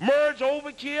 Merge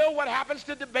overkill. What happens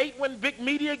to debate when big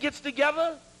media gets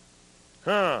together?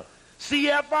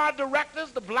 CFR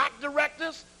directors, the black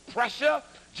directors, pressure.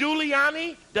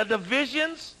 Giuliani, the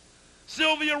divisions.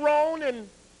 Sylvia Rhone and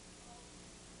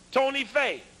Tony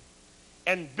Fay.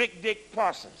 And Big Dick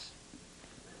Parsons.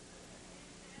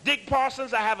 Dick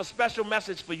Parsons, I have a special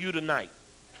message for you tonight.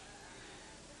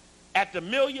 At the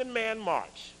Million Man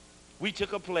March, we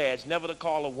took a pledge never to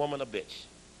call a woman a bitch.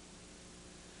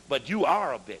 But you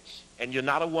are a bitch, and you're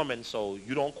not a woman, so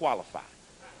you don't qualify.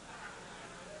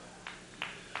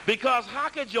 Because how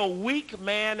could your weak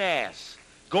man ass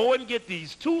go and get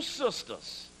these two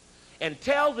sisters and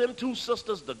tell them two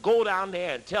sisters to go down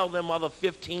there and tell them other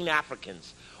 15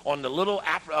 Africans on the little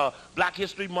Black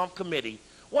History Month committee,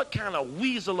 what kind of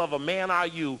weasel of a man are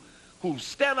you who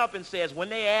stand up and says, when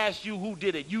they ask you who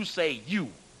did it, you say you?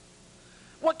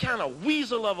 What kind of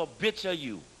weasel of a bitch are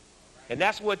you? And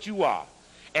that's what you are.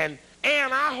 And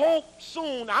I hope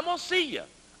soon, I'm going to see you.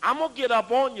 I'm going to get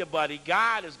up on you, buddy.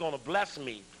 God is going to bless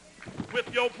me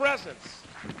with your presence.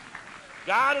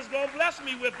 God is going to bless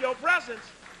me with your presence.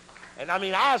 And I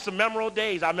mean, I had some memorable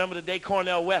days. I remember the day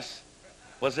Cornel West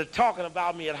was talking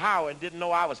about me at Howard and didn't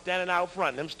know I was standing out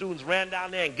front. And them students ran down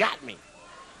there and got me.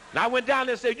 And I went down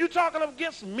there and said, you talking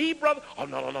against me, brother? Oh,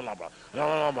 no, brother.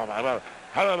 No, brother.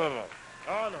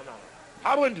 Oh, no.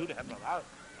 I wouldn't do that, brother.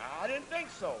 I didn't think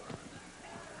so.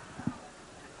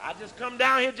 I just come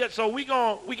down here just so we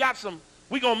gonna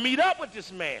meet up with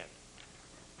this man.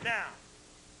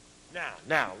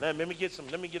 Now, let me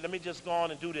just go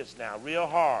on and do this now, real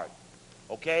hard.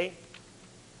 Okay?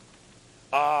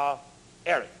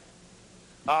 Eric,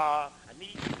 I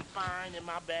need you to find in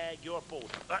my bag your folder.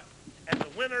 And the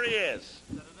winner is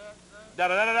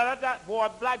Boy,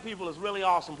 black people is really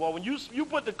awesome, boy. When you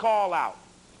put the call out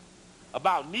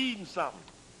about needing something,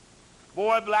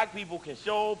 boy, black people can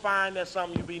sure find that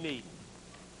something you be needing.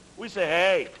 We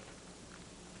say,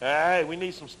 hey, we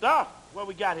need some stuff. What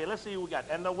we got here? Let's see who we got.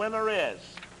 And the winner is,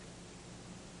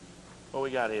 what we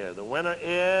got here? The winner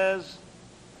is,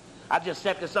 I just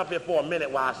set this up here for a minute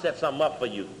while I set something up for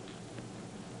you.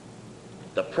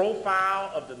 The profile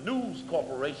of the News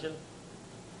Corporation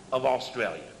of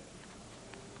Australia.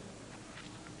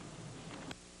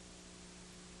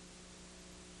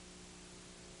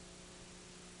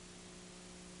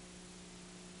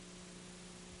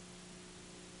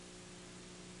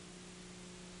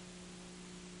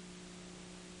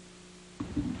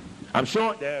 I'm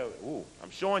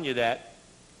showing you that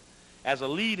as a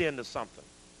lead-in to something.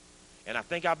 And I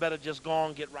think I better just go on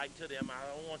and get right to them.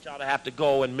 I don't want y'all to have to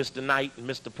go and miss the night and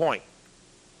miss the point.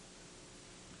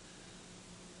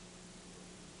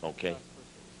 Okay.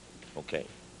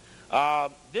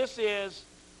 This is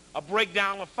a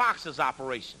breakdown of Fox's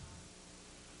operation.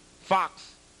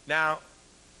 Fox. Now,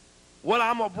 what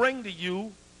I'm going to bring to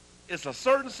you is a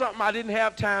certain something I didn't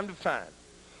have time to find.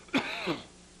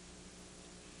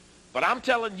 But I'm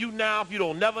telling you now, if you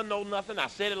don't never know nothing, I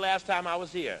said it last time I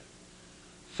was here.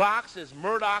 Fox is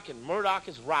Murdoch and Murdoch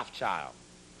is Rothschild.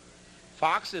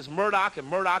 Fox is Murdoch and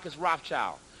Murdoch is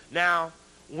Rothschild. Now,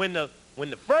 when the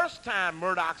first time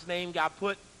Murdoch's name got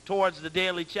put towards the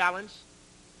Daily Challenge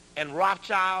and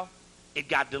Rothschild, it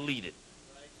got deleted.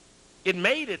 It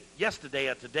made it yesterday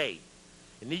or today.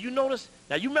 And did you notice?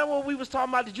 Now, you remember what we was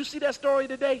talking about? Did you see that story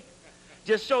today?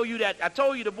 Just show you that. I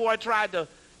told you the boy tried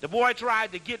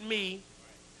to get me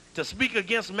to speak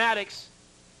against Maddox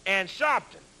and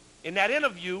Sharpton in that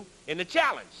interview in the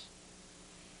challenge.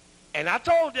 And I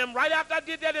told them right after I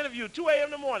did that interview, 2 a.m.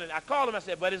 in the morning, I called him, I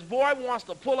said, but his boy wants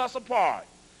to pull us apart.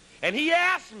 And he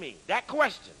asked me that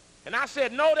question. And I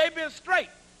said, no, they've been straight.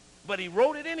 But he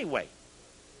wrote it anyway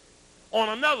on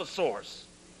another source.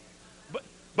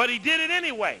 But he did it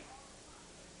anyway.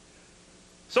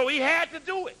 So he had to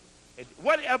do it.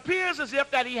 What it appears as if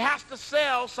that he has to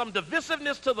sell some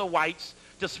divisiveness to the whites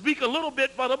to speak a little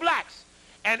bit for the blacks.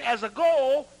 And as a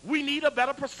goal, we need a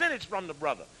better percentage from the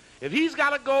brother. If he's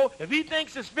got to go, if he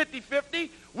thinks it's 50-50,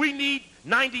 we need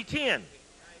 90-10.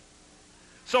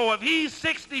 So if he's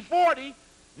 60-40,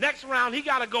 next round he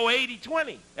got to go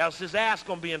 80-20, else his ass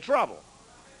going to be in trouble.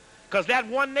 Because that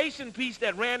One Nation piece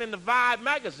that ran in the Vibe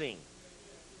magazine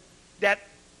that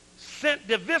sent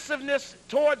divisiveness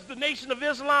towards the Nation of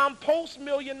Islam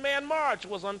post-Million Man March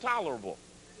was intolerable.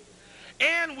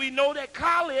 And we know that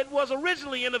Khalid was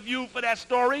originally interviewed for that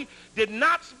story, did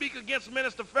not speak against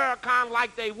Minister Farrakhan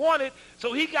like they wanted,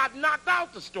 so he got knocked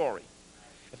out the story.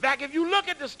 In fact, if you look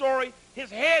at the story, his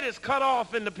head is cut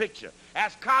off in the picture.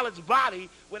 As Khaled's body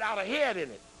without a head in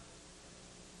it.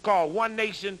 Called One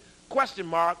Nation ?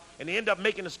 And they end up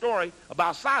making a story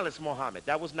about Silas Muhammad.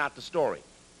 That was not the story.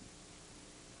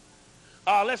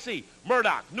 Let's see.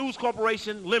 Murdoch, News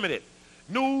Corporation Limited.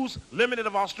 News Limited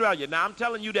of Australia. Now, I'm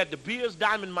telling you that De Beers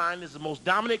Diamond Mine is the most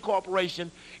dominant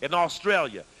corporation in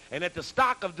Australia. And that the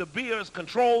stock of De Beers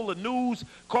control the News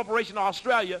Corporation of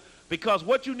Australia, because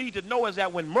what you need to know is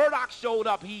that when Murdoch showed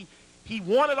up, he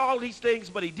wanted all these things,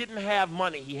 but he didn't have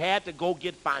money. He had to go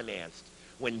get financed.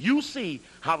 When you see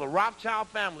how the Rothschild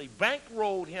family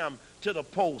bankrolled him to the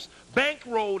Post,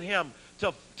 bankrolled him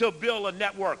to build a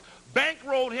network,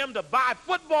 bankrolled him to buy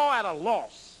football at a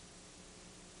loss,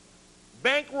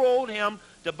 bankrolled him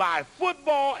to buy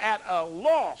football at a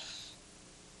loss,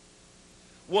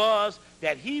 was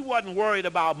that he wasn't worried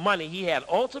about money. He had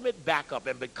ultimate backup,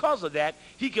 and because of that,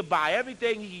 he could buy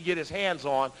everything he could get his hands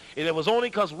on, and it was only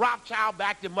because Rothschild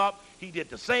backed him up. He did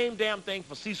the same damn thing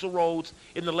for Cecil Rhodes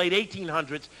in the late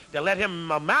 1800s that let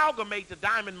him amalgamate the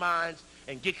diamond mines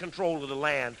and get control of the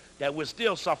land that we're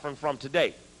still suffering from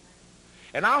today.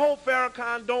 And I hope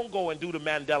Farrakhan don't go and do the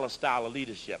Mandela style of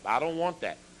leadership. I don't want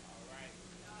that.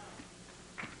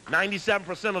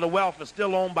 97% of the wealth is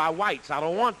still owned by whites. I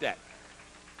don't want that.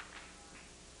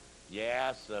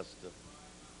 Yeah, sister.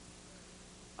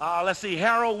 Let's see.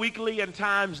 Herald Weekly and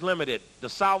Times Limited. The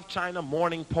South China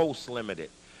Morning Post Limited.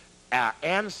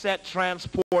 Ansett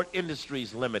Transport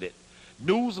Industries Limited.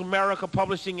 News America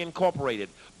Publishing Incorporated.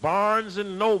 Barnes &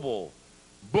 Noble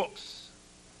Books.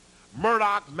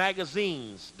 Murdoch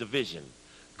Magazines Division.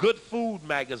 Good Food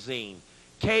Magazine.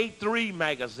 K3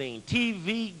 Magazine.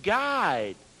 TV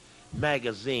Guide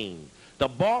Magazine. The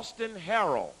Boston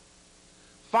Herald.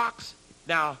 Fox.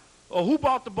 Now, who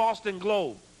bought the Boston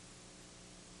Globe?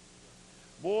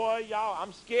 Boy, y'all,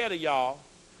 I'm scared of y'all.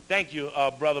 Thank you,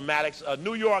 Brother Maddox.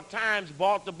 New York Times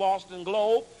bought the Boston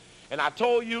Globe, and I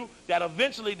told you that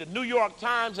eventually the New York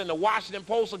Times and the Washington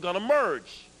Post are going to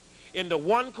merge into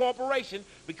one corporation,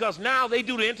 because now they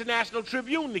do the International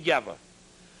Tribune together.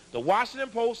 The Washington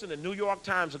Post and the New York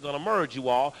Times are going to merge, you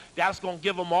all. That's going to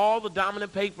give them all the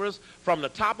dominant papers from the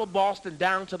top of Boston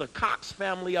down to the Cox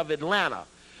family of Atlanta.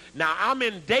 Now, I'm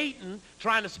in Dayton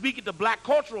trying to speak at the Black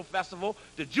Cultural Festival.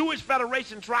 The Jewish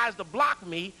Federation tries to block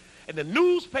me, and the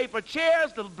newspaper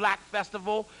chairs the Black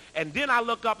Festival, and then I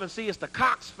look up and see it's the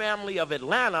Cox family of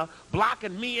Atlanta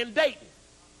blocking me in Dayton.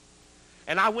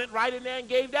 And I went right in there and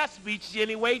gave that speech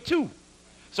anyway, too.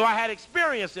 So I had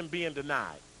experience in being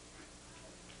denied.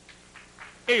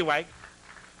 Anyway,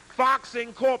 Fox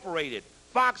Incorporated,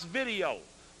 Fox Video,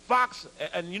 Fox,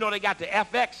 and you know they got the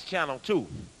FX channel, too.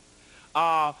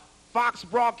 Fox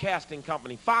Broadcasting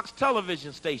Company, Fox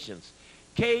Television Stations,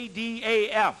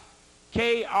 KDAF,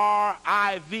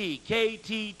 KRIV,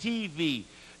 KTTV,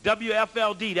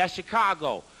 WFLD, that's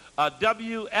Chicago,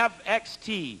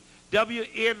 WFXT,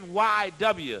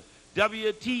 WNYW,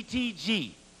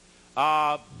 WTTG,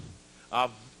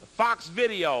 Fox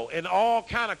Video in all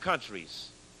kind of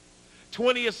countries,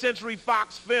 20th Century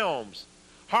Fox Films,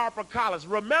 HarperCollins.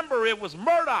 Remember, it was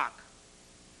Murdoch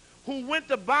who went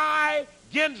to buy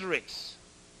Gendrix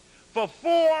for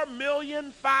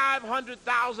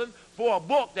 $4,500,000 for a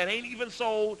book that ain't even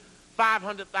sold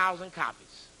 500,000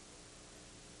 copies.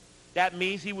 That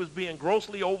means he was being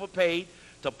grossly overpaid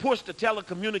to push the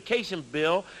telecommunication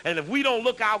bill, and if we don't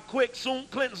look out quick, soon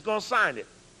Clinton's going to sign it.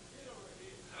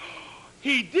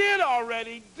 He did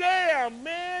already. Damn,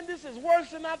 man, this is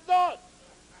worse than I thought.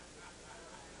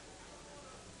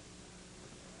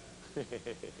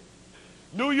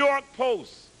 New York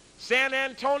Post, San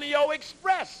Antonio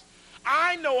Express.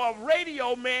 I know a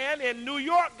radio man in New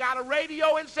York got a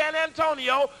radio in San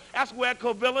Antonio. That's where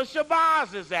Kabila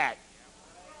Shabazz is at.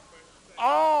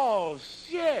 Oh,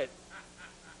 shit.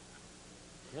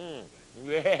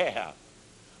 Yeah.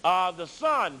 The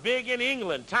Sun, big in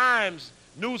England. Times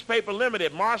Newspaper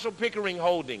Limited, Marshall Pickering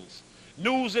Holdings.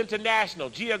 News International,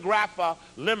 Geographa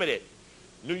Limited.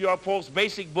 New York Post,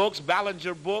 Basic Books,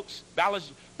 Ballinger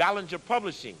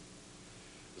Publishing.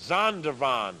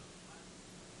 Zondervan.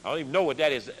 I don't even know what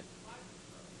that is.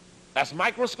 That's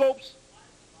microscopes?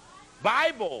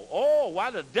 Bible. Oh, why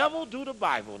the devil do the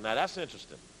Bible? Now, that's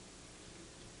interesting.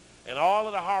 And all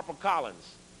of the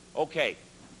HarperCollins. Okay.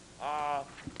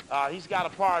 He's got a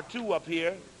part 2 up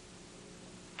here.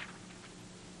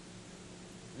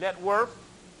 Net worth.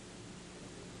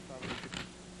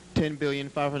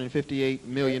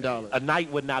 $10,558,000,000. A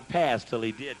night would not pass till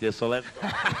he did this, so let's go.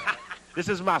 This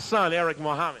is my son, Eric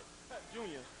Mohammed.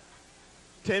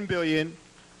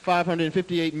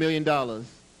 $10,558,000,000. Is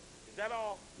that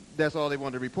all? that's all they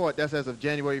wanted to report. That's as of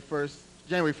January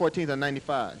 14th of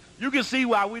 95. You can see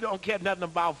why we don't care nothing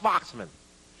about Foxman.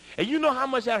 And you know how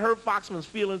much that hurt Foxman's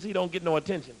feelings? He don't get no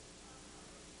attention.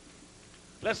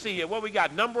 Let's see here. What we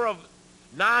got? Number of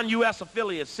non-U.S.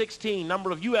 affiliates, 16.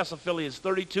 Number of U.S. affiliates,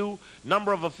 32.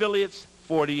 Number of affiliates,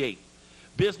 48.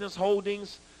 Business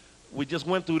holdings, we just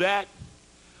went through that.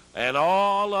 And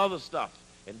all other stuff.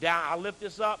 And down, I'll lift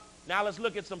this up. Now let's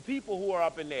look at some people who are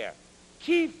up in there.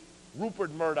 Keith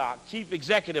Rupert Murdoch, Chief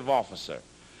Executive Officer.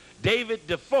 David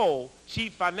Defoe,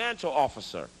 Chief Financial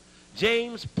Officer.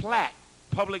 James Platt,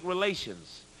 Public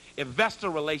Relations. Investor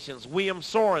Relations, William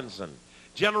Sorensen.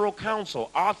 General Counsel,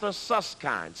 Arthur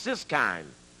Siskine.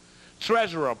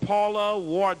 Treasurer, Paula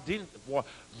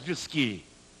Wardinski.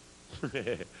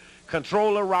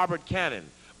 Controller, Robert Cannon.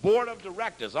 Board of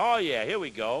Directors, oh yeah, here we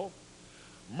go.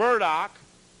 Murdoch,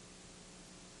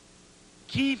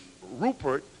 Keith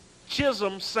Rupert,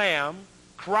 Chisholm Sam,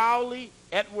 Crowley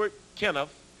Edward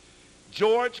Kenneth,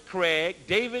 George Craig,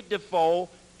 David Defoe,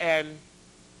 and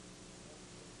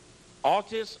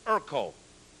Otis Urkel.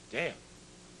 Damn.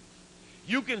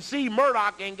 You can see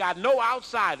Murdoch ain't got no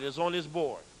outsiders on his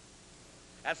board.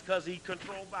 That's because he's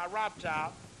controlled by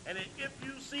Rothschild. And if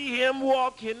you see him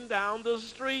walking down the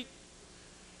street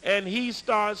and he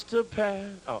starts to pass,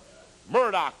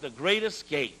 Murdoch, The Great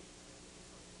Escape.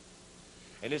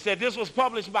 And it said this was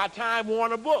published by Time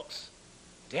Warner Books.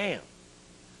 Damn.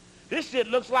 This shit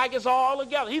looks like it's all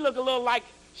together. He look a little like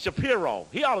Shapiro.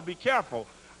 He ought to be careful.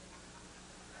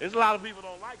 There's a lot of people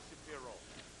don't like Shapiro.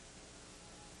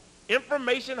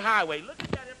 Information Highway. Look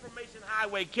at that Information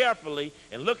Highway carefully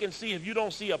and look and see if you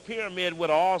don't see a pyramid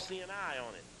with an all-seeing eye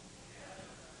on it.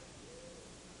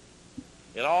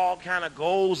 It all kind of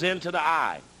goes into the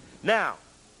eye. Now,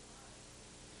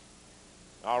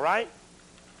 all right?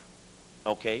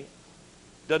 Okay.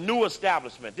 The new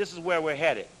establishment. This is where we're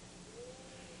headed.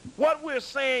 What we're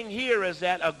saying here is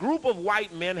that a group of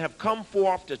white men have come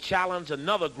forth to challenge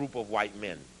another group of white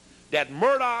men. That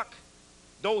Murdoch,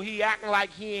 though he acting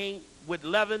like he ain't with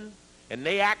Levin, and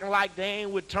they acting like they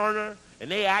ain't with Turner,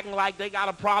 and they acting like they got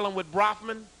a problem with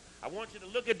Brofman, I want you to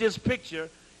look at this picture.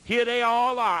 Here they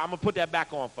all are. I'm going to put that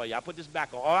back on for you. I'll put this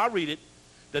back on. Oh, I'll read it.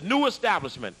 The new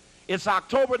establishment. It's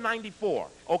October 94.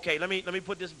 Okay, let me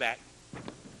put this back.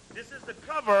 This is the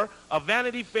cover of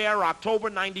Vanity Fair, October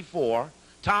 94.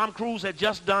 Tom Cruise had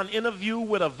just done Interview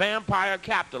with a Vampire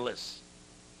Capitalist.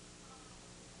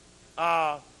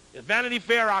 Vanity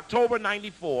Fair, October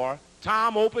 94.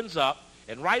 Tom opens up,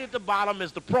 and right at the bottom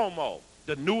is the promo,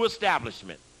 the new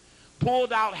establishment.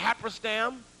 Pulled out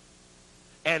Happerstam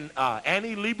and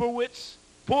Annie Leibovitz,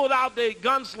 pulled out the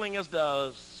gunslingers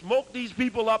to smoke these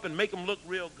people up and make them look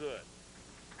real good.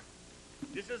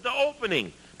 This is the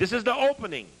opening. This is the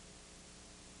opening.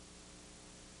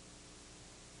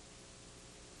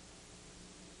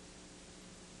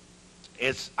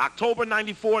 It's October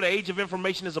 94. The age of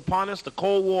information is upon us. The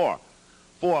Cold War.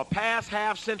 For a past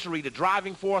half century, the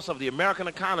driving force of the American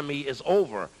economy is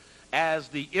over,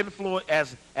 as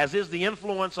is the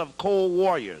influence of cold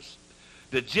warriors.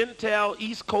 The Gentile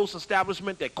East Coast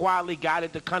establishment that quietly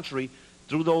guided the country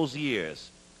through those years.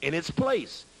 In its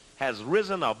place has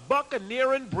risen a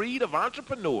buccaneering breed of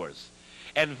entrepreneurs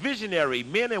and visionary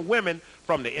men and women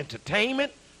from the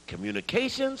entertainment,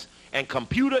 communications, and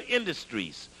computer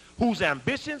industries, whose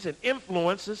ambitions and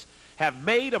influences have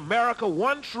made America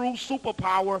one true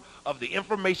superpower of the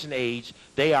information age.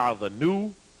 They are the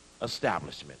new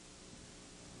establishment.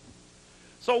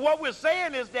 So what we're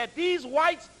saying is that these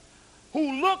whites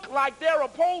who look like they're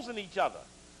opposing each other,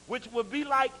 which would be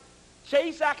like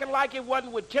Chase acting like it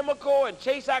wasn't with Chemical and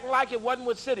Chase acting like it wasn't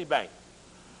with Citibank.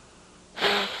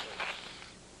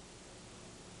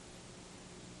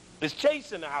 Is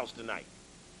Chase in the house tonight?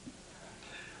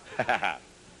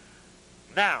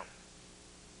 Now,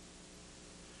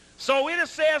 so it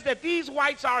says that these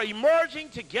whites are emerging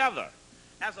together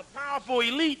as a powerful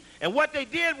elite, and what they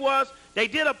did was they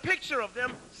did a picture of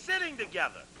them sitting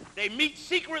together. They meet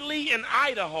secretly in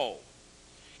Idaho,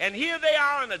 and here they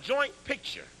are in a joint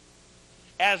picture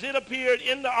as it appeared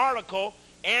in the article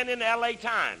and in the LA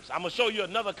Times. I'm going to show you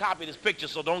another copy of this picture,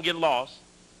 so don't get lost.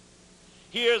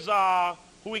 Here's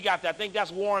who we got there. I think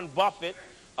that's Warren Buffett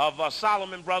of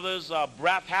Solomon Brothers,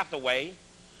 Beth Hathaway.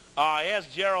 There's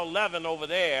Gerald Levin over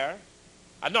there.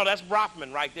 No, that's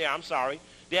Brofman right there. I'm sorry.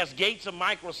 There's Gates of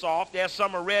Microsoft. There's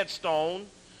Summer Redstone.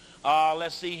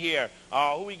 Let's see here.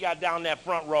 Who we got down that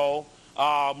front row?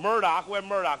 Murdoch. Where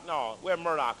Murdoch? No, where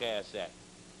Murdoch ass at?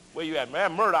 Where you at,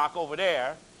 man? Murdoch over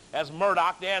there. That's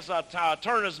Murdoch. There's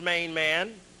Turner's main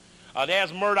man.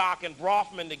 There's Murdoch and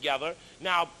Brofman together.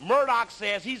 Now, Murdoch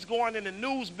says he's going in the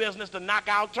news business to knock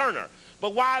out Turner.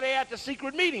 But why are they at the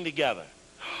secret meeting together?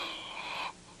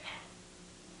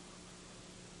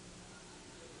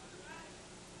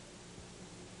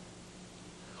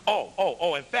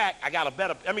 In fact, I got a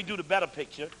better, let me do the better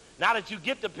picture. Now that you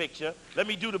get the picture, let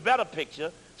me do the better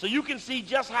picture so you can see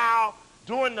just how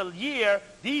during the year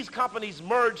these companies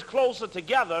merged closer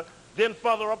together than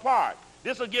further apart.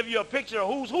 This will give you a picture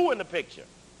of who's who in the picture.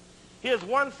 Here's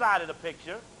one side of the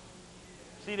picture.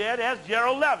 See there? There's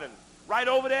Gerald Levin, right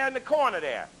over there in the corner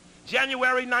there.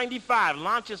 January 95,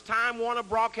 launches Time Warner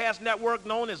Broadcast Network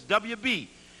known as WB.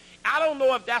 I don't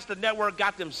know if that's the network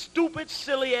got them stupid,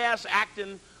 silly-ass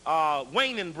acting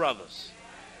Wayans brothers.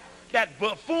 That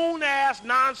buffoon-ass,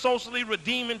 non-socially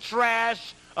redeeming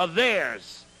trash of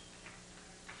theirs.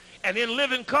 And then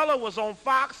Living Color was on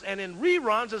Fox, and in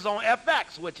reruns is on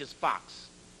FX, which is Fox.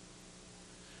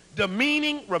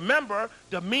 Demeaning, remember,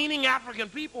 demeaning African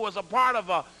people is a part of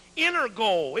an inner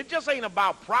goal. It just ain't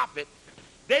about profit.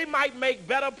 They might make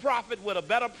better profit with a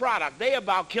better product. They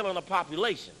about killing the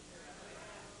population.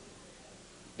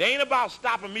 They ain't about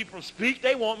stopping me from speech.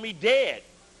 They want me dead.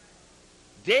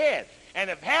 Dead. And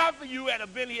if half of you hadn't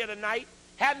have been here tonight,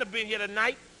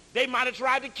 they might have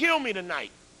tried to kill me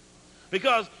tonight.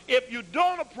 Because if you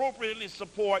don't appropriately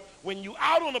support when you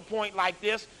out on a point like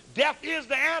this, death is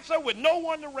the answer with no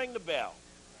one to ring the bell.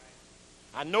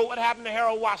 I know what happened to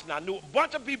Harold Washington. I knew a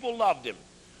bunch of people loved him.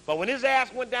 But when his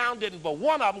ass went down, didn't but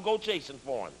one of them go chasing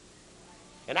for him.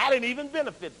 And I didn't even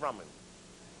benefit from him.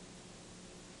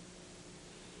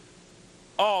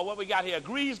 Oh, what we got here,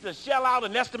 agrees to shell out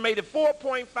an estimated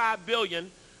 $4.5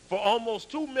 billion for almost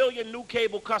 2 million new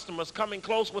cable customers, coming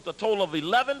close with a total of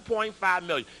 11.5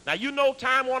 million. Now, you know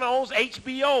Time Warner owns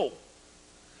HBO.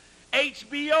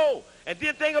 HBO. And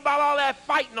then think about all that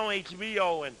fighting on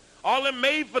HBO and all them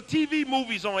made-for-TV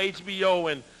movies on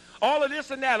HBO and all of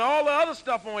this and that, all the other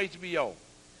stuff on HBO.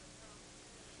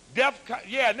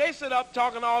 And they sit up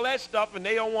talking all that stuff and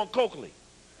they don't want Coakley.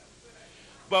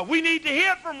 But we need to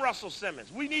hear from Russell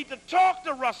Simmons. We need to talk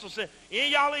to Russell Simmons.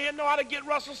 Any y'all in here know how to get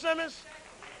Russell Simmons?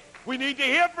 We need to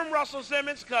hear from Russell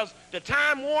Simmons because the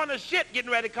Time Warner shit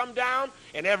getting ready to come down,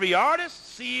 and every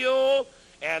artist, Seal,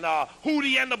 and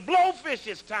Hootie and the Blowfish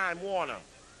is Time Warner.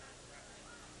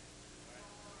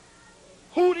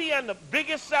 Hootie and the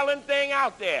biggest selling thing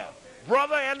out there,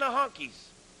 Brother and the Hunkies.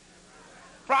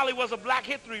 Probably was a Black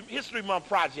History Month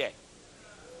project.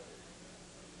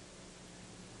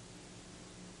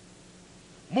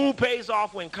 Move pays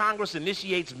off when Congress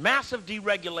initiates massive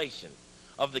deregulation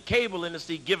of the cable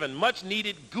industry, giving much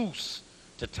needed goose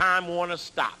to Time Warner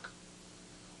stock.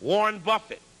 Warren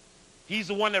Buffett, he's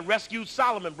the one that rescued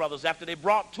Solomon Brothers after they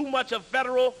brought too much of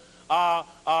federal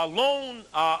loan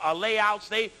layouts.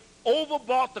 They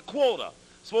overbought the quota.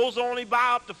 Supposed to only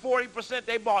buy up to 40%.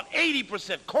 They bought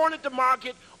 80%. Cornered the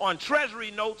market on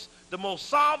Treasury notes. The most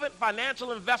solvent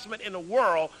financial investment in the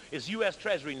world is U.S.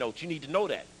 Treasury notes. You need to know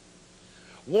that.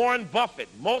 Warren Buffett,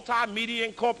 Multimedia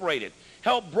Incorporated,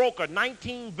 helped broker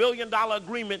 $19 billion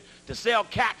agreement to sell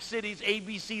Cap City's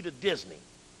ABC to Disney.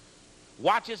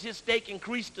 Watches his stake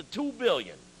increase to $2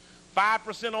 billion,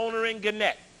 5% owner in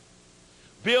Gannett.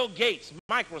 Bill Gates,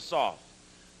 Microsoft,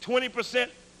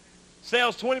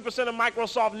 sells 20% of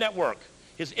Microsoft Network,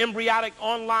 his embryonic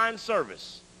online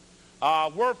service,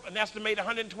 worth an estimated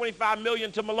 $125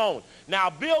 million to Malone.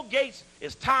 Now, Bill Gates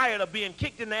is tired of being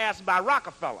kicked in the ass by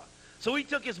Rockefeller. So he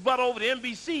took his butt over to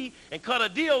NBC and cut a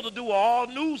deal to do an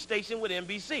all-news station with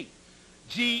NBC.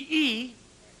 GE,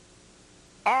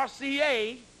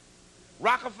 RCA,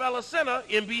 Rockefeller Center,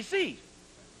 NBC.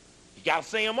 You got to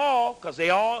say them all because they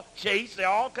all chase, they're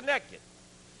all connected.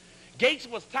 Gates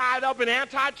was tied up in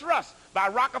antitrust by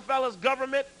Rockefeller's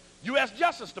government, U.S.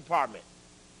 Justice Department.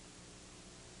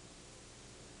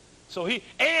 So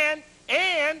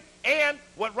and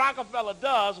what Rockefeller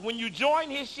does, when you join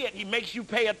his shit, he makes you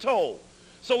pay a toll.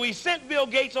 So he sent Bill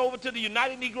Gates over to the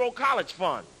United Negro College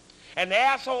Fund. And the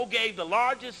asshole gave the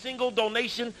largest single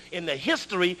donation in the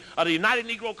history of the United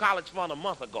Negro College Fund a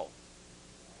month ago.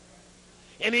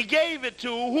 And he gave it to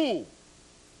who?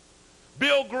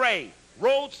 Bill Gray,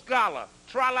 Rhodes Scholar,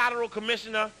 Trilateral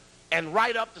Commissioner, and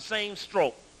right up the same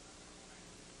stroke.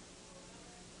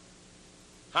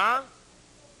 Huh?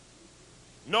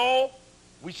 No.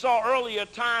 We saw earlier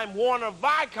Time Warner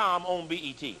Viacom on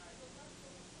BET.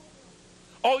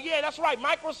 Oh, yeah, that's right.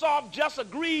 Microsoft just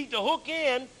agreed to hook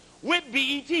in with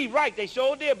BET. Right, they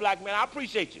sure did, black man. I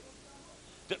appreciate you.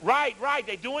 Right.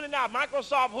 They're doing it now.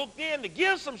 Microsoft hooked in to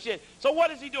give some shit. So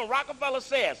what is he doing? Rockefeller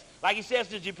says, like he says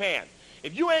to Japan,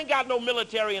 If you ain't got no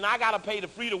military and I got to pay to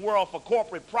free the world for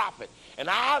corporate profit, and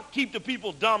I keep the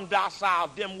people dumb, docile,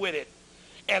 dim-witted,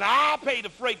 and I pay the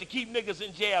freight to keep niggas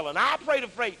in jail, and I pay the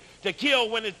freight to kill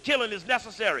when killing is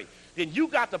necessary, then you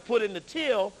got to put in the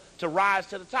till to rise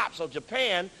to the top. So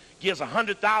Japan gives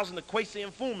 100,000 to Kwesi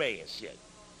and Fume and shit.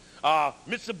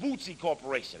 Mitsubishi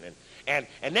Corporation. And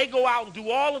they go out and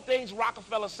do all the things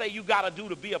Rockefeller say you got to do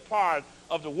to be a part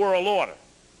of the world order.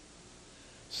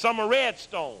 Summer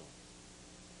Redstone.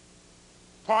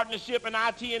 Partnership in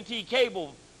IT&T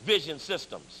Cable Vision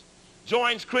Systems.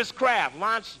 Joins Chris Kraft.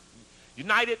 Launched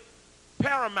United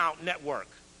Paramount Network.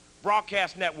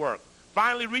 Broadcast Network.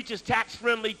 Finally reaches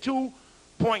tax-friendly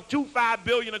 $2.25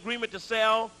 billion agreement to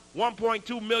sell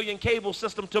 1.2 million cable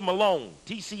system to Malone,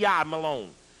 TCI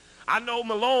Malone. I know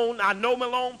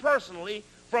Malone personally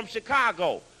from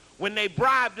Chicago when they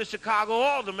bribed the Chicago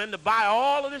aldermen to buy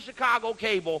all of the Chicago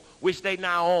cable, which they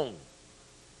now own.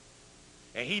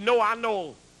 And I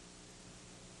know.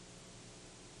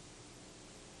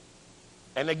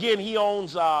 And again, he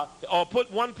owns, or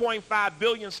put 1.5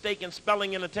 billion stake in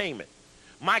Spelling Entertainment.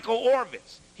 Michael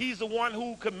Orvitz, he's the one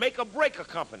who could make or break a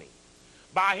company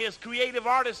by his creative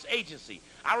artist agency.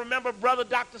 I remember brother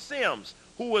Dr. Sims,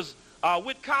 who was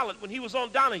with Collett when he was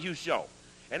on Donahue's show.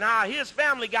 And his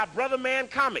family got Brother Man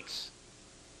Comics.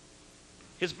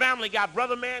 His family got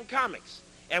Brother Man Comics.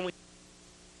 And when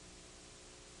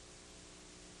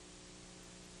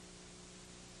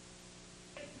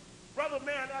Brother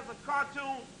Man as a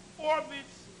cartoon,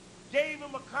 Orvitz gave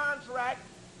him a contract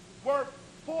worth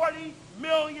 $40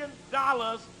 million,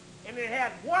 and it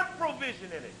had one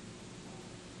provision in it.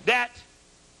 That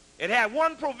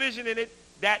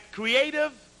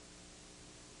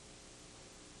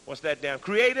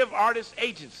creative artist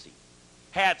agency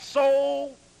had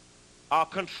sole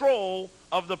control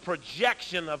of the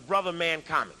projection of Brother Man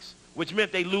Comics, which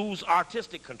meant they lose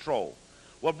artistic control.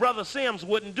 Well, Brother Sims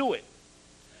wouldn't do it.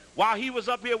 While he was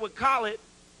up here with Collett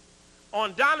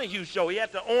on Donahue's show, he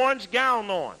had the orange gown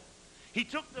on. He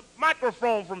took the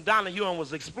microphone from Donahue and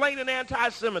was explaining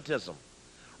anti-Semitism.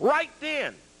 Right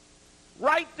then,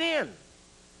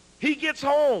 he gets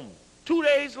home. 2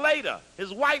 days later,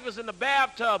 his wife is in the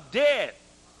bathtub dead.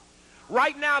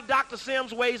 Right now, Dr.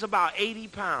 Sims weighs about 80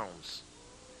 pounds.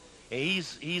 And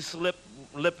he's lip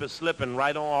is slipping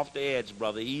right on off the edge,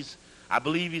 brother. I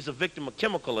believe he's a victim of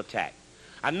chemical attack.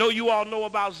 I know you all know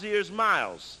about Zeers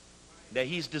Miles, that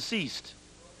he's deceased.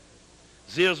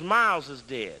 Zeers Miles is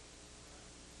dead.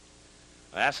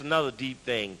 That's another deep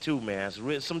thing, too, man.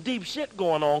 There's some deep shit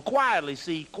going on quietly.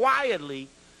 See, quietly,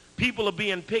 people are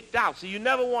being picked out. So you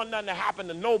never want nothing to happen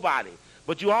to nobody.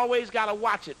 But you always got to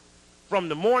watch it from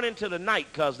the morning to the night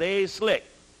because they ain't slick.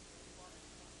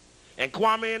 And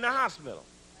Kwame in the hospital.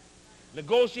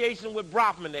 Negotiation with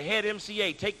Brofman, the head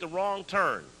MCA, take the wrong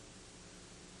turn.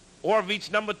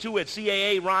 Orvitz, number 2 at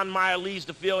CAA, Ron Meyer leaves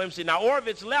to fill MC. Now,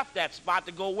 Orvitz left that spot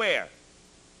to go where?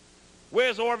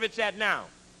 Where's Orvitz at now?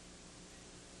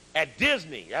 At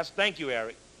Disney. Thank you,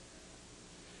 Eric.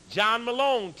 John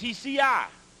Malone, TCI.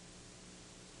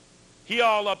 He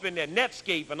all up in there.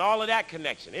 Netscape and all of that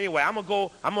connection. Anyway, I'm going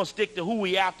to stick to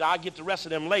Huey after. I'll get the rest of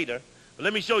them later. But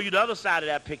let me show you the other side of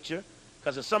that picture,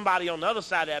 because there's somebody on the other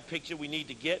side of that picture we need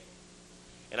to get.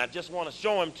 And I just want to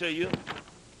show him to you.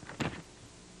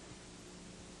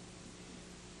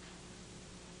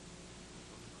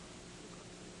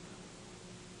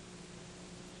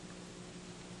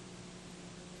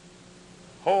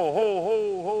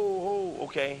 Ho.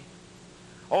 Okay.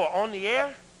 Oh, on the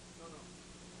air?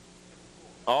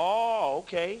 Oh,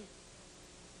 okay.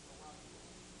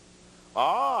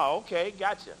 Oh, okay.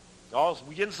 Gotcha. Oh, so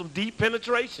we're getting some deep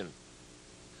penetration.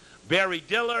 Barry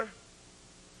Diller.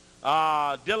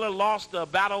 Diller lost the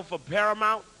battle for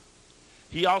Paramount.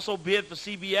 He also bid for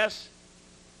CBS.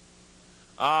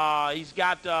 He's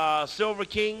got Silver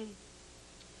King.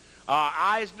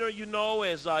 Eisner, you know,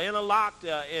 is interlocked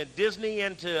in Disney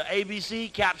into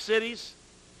ABC, Cap Cities.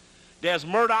 There's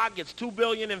Murdoch, gets $2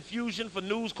 billion infusion for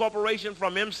News Corporation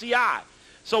from MCI.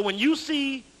 So when you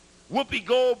see Whoopi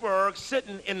Goldberg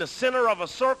sitting in the center of a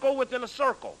circle within a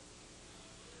circle,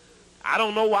 I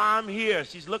don't know why I'm here.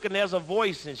 She's looking, there's a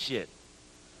voice and shit.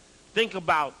 Think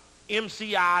about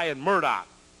MCI and Murdoch.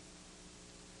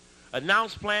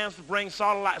 Announced plans to bring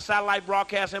satellite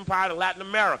broadcast empire to Latin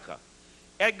America.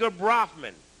 Edgar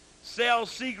Brofman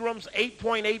sells Seagram's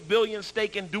 $8.8 billion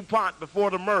stake in DuPont before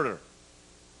the murder.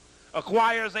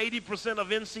 Acquires 80% of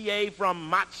NCA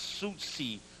from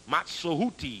Matsuhuta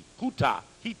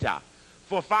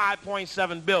for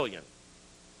 $5.7 billion.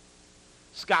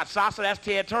 Scott Sassa, that's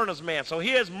Ted Turner's man. So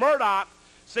here's Murdoch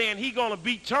saying he going to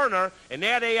beat Turner, and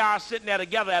there they are sitting there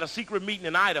together at a secret meeting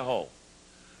in Idaho.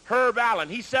 Herb Allen,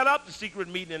 he set up the secret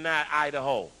meeting in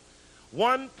Idaho.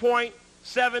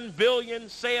 1.7 billion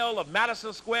sale of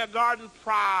Madison Square Garden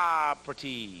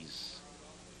properties.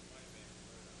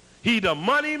 He the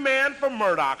money man for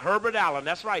Murdoch, Herbert Allen.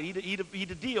 That's right, he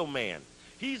the deal man.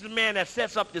 He's the man that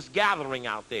sets up this gathering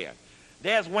out there.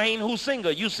 There's Wayne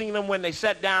Huizenga. You seen him when they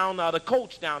set down the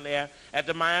coach down there at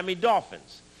the Miami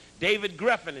Dolphins. David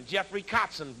Griffin and Jeffrey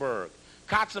Katzenberg.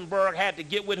 Katzenberg had to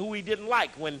get with who he didn't like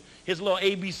when his little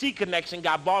ABC connection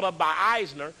got bought up by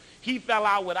Eisner. He fell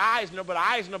out with Eisner, but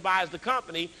Eisner buys the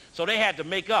company, so they had to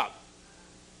make up.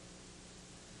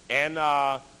 And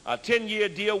a 10-year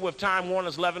deal with Time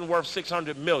Warner's Levin worth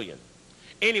 $600 million.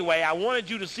 Anyway, I wanted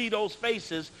you to see those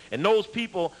faces and those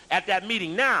people at that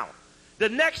meeting. Now, the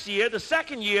next year, the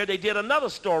second year, they did another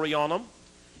story on them.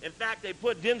 In fact, they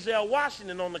put Denzel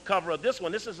Washington on the cover of this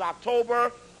one. This is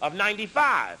October of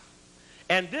 '95.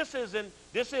 And this is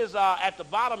at the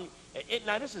bottom.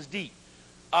 Now, this is deep.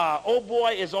 Old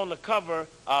boy is on the cover,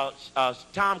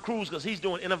 Tom Cruise, because he's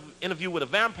doing interview with a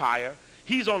vampire.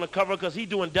 He's on the cover because he's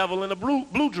doing Devil in a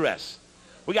blue dress.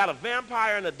 We got a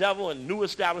vampire and a devil in New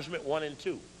Establishment 1 and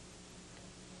 2.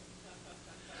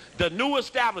 The New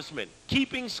Establishment,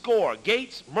 keeping score,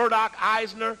 Gates, Murdoch,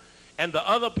 Eisner, and the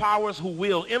other powers who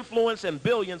wield influence and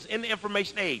billions in the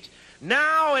information age.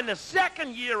 Now, in the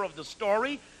second year of the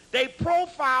story, they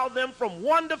profile them from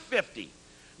 1 to 50.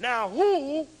 Now,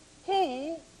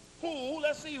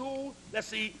 let's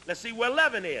see where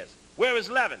Levin is. Where is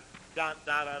Levin? Dun,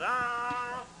 da, da, da.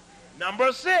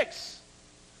 Number 6.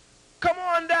 Come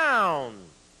on down.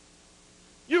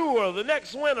 You are the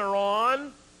next winner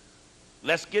on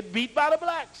Let's Get Beat by the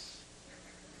Blacks.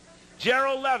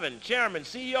 Gerald Levin, chairman,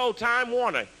 CEO, Time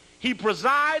Warner. He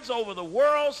presides over the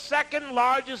world's second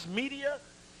largest media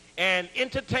and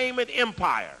entertainment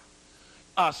empire.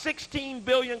 A $16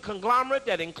 billion conglomerate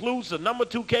that includes the number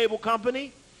 2 cable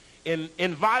company in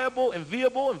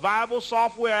viable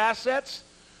software assets,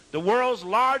 the world's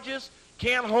largest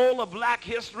Can't Hold a Black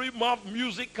History Month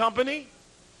music company,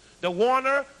 the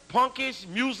Warner Punkish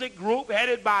Music Group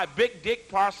headed by Big Dick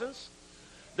Parsons,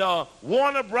 the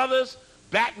Warner Brothers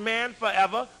Batman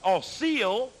Forever. Oh,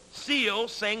 Seal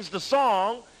sings the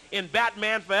song in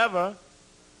Batman Forever.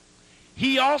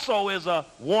 He also is a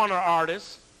Warner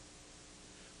artist.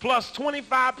 Plus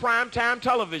 25 primetime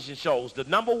television shows, the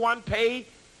number 1 paid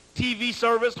TV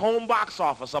service, home box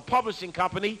office, a publishing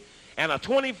company, and a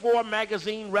 24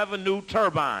 magazine revenue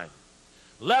turbine.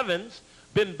 Levin's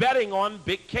been betting on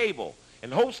big cable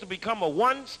and hopes to become a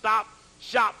one-stop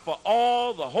shop for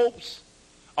all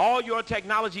your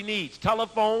technology needs.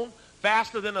 Telephone,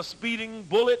 faster than a speeding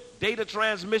bullet, data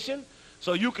transmission,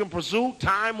 so you can pursue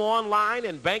time online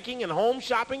and banking and home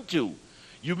shopping too.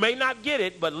 You may not get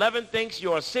it, but Levin thinks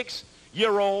your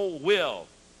 6-year-old will.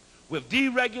 With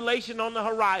deregulation on the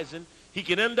horizon, he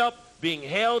can end up being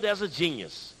hailed as a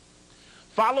genius.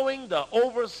 Following the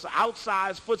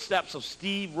outsized footsteps of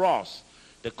Steve Ross,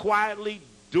 the quietly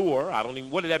doer,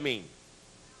 what did that mean?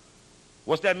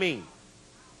 What's that mean?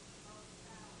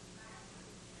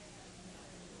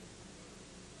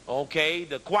 Okay,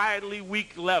 the quietly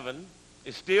weak Levin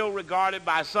is still regarded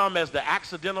by some as the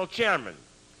accidental chairman.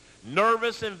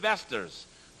 Nervous investors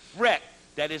fret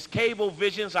that his cable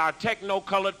visions are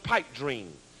techno-colored pipe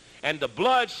dream, and the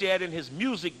bloodshed in his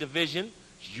music division,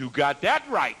 you got that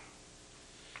right,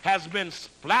 has been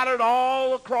splattered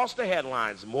all across the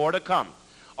headlines. More to come.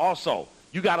 Also,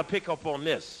 you got to pick up on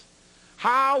this.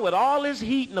 How, with all this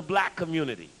heat in the black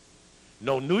community,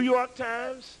 no New York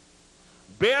Times,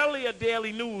 barely a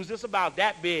Daily News, it's about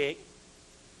that big,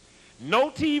 no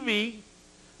TV,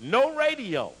 no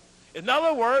radio. In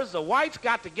other words, the whites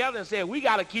got together and said, we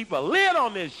got to keep a lid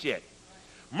on this shit.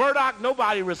 Murdoch,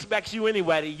 nobody respects you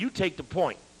anyway. You take the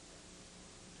point.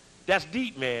 That's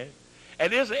deep, man.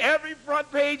 And every front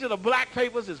page of the black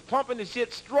papers is pumping the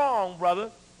shit strong,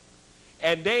 brother.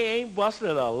 And they ain't busted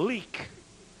a leak.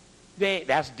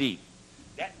 That's deep.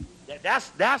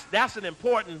 That's an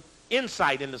important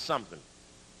insight into something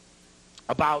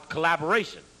about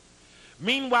collaboration.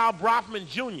 Meanwhile, Brofman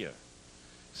Jr.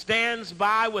 stands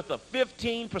by with a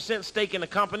 15% stake in the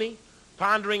company,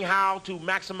 pondering how to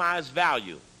maximize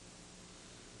value.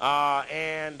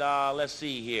 Let's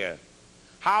see here.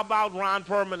 How about Ron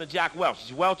Perlman and Jack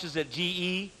Welch? Welch is at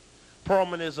GE.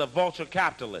 Perlman is a vulture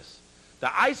capitalist.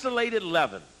 The isolated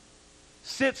Levin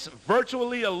sits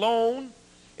virtually alone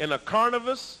in a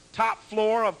carnivorous top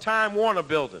floor of Time Warner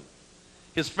building.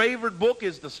 His favorite book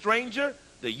is The Stranger,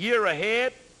 The Year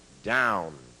Ahead,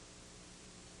 Down.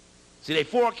 See, they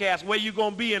forecast where you're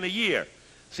going to be in a year.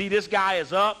 See, this guy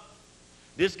is up.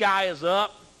 This guy is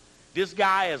up. This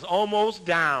guy is almost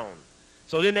down.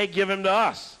 So then they give him to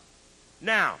us.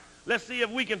 Now, let's see if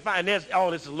we can find this.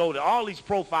 Oh, this is loaded. All these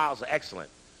profiles are excellent.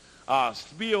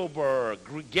 Spielberg,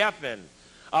 Geffen,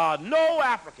 no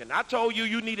African. I told you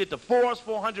you needed the Forbes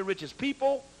 400 richest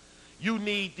people. You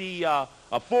need the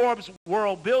Forbes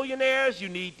World Billionaires. You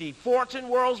need the Fortune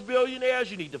World's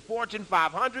Billionaires. You need the Fortune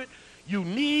 500. You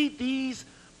need these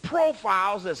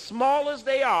profiles as small as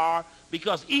they are,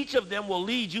 because each of them will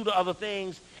lead you to other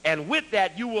things. And with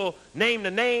that, you will name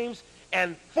the names.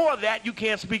 And for that, you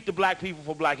can't speak to black people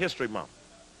for Black History Month.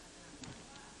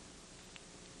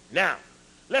 Now,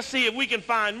 let's see if we can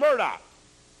find Murdoch.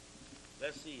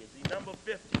 Let's see, is he number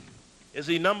 50? Is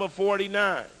he number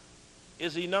 49?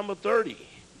 Is he number 30?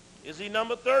 Is he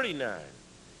number 39?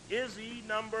 Is he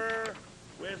number,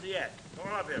 where's he at?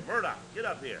 Come on up here. Murdoch, get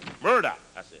up here. Murdoch.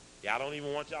 I said, yeah, I don't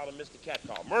even want y'all to miss the cat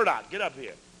call. Murdoch, get up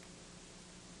here.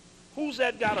 Who's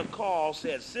that got a call,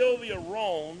 said Sylvia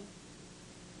Rhone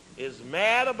is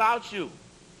mad about you?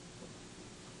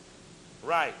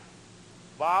 Right.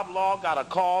 Bob Law got a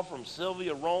call from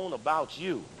Sylvia Rhone about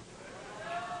you.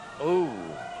 Ooh.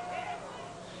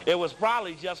 It was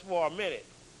probably just for a minute.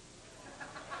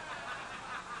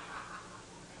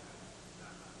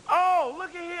 Oh,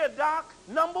 look at here, Doc.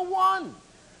 Number 1.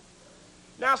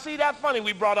 Now, see, that's funny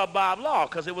we brought up Bob Law,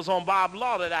 because it was on Bob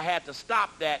Law that I had to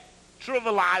stop that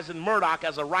trivializing Murdoch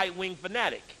as a right-wing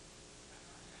fanatic.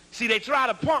 See, they try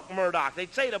to punk Murdoch. They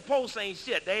say the Post ain't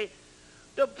shit.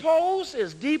 The Post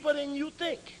is deeper than you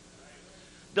think.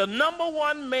 The number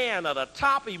 1 man of the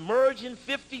top emerging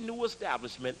 50 new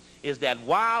establishment is that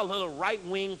wild little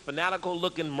right-wing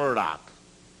fanatical-looking Murdoch.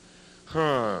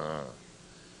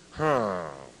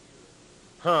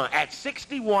 At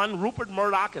 61, Rupert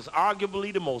Murdoch is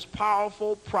arguably the most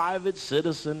powerful private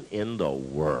citizen in the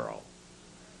world.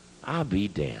 I'll be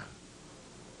damned.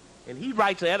 And he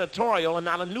writes an editorial and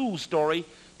not a news story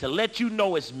to let you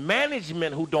know it's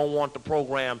management who don't want the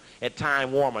program at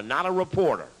Time Warner, not a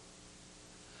reporter.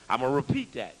 I'm going to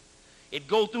repeat that. It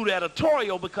goes through the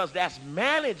editorial because that's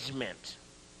management.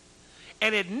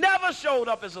 And it never showed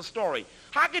up as a story.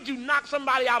 How could you knock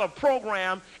somebody out of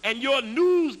program and your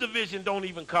news division don't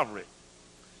even cover it?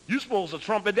 You're supposed to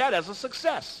trumpet that as a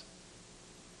success.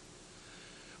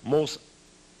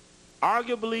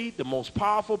 Arguably, the most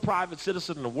powerful private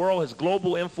citizen in the world, his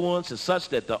global influence is such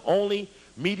that the only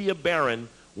media baron,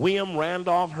 William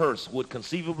Randolph Hearst, would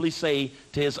conceivably say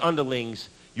to his underlings,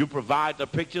 you provide the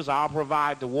pictures, I'll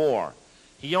provide the war.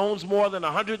 He owns more than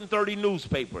 130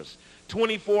 newspapers,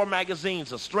 24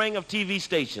 magazines, a string of TV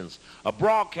stations, a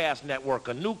broadcast network,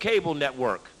 a new cable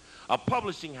network, a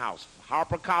publishing house,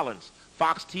 HarperCollins,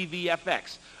 Fox TV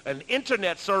FX, an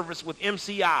internet service with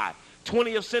MCI,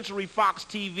 20th Century Fox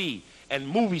TV, and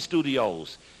movie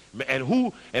studios. And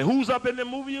who's up in the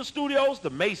movie studios? The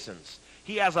Masons.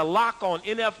 He has a lock on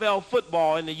NFL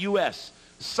football in the U.S.,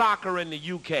 soccer in the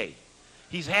U.K.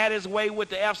 He's had his way with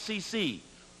the FCC,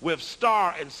 with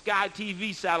Star and Sky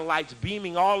TV satellites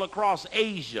beaming all across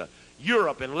Asia,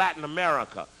 Europe, and Latin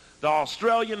America. The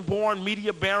Australian-born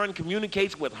media baron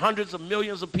communicates with hundreds of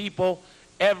millions of people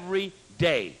every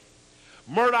day.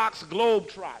 Murdoch's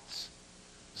globetrots,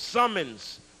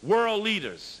 summons world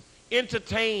leaders,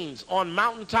 entertains on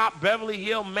mountaintop Beverly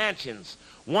Hills mansions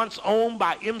once owned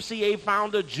by MCA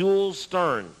founder Jules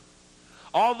Stern.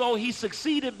 Although he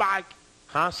succeeded by,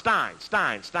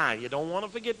 Stein, you don't want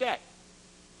to forget that.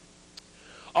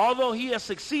 Although he has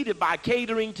succeeded by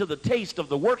catering to the taste of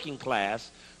the working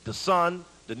class, the Sun,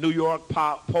 the New York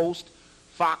Post,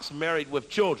 Fox Married with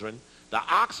Children, the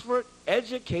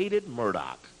Oxford-educated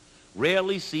Murdoch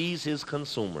rarely sees his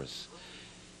consumers.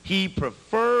 He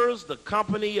prefers the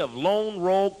company of lone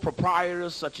rogue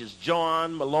proprietors such as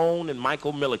John Malone and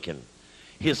Michael Milliken.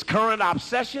 His current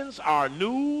obsessions are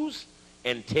news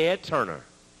and Ted Turner.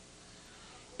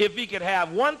 If he could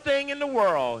have one thing in the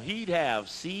world, he'd have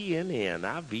CNN.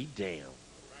 I'll be damned.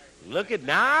 Look at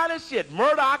now this shit.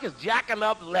 Murdoch is jacking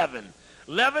up Levin.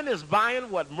 Levin is buying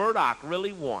what Murdoch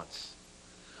really wants.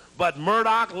 But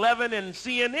Murdoch, Levin, and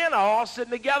CNN are all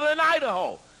sitting together in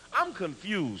Idaho. I'm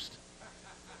confused.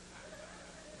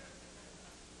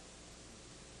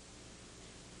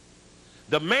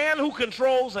 The man who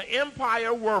controls an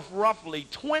empire worth roughly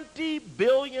 $20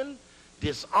 billion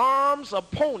disarms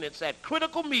opponents at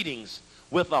critical meetings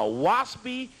with a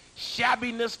waspy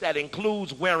shabbiness that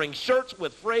includes wearing shirts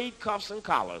with frayed cuffs and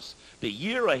collars. The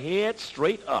year ahead,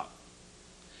 straight up.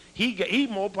 He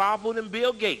more powerful than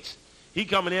Bill Gates. He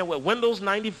coming in with Windows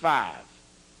 95.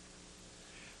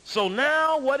 So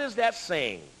now what is that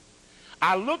saying?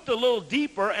 I looked a little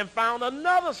deeper and found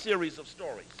another series of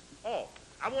stories. Oh,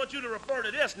 I want you to refer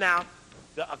to this now.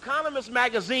 The Economist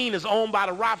magazine is owned by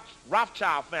the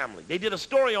Rothschild family. They did a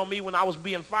story on me when I was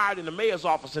being fired in the mayor's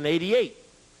office in '88.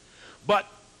 But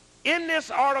in this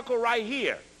article right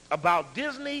here about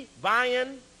Disney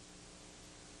buying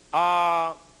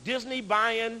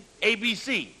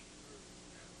ABC,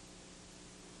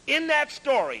 in that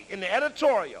story, in the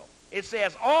editorial, it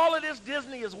says all of this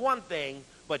Disney is one thing,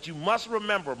 but you must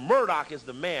remember Murdoch is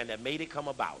the man that made it come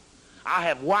about. I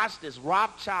have watched this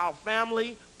Rothschild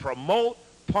family promote,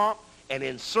 pump, and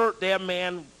insert their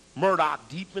man Murdoch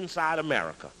deep inside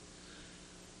America.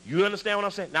 You understand what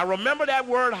I'm saying? Now remember that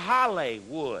word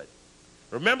Hollywood.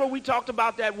 Remember we talked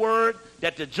about that word,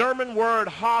 that the German word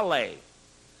Halle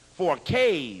for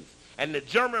cave and the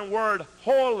German word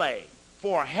Hölle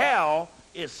for hell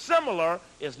is similar,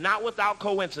 is not without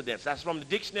coincidence. That's from the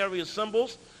Dictionary of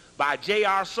Symbols by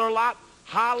J.R. Surlott,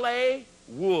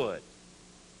 Hollywood.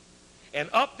 And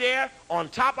up there on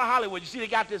top of Hollywood, you see they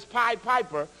got this Pied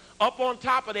Piper. Up on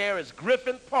top of there is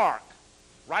Griffin Park,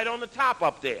 right on the top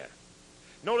up there.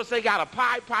 Notice they got a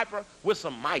Pied Piper with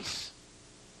some mice.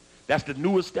 That's the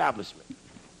new establishment.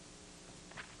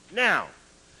 Now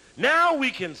we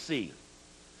can see,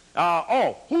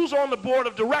 who's on the board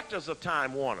of directors of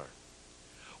Time Warner?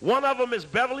 One of them is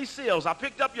Beverly Sills. I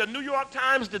picked up your New York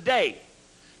Times today.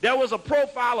 There was a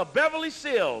profile of Beverly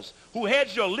Sills, who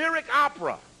heads your lyric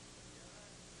opera.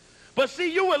 But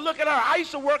see, you would look at her. I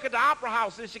used to work at the Opera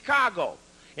House in Chicago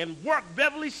and work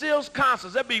Beverly Sills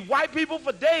concerts. There'd be white people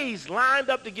for days lined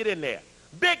up to get in there.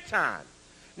 Big time.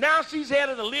 Now she's head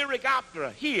of the lyric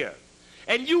opera here.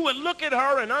 And you would look at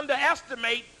her and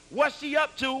underestimate what's she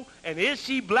up to, and is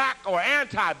she black or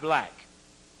anti-black?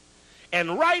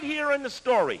 And right here in the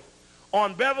story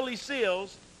on Beverly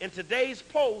Sills, in today's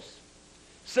Post,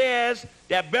 says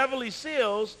that Beverly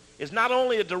Sills is not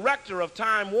only a director of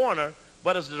Time Warner,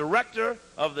 but is the director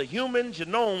of the Human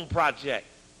Genome Project,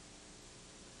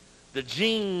 the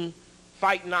gene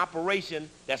fighting operation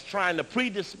that's trying to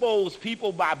predispose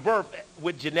people by birth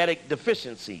with genetic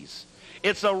deficiencies.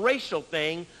 It's a racial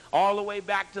thing all the way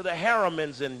back to the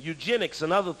Harrimans and eugenics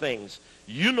and other things.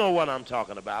 You know what I'm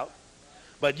talking about.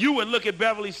 But you would look at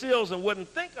Beverly Sills and wouldn't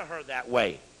think of her that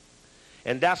way.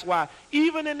 And that's why,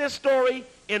 even in this story,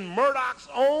 in Murdoch's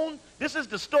own, this is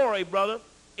the story, brother,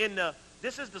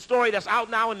 this is the story that's out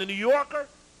now in the New Yorker,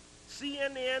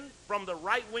 CNN, from the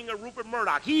right-winger Rupert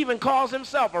Murdoch. He even calls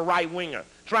himself a right-winger,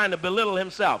 trying to belittle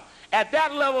himself. At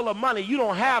that level of money, you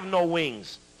don't have no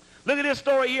wings. Look at this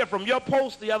story here from your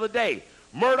Post the other day.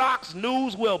 Murdoch's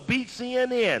news will beat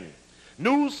CNN.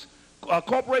 News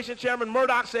Corporation Chairman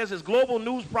Murdoch says his global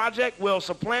news project will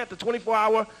supplant the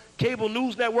 24-hour cable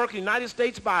news network in the United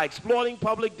States by exploiting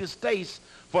public distaste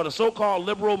for the so-called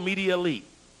liberal media elite.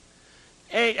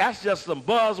 Hey, that's just some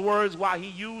buzzwords while he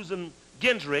using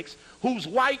Gendrix, whose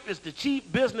wife is the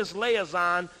chief business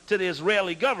liaison to the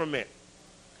Israeli government.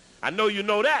 I know you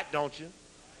know that, don't you?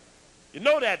 You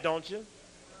know that, don't you?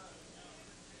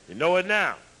 You know it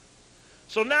now.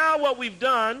 So now what we've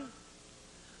done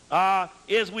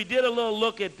is we did a little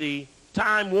look at the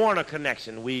Time Warner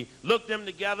connection. We looked them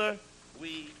together.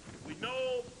 We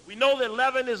know that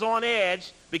Levin is on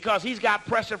edge because he's got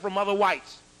pressure from other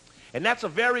whites. And that's a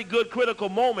very good critical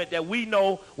moment that we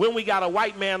know when we got a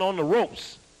white man on the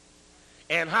ropes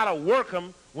and how to work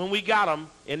him when we got him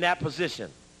in that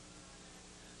position.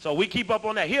 So we keep up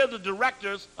on that. Here are the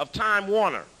directors of Time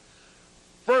Warner.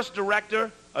 First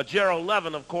director, Gerald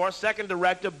Levin, of course. Second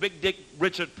director, Big Dick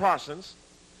Richard Parsons.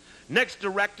 Next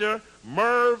director,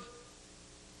 Merv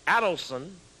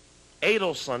Adelson,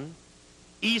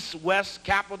 East West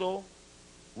Capital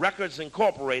Records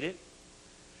Incorporated.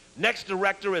 Next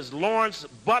director is Lawrence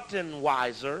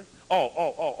Buttonweiser.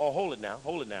 Hold it now.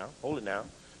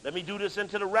 Let me do this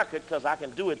into the record because I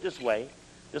can do it this way.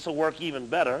 This will work even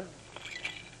better.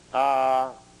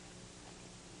 Let's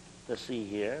see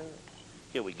here.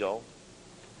 Here we go.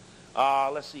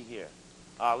 Let's see here.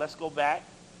 Let's go back.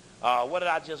 What did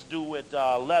I just do with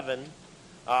Levin?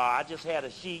 I just had a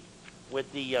sheet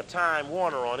with the Time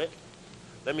Warner on it.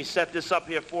 Let me set this up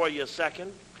here for you a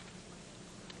second.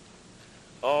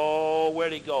 Oh,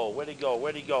 where'd he go?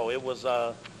 It was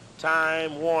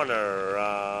Time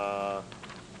Warner.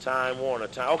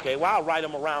 Okay, well, I'll write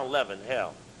him around Levin.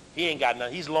 Hell, he ain't got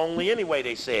nothing. He's lonely anyway,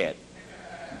 they said.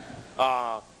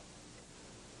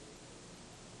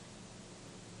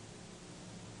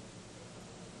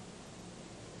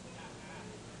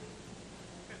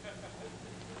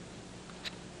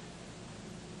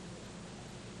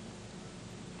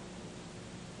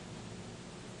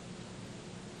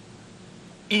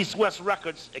 East West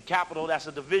Records at Capitol. That's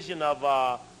a division of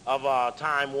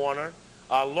Time Warner.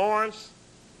 Lawrence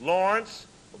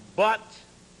Button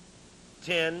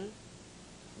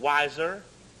Weiser.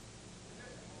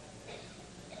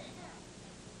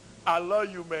 I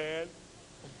love you, man.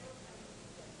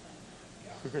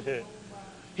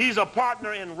 He's a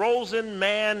partner in Rosen,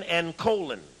 Mann, and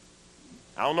Colin.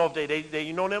 I don't know if they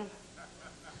you know them?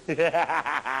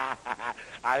 I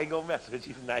ain't gonna mess with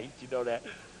you tonight, you know that.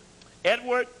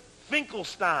 Edward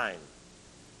Finkelstein.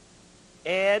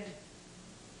 Ed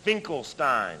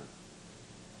Finkelstein.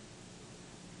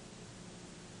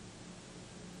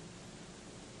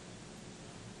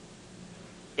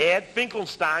 Ed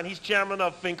Finkelstein, he's chairman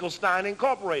of Finkelstein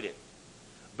Incorporated.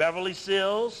 Beverly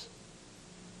Sills.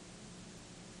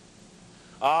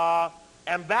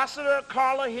 Ambassador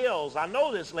Carla Hills. I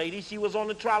know this lady. She was on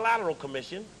the Trilateral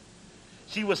Commission.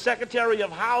 She was Secretary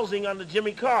of Housing under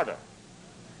Jimmy Carter.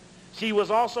 She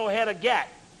was also head of GATT,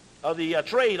 of the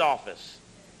Trade Office.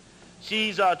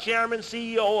 She's chairman,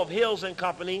 CEO of Hills and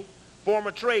Company,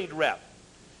 former trade rep.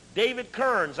 David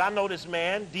Kearns, I know this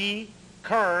man, D.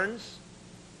 Kearns.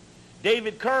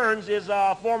 David Kearns is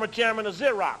former chairman of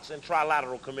Xerox and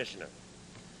Trilateral Commissioner.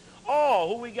 Oh,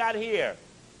 who we got here?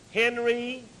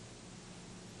 Henry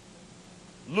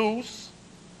Luce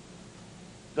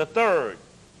III.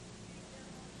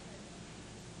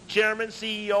 Chairman,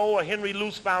 CEO of Henry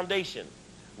Luce Foundation.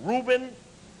 Reuben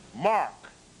Mark.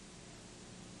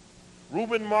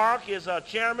 Reuben Mark is a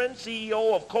chairman,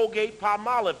 CEO of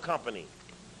Colgate-Palmolive Company.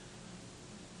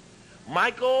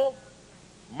 Michael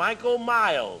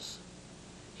Miles.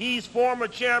 He's former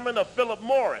chairman of Philip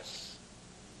Morris.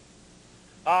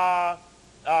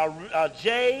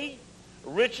 J.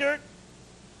 Richard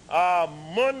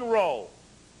Monroe.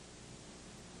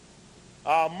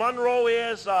 Monroe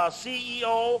is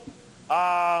CEO,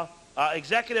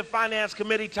 Executive Finance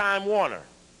Committee, Time Warner.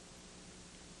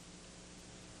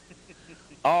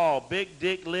 Oh, Big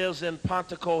Dick lives in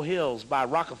Pontico Hills by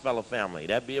Rockefeller family.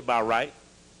 That'd be about right.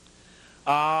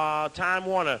 Time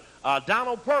Warner.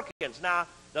 Donald Perkins. Now,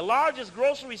 the largest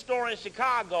grocery store in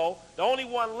Chicago, the only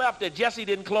one left that Jesse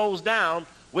didn't close down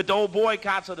with the old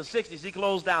boycotts of the 60s. He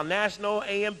closed down National,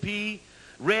 AMP,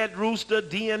 Red Rooster,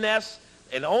 DNS,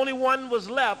 and the only one was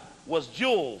left was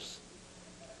Jules.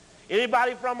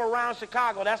 Anybody from around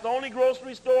Chicago, that's the only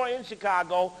grocery store in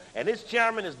Chicago, and its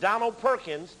chairman is Donald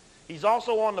Perkins. He's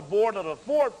also on the board of the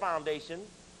Ford Foundation.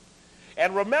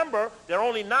 And remember, there are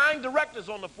only 9 directors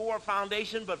on the Ford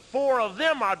Foundation, but 4 of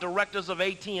them are directors of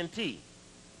AT&T.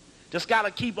 Just got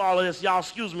to keep all of this. Y'all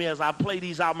excuse me as I play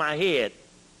these out my head.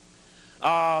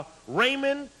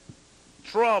 Raymond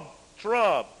Trub.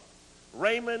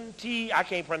 Raymond T. I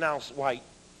can't pronounce white.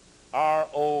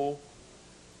 R-O-U-B-H.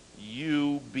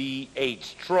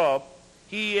 Trub.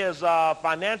 He is a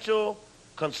financial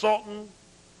consultant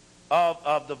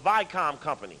of the Viacom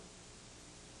company.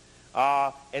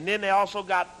 And then they also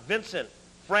got Vincent,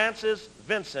 Francis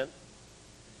Vincent,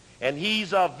 and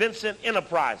he's Vincent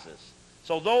Enterprises.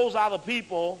 So those are the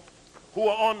people who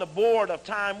are on the board of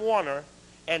Time Warner,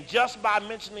 and just by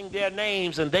mentioning their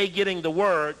names and they getting the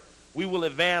word, we will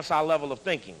advance our level of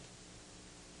thinking.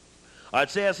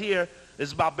 It says here, this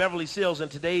is about Beverly Sills in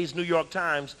today's New York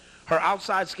Times. Her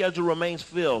outside schedule remains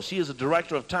filled. She is a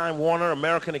director of Time Warner,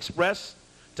 American Express.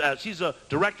 She's a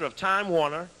director of Time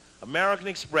Warner, American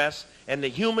Express, and the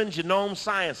Human Genome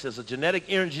Sciences, a genetic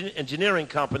engineering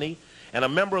company, and a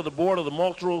member of the board of the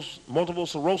Multiple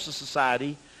Sclerosis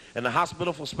Society and the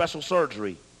Hospital for Special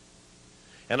Surgery.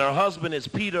 And her husband is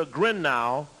Peter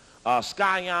Grinnow,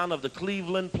 scion of the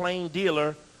Cleveland Plain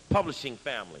Dealer publishing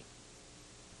family.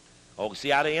 Oh, see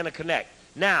how they interconnect.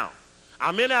 Now,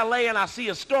 I'm in L.A. and I see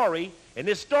a story, and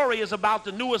this story is about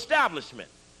the new establishment.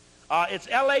 It's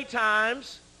L.A.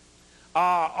 Times,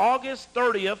 August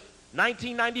 30th,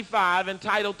 1995,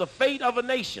 entitled The Fate of a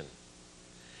Nation.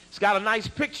 It's got a nice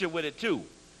picture with it, too.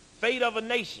 Fate of a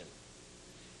Nation.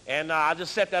 And I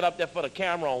just set that up there for the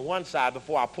camera on one side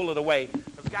before I pull it away.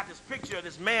 It's got this picture of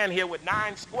this man here with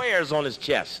 9 squares on his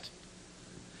chest.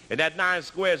 And that 9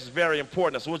 squares is very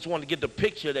important. So I just wanted to get the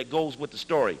picture that goes with the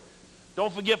story.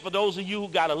 Don't forget, for those of you who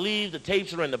got to leave, the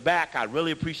tapes are in the back. I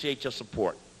really appreciate your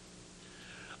support.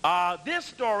 This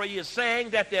story is saying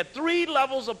that there are 3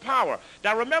 levels of power.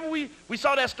 Now, remember we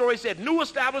saw that story said new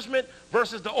establishment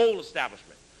versus the old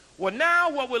establishment. Well, now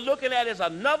what we're looking at is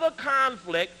another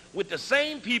conflict with the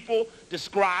same people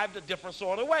described a different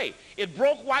sort of way. It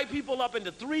broke white people up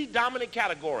into 3 dominant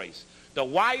categories. The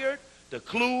wired, the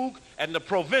klug, and the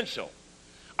provincial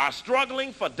are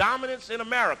struggling for dominance in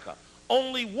America.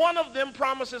 Only one of them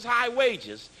promises high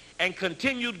wages and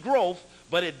continued growth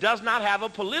but it does not have a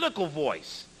political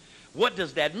voice. What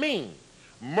does that mean?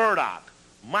 Murdoch,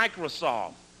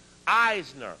 Microsoft,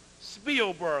 Eisner,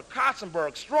 Spielberg,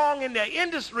 Katzenberg, strong in their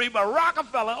industry, but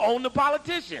Rockefeller owned the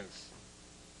politicians.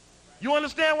 You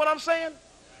understand what I'm saying?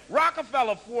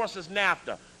 Rockefeller forces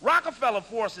NAFTA. Rockefeller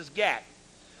forces GATT.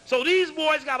 So these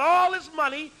boys got all this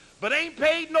money, but ain't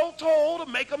paid no toll to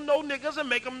make them no niggas and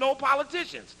make them no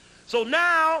politicians. So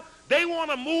now they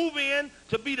want to move in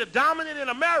to be the dominant in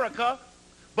America,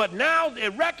 but now they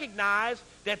recognize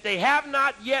that they have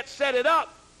not yet set it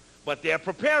up, but they're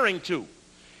preparing to.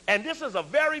 And this is a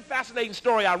very fascinating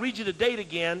story. I'll read you the date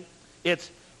again.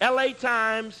 It's LA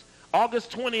Times,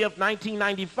 August 20th,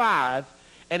 1995,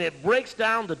 and it breaks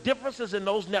down the differences in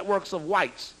those networks of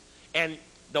whites. And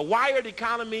the wired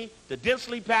economy, the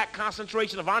densely packed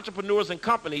concentration of entrepreneurs and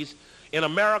companies in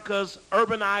America's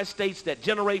urbanized states that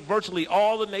generate virtually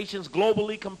all the nation's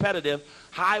globally competitive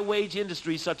high-wage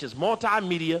industries such as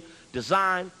multimedia,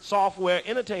 design, software,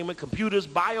 entertainment, computers,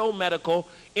 biomedical,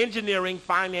 engineering,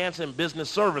 finance, and business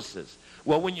services.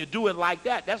 Well, when you do it like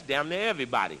that, that's damn near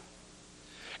everybody.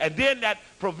 And then that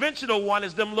provincial one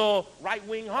is them little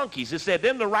right-wing hunkies. It said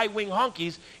them the right-wing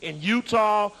hunkies in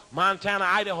Utah, Montana,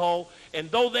 Idaho, and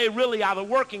though they really are the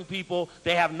working people,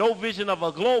 they have no vision of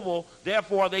a global,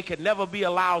 therefore they could never be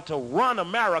allowed to run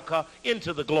America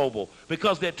into the global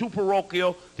because they're too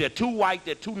parochial, they're too white,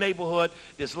 they're too neighborhood.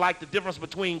 It's like the difference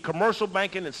between commercial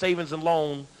banking and savings and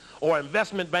loan, or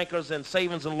investment bankers and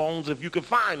savings and loans if you can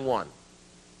find one.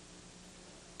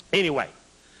 Anyway,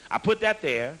 I put that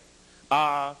there.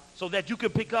 So that you can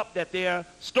pick up that there are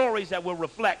stories that will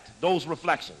reflect those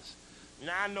reflections.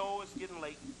 Now, I know it's getting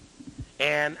late,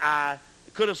 and I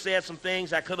could have said some things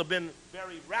that could have been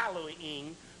very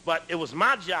rallying, but it was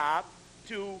my job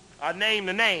to name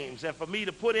the names and for me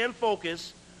to put in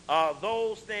focus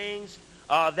those things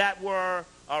that were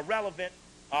relevant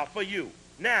for you.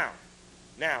 Now.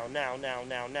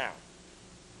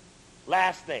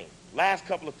 Last thing, last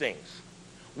couple of things.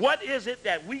 What is it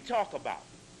that we talk about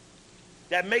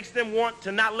that makes them want to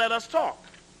not let us talk?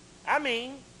 I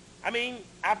mean,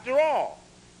 after all,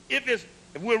 if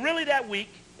we're really that weak,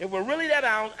 if we're really that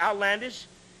outlandish,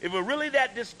 if we're really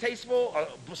that distasteful,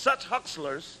 such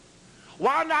hucksters,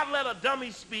 why not let a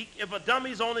dummy speak if a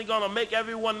dummy's only going to make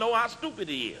everyone know how stupid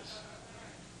he is?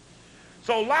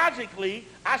 So logically,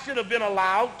 I should have been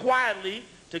allowed quietly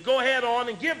to go ahead on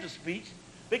and give the speech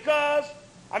because,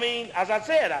 as I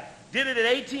said, I did it at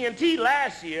AT&T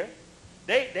last year.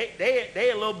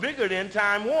 They a little bigger than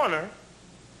Time Warner,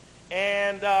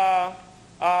 and that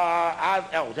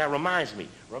reminds me.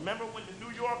 Remember when the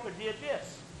New Yorker did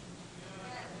this?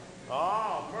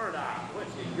 Oh, Murdoch, what's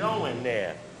you going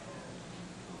there?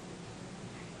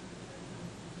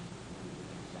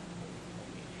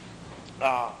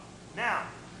 Now,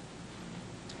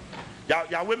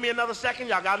 y'all with me another second?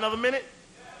 Y'all got another minute?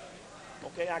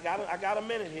 Okay, I got a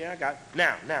minute here.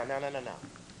 Now.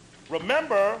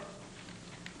 Remember.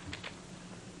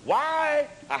 Why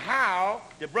or how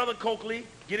did Brother Coakley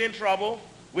get in trouble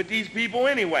with these people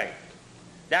anyway?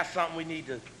 That's something we need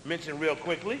to mention real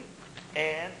quickly.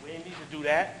 And we didn't need to do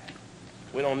that.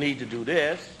 We don't need to do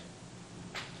this.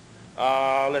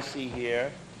 Let's see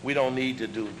here. We don't need to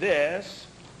do this.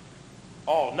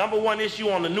 Oh, number one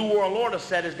issue on the New World Order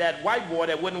set is that white boy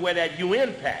that wouldn't wear that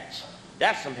UN patch.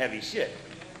 That's some heavy shit.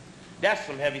 That's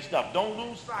some heavy stuff. Don't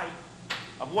lose sight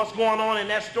of what's going on in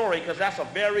that story, because that's a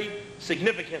very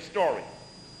significant story.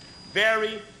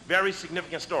 Very, very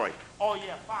significant story. Oh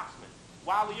yeah, Foxman.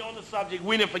 While we're on the subject,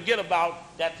 we didn't forget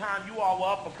about that time you all were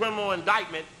up for criminal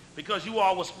indictment because you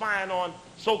all were spying on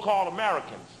so-called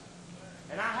Americans.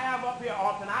 And I have up here,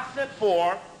 Austin,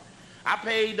 I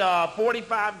paid $45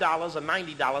 or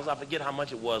 $90, I forget how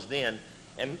much it was then,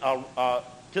 and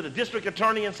to the district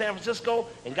attorney in San Francisco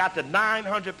and got the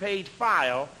 900-page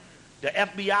file, the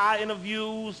FBI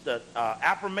interviews, the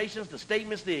affirmations, the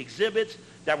statements, the exhibits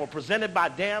that were presented by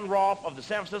Dan Roth of the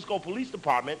San Francisco Police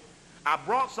Department. I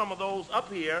brought some of those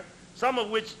up here, some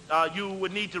of which you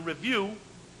would need to review.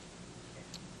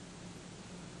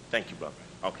 Thank you, brother.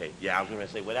 Okay, yeah, I was going to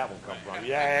say where that one come from.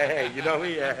 Yeah, you know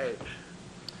me, yeah.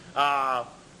 I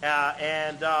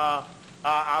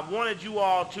wanted you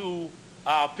all to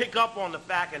pick up on the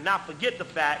fact and not forget the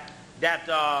fact that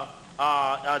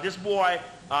this boy,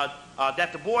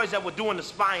 that the boys that were doing the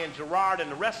spying, Gerard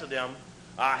and the rest of them,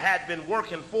 had been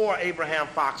working for Abraham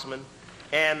Foxman,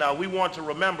 and we want to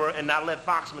remember and not let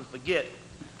Foxman forget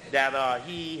that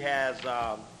he has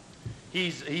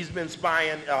he's been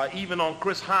spying even on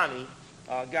Chris Hani,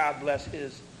 God bless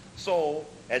his soul,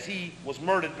 as he was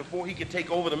murdered before he could take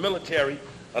over the military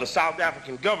of the South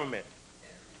African government.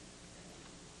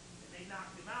 They knocked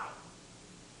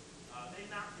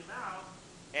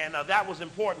And that was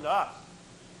important to us.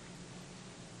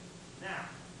 Now,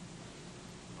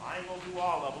 I ain't going to do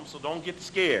all of them, so don't get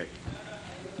scared.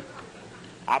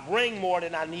 I bring more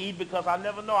than I need because I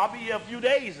never know. I'll be here a few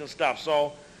days and stuff,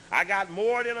 so I got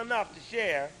more than enough to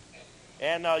share.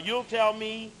 And you'll tell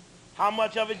me how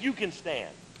much of it you can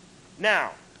stand.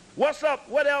 Now, what's up?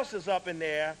 What else is up in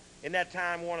there in that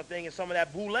Time Warner thing and some of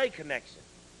that Boule connection?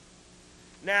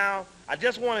 Now, I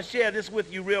just want to share this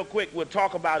with you real quick. We'll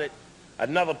talk about it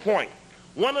another point.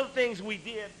 One of the things we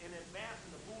did in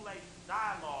advancing the Boule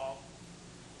dialogue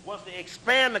was to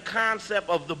expand the concept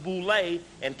of the Boule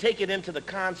and take it into the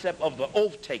concept of the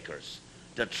oath takers,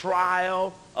 the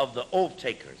trial of the oath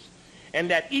takers.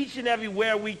 And that each and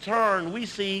everywhere we turn, we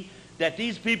see that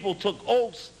these people took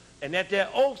oaths and that their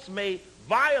oaths may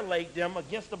violate them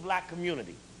against the black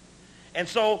community. And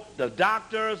so the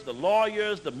doctors, the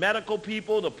lawyers, the medical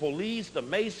people, the police, the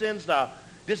Masons,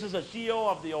 this is a shield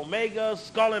of the Omegas,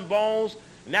 Skull and Bones,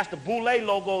 and that's the Boule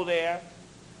logo there.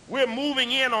 We're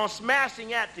moving in on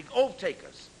smashing at the oath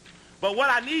takers. But what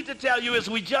I need to tell you is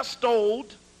we just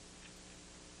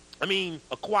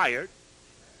acquired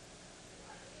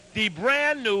the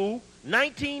brand new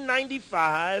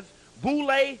 1995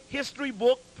 Boule History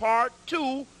Book Part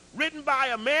 2, written by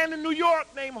a man in New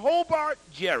York named Hobart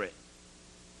Jarrett.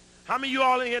 How many of you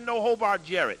all in here know Hobart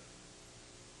Jarrett?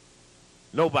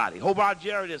 Nobody. Hobart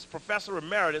Jarrett is Professor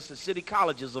Emeritus at City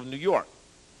Colleges of New York.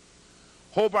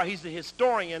 Hobart, he's the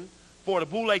historian for the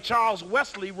Boule. Charles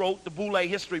Wesley wrote the Boule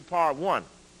History Part 1.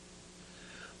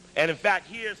 And in fact,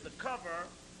 here's the cover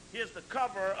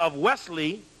of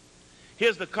Wesley.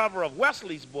 Here's the cover of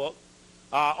Wesley's book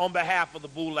on behalf of the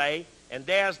Boule. And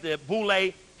there's the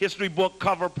Boule History Book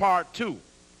cover Part 2.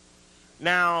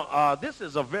 Now, this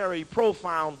is a very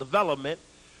profound development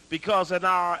because in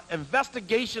our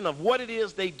investigation of what it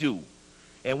is they do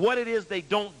and what it is they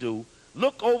don't do,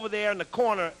 look over there in the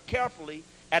corner carefully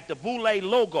at the Boule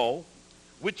logo,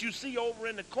 which you see over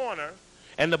in the corner.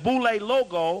 And the Boule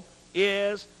logo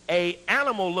is a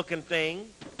animal-looking thing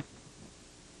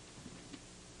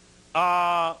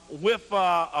with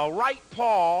a right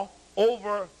paw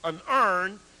over an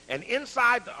urn, and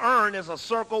inside the urn is a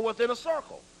circle within a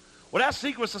circle. Well, that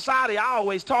secret society I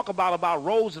always talk about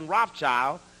Rose and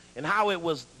Rothschild, and how it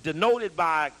was denoted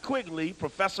by Quigley,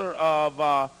 professor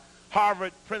of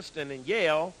Harvard, Princeton, and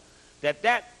Yale,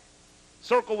 that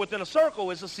circle within a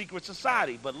circle is a secret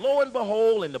society. But lo and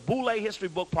behold, in the Boule History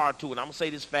Book Part 2, and I'm going to say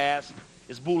this fast,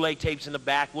 it's Boule tapes in the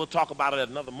back. We'll talk about it at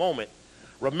another moment.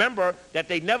 Remember that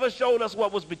they never showed us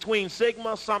what was between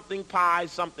sigma, something, pi,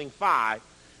 something, phi.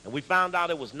 And we found out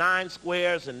it was 9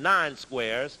 squares and 9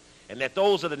 squares, and that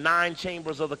those are the 9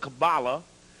 chambers of the Kabbalah.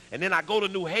 And then I go to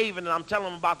New Haven, and I'm telling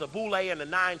them about the Boule and the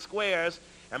 9 squares,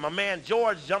 and my man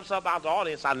George jumps up out the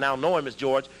audience. I now know him as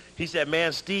George. He said,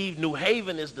 man, Steve, New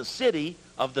Haven is the city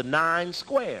of the 9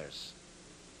 squares.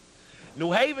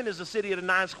 New Haven is the city of the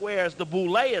 9 squares. The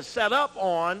Boule is set up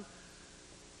on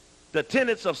the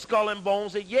tenets of Skull and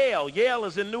Bones at Yale. Yale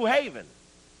is in New Haven.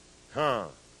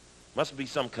 Must be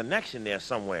some connection there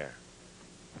somewhere.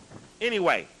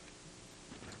 Anyway,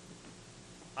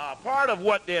 part of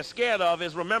what they're scared of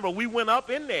is, remember, we went up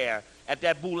in there at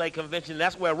that Boule convention.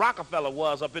 That's where Rockefeller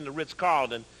was, up in the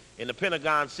Ritz-Carlton in the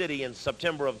Pentagon City in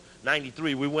September of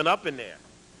 '93. We went up in there.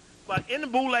 But in the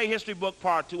Boule History Book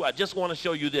Part 2, I just want to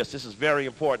show you this. This is very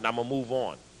important. I'm going to move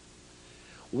on.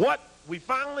 We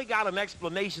finally got an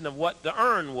explanation of what the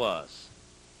urn was.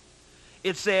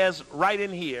 It says right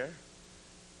in here,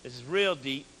 this is real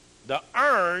deep, the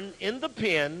urn in the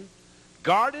pen,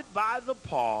 guarded by the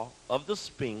paw of the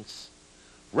Sphinx,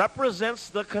 represents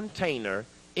the container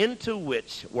into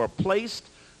which were placed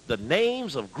the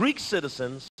names of Greek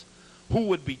citizens who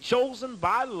would be chosen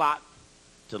by lot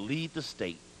to lead the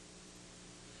state.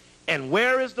 And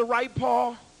where is the right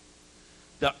paw?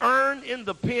 The urn in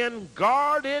the pen,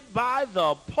 guarded by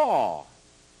the paw.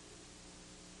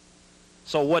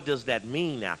 So what does that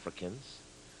mean, Africans?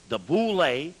 The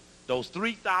Boule, those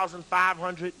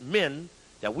 3,500 men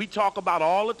that we talk about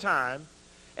all the time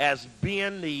as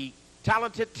being the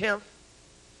talented 10th,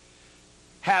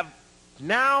 have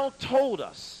now told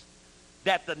us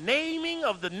that the naming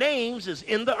of the names is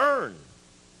in the urn.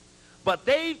 But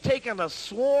they've taken a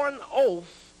sworn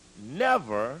oath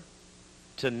never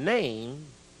to name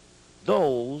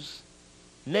those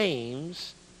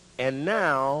names, and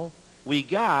now we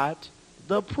got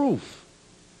the proof.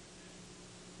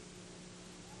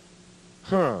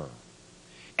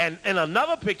 And in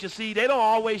another picture, see, they don't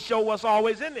always show what's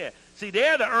always in there. See,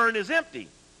 there the urn is empty.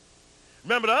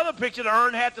 Remember the other picture, the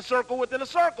urn had the circle within a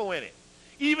circle in it.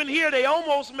 Even here, they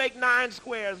almost make 9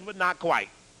 squares, but not quite.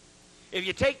 If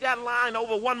you take that line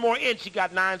over 1 more inch, you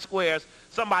got 9 squares.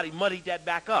 Somebody muddied that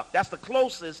back up. That's the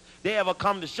closest they ever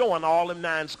come to showing all them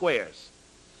 9 squares.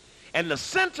 And the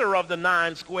center of the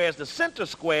 9 squares, the center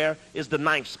square, is the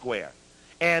 9th square.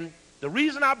 And the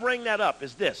reason I bring that up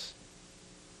is this.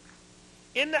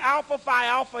 In the Alpha Phi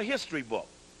Alpha history book,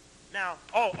 now,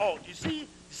 you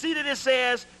see that it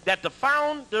says that the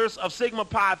founders of Sigma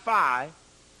Pi Phi,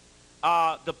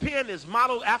 the pen is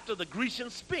modeled after the Grecian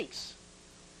Sphinx.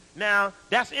 Now,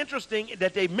 that's interesting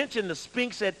that they mentioned the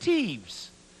Sphinx at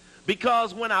Thebes,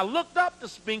 because when I looked up the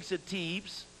Sphinx at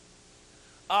Thebes,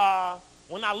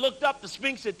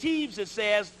 it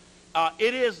says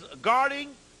it is guarding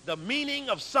the meaning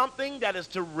of something that is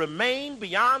to remain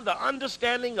beyond the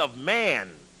understanding of man.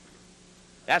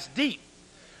 That's deep.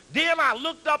 Then I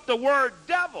looked up the word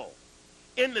devil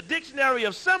in the dictionary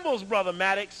of symbols, Brother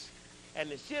Maddox, and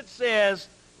the shit says,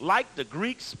 like the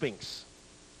Greek Sphinx.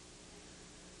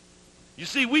 You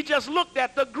see, we just looked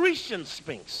at the Grecian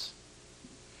Sphinx.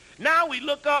 Now we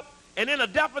look up, and in a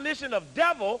definition of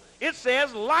devil, it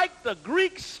says, like the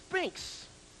Greek Sphinx.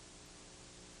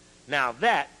 Now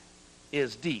that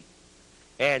is deep.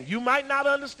 And you might not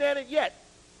understand it yet,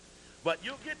 but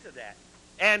you'll get to that.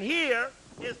 And here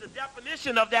is the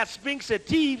definition of that Sphinx at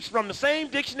Thebes from the same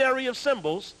dictionary of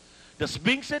symbols. The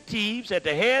Sphinx at Thebes had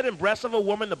the head and breast of a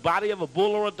woman, the body of a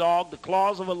bull or a dog, the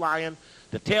claws of a lion,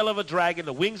 the tail of a dragon,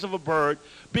 the wings of a bird.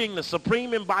 Being the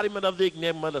supreme embodiment of the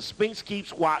enigma, the Sphinx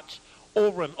keeps watch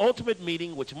over an ultimate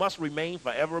meaning which must remain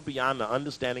forever beyond the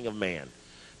understanding of man.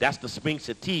 That's the Sphinx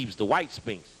at Thebes, the white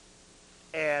Sphinx.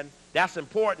 And that's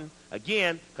important,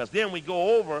 again, because then we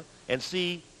go over and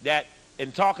see that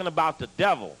in talking about the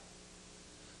devil,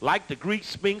 like the Greek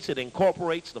Sphinx, it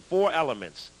incorporates the 4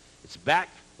 elements. Its back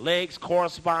legs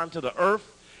correspond to the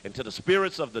earth and to the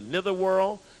spirits of the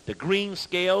netherworld. The green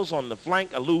scales on the flank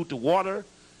allude to water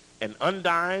and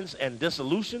undines and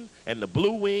dissolution, and the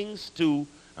blue wings to,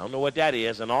 I don't know what that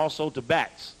is, and also to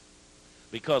bats,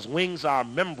 because wings are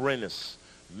membrane,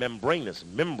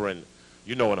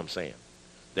 you know what I'm saying.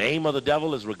 The aim of the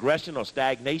devil is regression or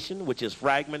stagnation, which is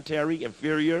fragmentary,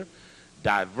 inferior,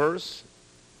 diverse,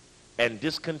 and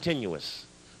discontinuous.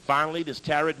 Finally, this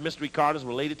tarot mystery card is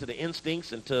related to the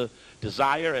instincts and to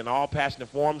desire in all passionate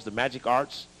forms, the magic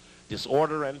arts,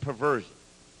 disorder, and perversion.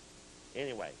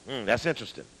 Anyway, that's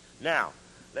interesting. Now,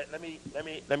 let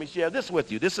me share this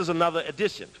with you. This is another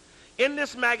edition. In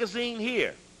this magazine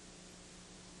here,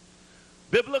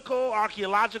 Biblical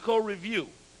Archaeological Review,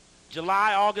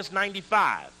 July, August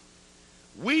 95,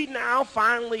 we now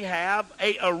finally have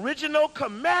an original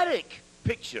Kemetic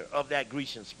picture of that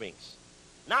Grecian Sphinx.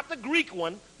 Not the Greek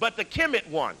one, but the Kemet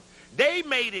one. They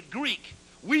made it Greek.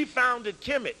 We found it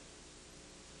Kemet.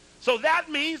 So that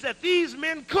means that these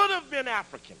men could have been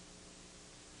African.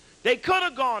 They could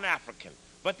have gone African,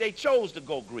 but they chose to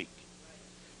go Greek.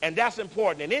 And that's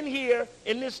important. And in here,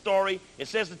 in this story, it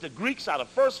says that the Greeks are the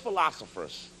first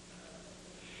philosophers.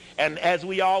 And as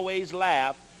we always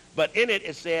laugh, but in it,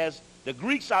 it says the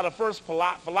Greeks are the first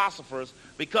philosophers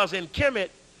because in Kemet,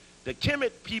 the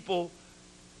Kemet people,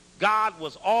 God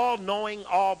was all-knowing,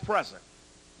 all-present.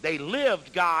 They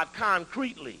lived God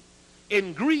concretely.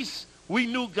 In Greece, we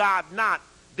knew God not.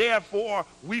 Therefore,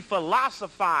 we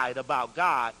philosophized about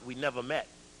God we never met.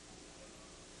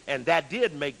 And that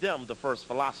did make them the first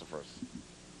philosophers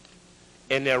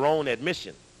in their own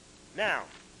admission. Now,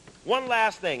 one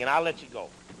last thing, and I'll let you go.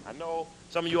 I know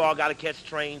some of you all got to catch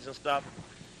trains and stuff.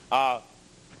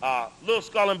 Little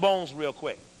skull and bones real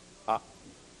quick.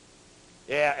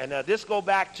 This go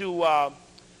back to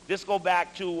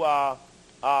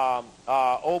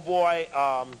old boy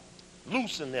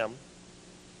Luce and them.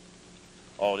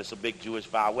 Oh, this is a big Jewish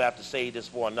file. We'll have to save this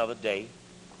for another day.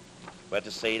 We'll have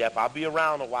to save that. I'll be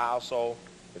around a while, so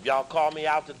if y'all call me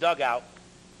out to dugout.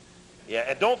 Yeah,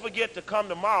 and don't forget to come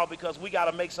tomorrow because we got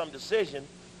to make some decision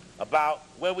about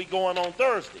where we going on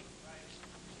Thursday.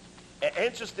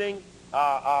 Interesting.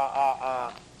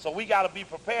 So we got to be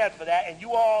prepared for that, and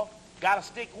you all got to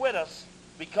stick with us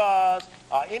because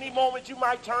any moment you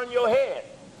might turn your head.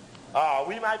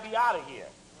 We might be out of here.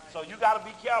 So you got to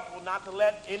be careful not to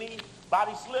let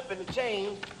anybody slip in the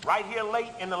chain right here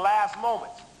late in the last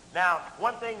moments. Now,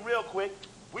 one thing real quick,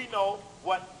 we know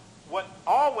what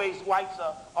always whites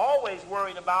are always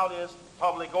worried about is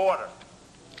public order.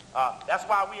 That's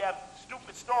why we have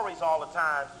stupid stories all the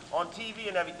time on TV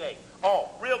and everything. Oh,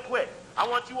 real quick, I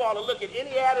want you all to look at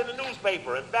any ad in the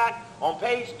newspaper. In fact, on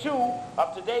page 2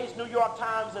 of today's New York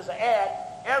Times there's an ad.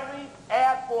 Every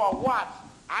ad for a watch,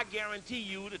 I guarantee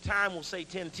you the time will say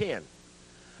 10:10.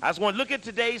 I just want to look at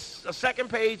today's second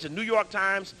page, the New York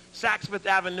Times, Saks Fifth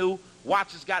Avenue,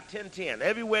 watches got 1010.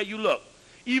 Everywhere you look,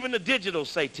 even the digitals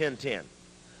say 1010.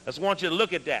 I just want you to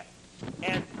look at that.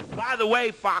 And by the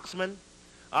way, Foxman,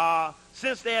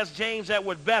 since there's James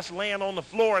Edward Best laying on the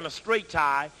floor in a straight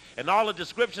tie, and all the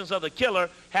descriptions of the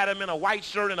killer had him in a white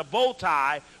shirt and a bow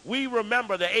tie, we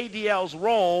remember the ADL's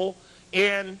role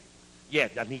in, yeah,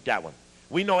 I need that one.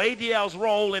 We know ADL's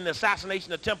role in the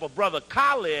assassination attempt of Brother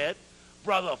Khalid,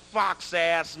 Brother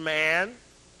Fox-ass man.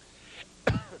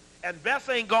 And Best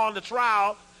ain't gone to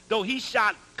trial, though he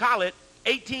shot Khalid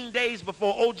 18 days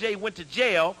before O.J. went to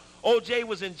jail. O.J.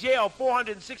 was in jail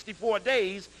 464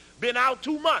 days, been out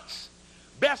 2 months.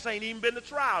 Best ain't even been to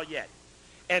trial yet.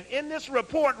 And in this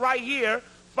report right here,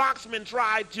 Foxman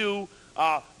tried to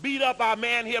beat up our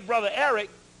man here, Brother Eric,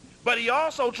 but he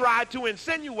also tried to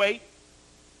insinuate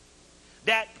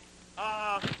that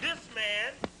this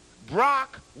man,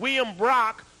 William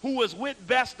Brock, who was with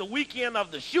Best the weekend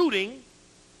of the shooting,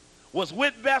 was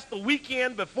with Best the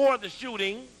weekend before the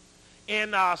shooting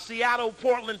in Seattle,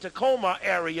 Portland, Tacoma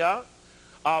area.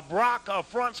 Brock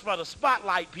fronts for the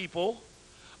Spotlight people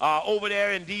over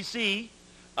there in D.C.,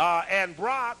 and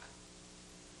Brock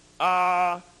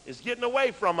is getting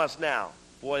away from us now.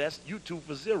 Boy, that's you 2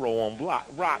 for 0 on Brock.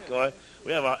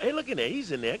 We have hey, look in there.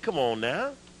 He's in there. Come on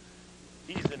now.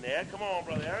 He's in there. Come on,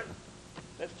 Brother Eric.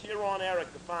 Let's cheer on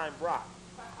Eric to find Brock.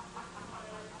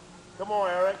 Come on,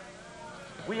 Eric.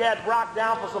 We had Brock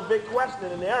down for some big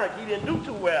questioning, and Eric, he didn't do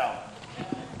too well.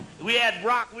 We had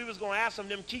Brock. We was going to ask him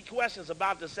them key questions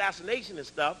about the assassination and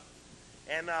stuff.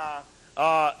 And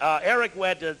Eric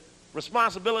had the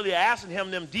responsibility of asking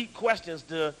him them deep questions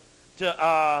to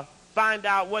find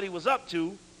out what he was up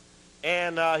to.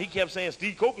 And he kept saying,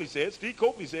 Steve Coakley said, Steve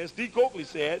Coakley said, Steve Coakley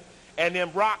said. And then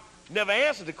Brock never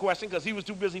answered the question because he was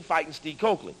too busy fighting Steve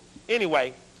Coakley.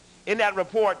 Anyway, in that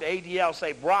report, the ADL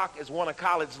say Brock is one of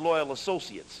Khaled's loyal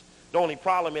associates. The only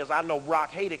problem is I know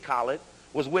Brock hated Khaled,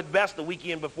 was with Best the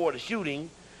weekend before the shooting.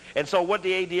 And so what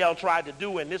the ADL tried to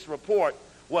do in this report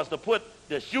was to put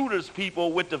the shooter's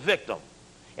people with the victim.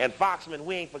 And Foxman,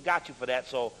 we ain't forgot you for that,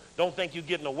 so don't think you're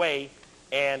getting away.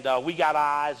 And we got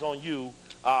our eyes on you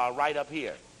right up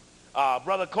here.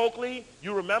 Brother Coakley,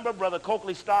 you remember Brother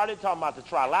Coakley started talking about the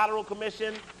Trilateral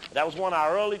Commission. That was one of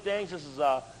our early things. This is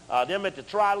them at the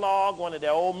Trilog, one of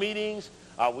their old meetings.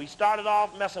 We started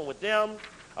off messing with them.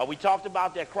 We talked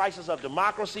about their crisis of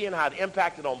democracy and how it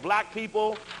impacted on black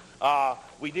people.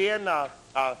 We then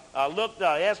looked,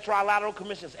 there's Trilateral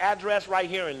Commission's address right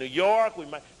here in New York.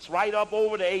 It's right up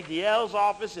over the ADL's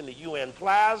office in the UN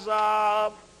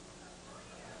Plaza.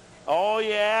 Oh,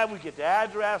 yeah, we get the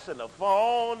address and the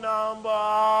phone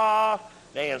number.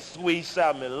 They in Suite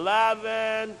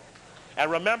 711. And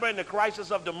remember in the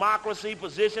Crisis of Democracy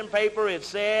position paper, it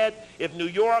said, if New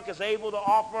York is able to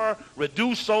offer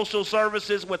reduced social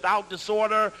services without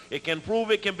disorder, it can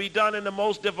prove it can be done in the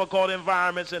most difficult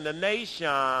environments in the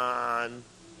nation.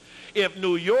 If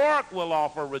New York will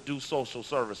offer reduced social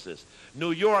services,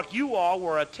 New York, you all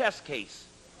were a test case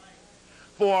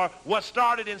for what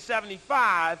started in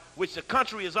 75, which the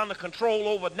country is under control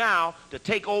over now to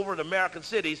take over the American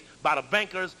cities by the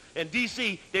bankers. In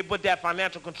D.C., they put that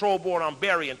financial control board on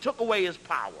Barry and took away his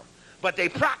power. But they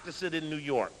practice it in New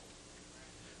York.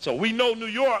 So we know New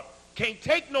York can't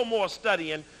take no more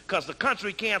studying because the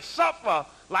country can't suffer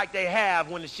like they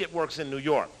have when the shit works in New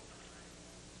York.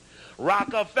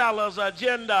 Rockefeller's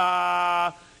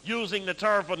agenda, using the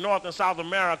term for North and South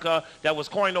America that was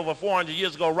coined over 400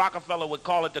 years ago, Rockefeller would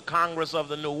call it the Congress of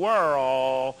the New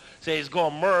World. Say he's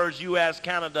going to merge U.S.,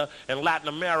 Canada, and Latin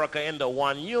America into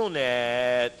one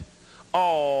unit.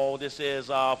 Oh, this is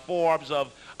Forbes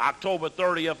of October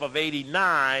 30th of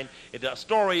 89. The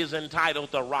story is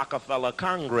entitled The Rockefeller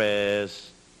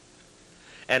Congress.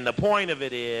 And the point of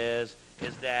it is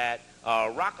that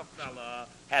Rockefeller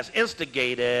has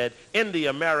instigated in the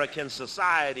American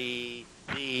society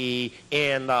the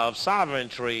end of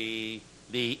sovereignty.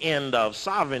 The end of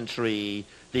sovereignty.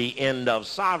 The end of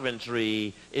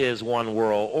sovereignty is one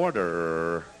world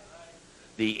order.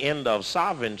 The end of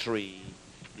sovereignty.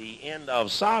 The end of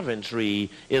sovereignty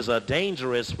is a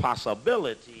dangerous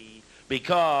possibility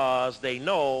because they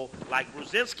know, like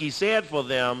Brzezinski said for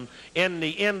them, in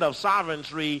the end of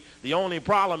sovereignty, the only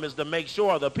problem is to make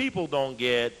sure the people don't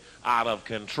get out of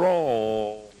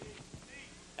control.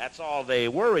 That's all they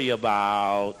worry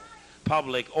about.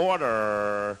 Public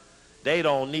order. They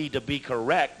don't need to be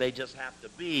correct. They just have to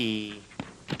be.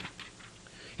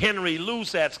 Henry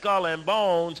Luce at Skull and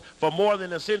Bones, for more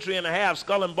than a century and a half,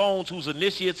 Skull and Bones, whose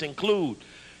initiates include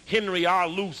Henry R.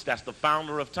 Luce, that's the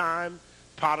founder of Time,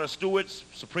 Potter Stewart,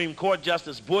 Supreme Court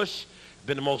Justice Bush,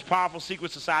 Been the most powerful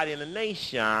secret society in the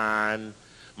nation.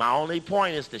 My only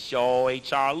point is to show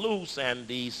H.R. Luce and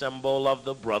the symbol of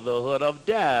the Brotherhood of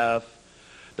Death.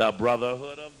 The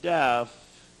Brotherhood of Death.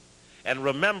 And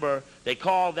remember, they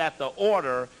call that the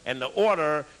order, and the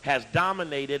order has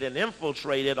dominated and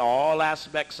infiltrated all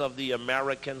aspects of the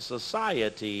American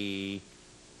society.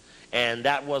 And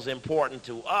that was important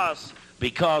to us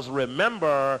because,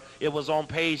 remember, it was on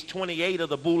page 28 of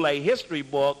the Boule history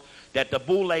book that the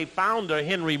Boule founder,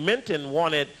 Henry Minton,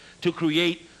 wanted to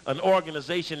create an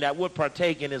organization that would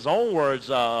partake, in his own words,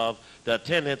 of the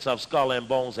tenets of Skull and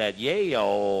Bones at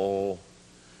Yale.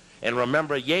 And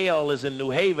remember, Yale is in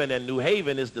New Haven, and New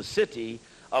Haven is the city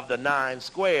of the 9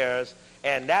 squares.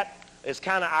 And that is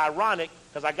kind of ironic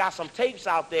because I got some tapes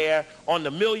out there on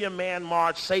the Million Man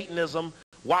March, Satanism,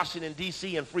 Washington,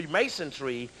 D.C., and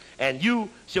Freemasonry. And you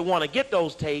should want to get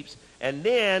those tapes. And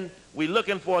then we're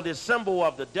looking for this symbol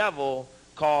of the devil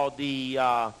called the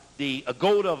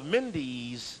goat of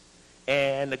Mendes.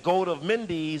 And the goat of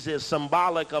Mendes is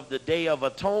symbolic of the Day of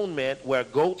Atonement, where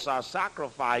goats are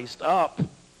sacrificed up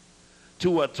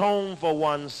to atone for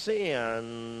one's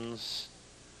sins.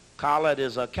 Khaled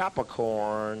is a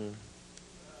Capricorn.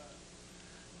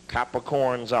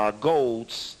 Capricorns are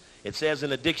goats. It says in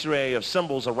the dictionary of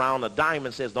symbols around a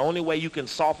diamond, says the only way you can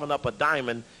soften up a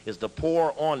diamond is to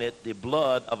pour on it the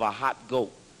blood of a hot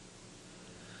goat.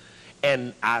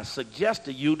 And I suggest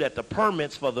to you that the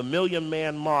permits for the Million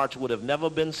Man March would have never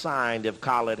been signed if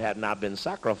Khaled had not been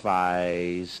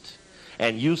sacrificed.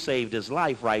 And you saved his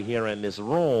life right here in this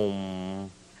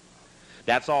room.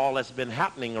 That's all that's been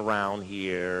happening around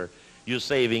here. You're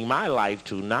saving my life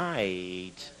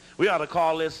tonight. We ought to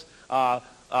call this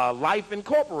Life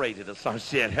Incorporated or some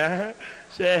shit, huh?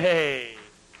 Say, hey,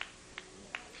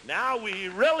 now we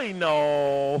really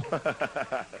know.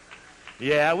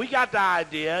 Yeah, we got the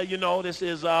idea. You know, this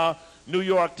is New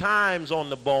York Times on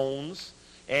the bones.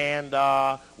 And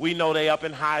we know they up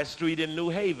in High Street in New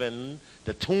Haven,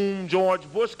 the tomb George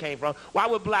Bush came from. Why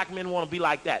would black men want to be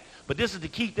like that? But this is the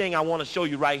key thing I want to show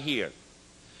you right here,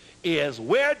 is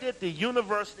where did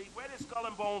Skull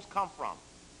and Bones come from?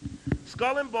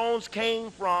 Skull and Bones came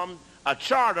from a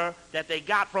charter that they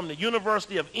got from the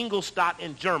University of Ingolstadt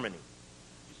in Germany.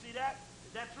 You see that?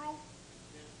 Is that true?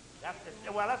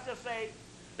 Well, let's just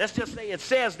say it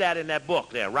says that in that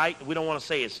book there, right? We don't want to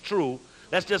say it's true.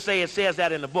 Let's just say it says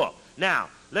that in the book. Now,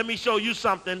 let me show you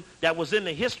something that was in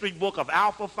the history book of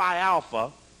Alpha Phi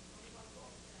Alpha.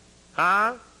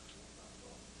 Huh?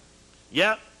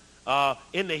 Yep.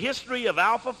 In the history of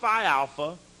Alpha Phi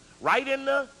Alpha, right in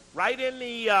the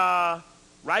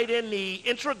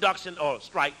introduction,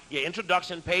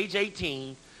 introduction, page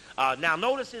 18. Now,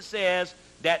 notice it says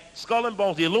that Skull and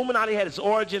Bones, the Illuminati had its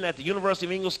origin at the University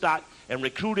of Ingolstadt and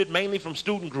recruited mainly from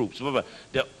student groups.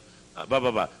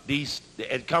 These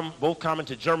both common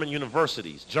to German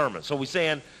universities, German. So we're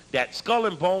saying that Skull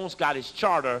and Bones got its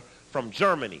charter from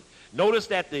Germany. Notice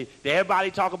that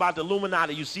everybody talk about the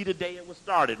Illuminati. You see the day it was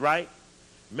started, right?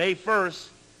 May 1st,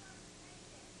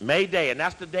 May Day, and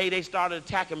that's the day they started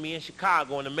attacking me in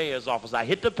Chicago in the mayor's office. I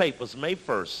hit the papers May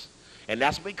 1st, and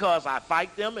that's because I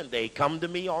fight them and they come to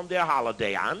me on their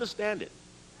holiday. I understand it.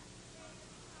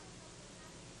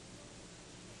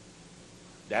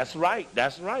 That's right.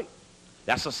 That's right.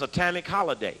 That's a satanic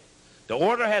holiday. The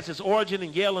order has its origin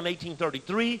in Yale in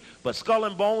 1833, but Skull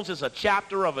and Bones is a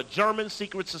chapter of a German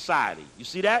secret society. You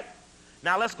see that?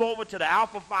 Now let's go over to the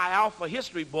Alpha Phi Alpha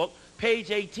history book, page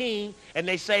 18, and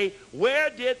they say, where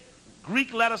did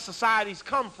Greek letter societies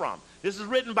come from? This is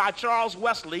written by Charles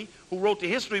Wesley, who wrote the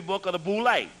history book of the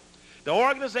Boule. The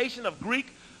organization of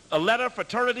Greek letter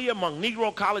fraternity among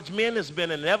Negro college men has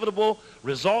been an inevitable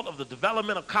result of the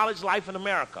development of college life in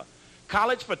America.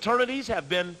 College fraternities have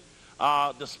been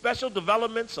the special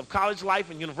developments of college life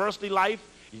and university life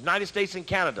in the United States and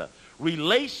Canada.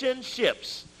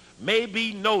 Relationships may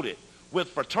be noted with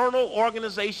fraternal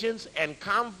organizations and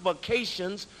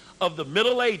convocations of the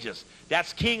Middle Ages.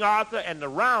 That's King Arthur and the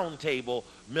Round Table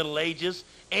Middle Ages,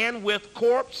 and with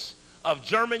corps of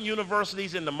German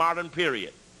universities in the modern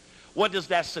period. What does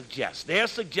that suggest? They're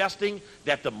suggesting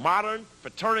that the modern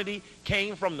fraternity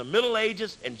came from the Middle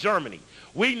Ages and Germany.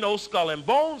 We know Skull and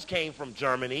Bones came from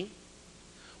Germany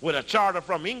with a charter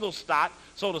from Ingolstadt.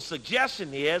 So the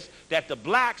suggestion is that the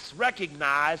blacks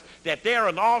recognize that they're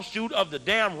an offshoot of the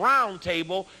damn Round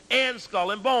Table and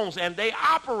Skull and Bones, and they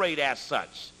operate as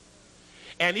such.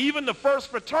 And even the first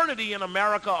fraternity in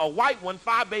America, a white one,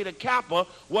 Phi Beta Kappa,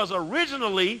 was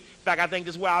originally, in fact, I think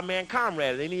this is where our man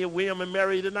Comrade, ain't he here, William and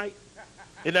Mary tonight?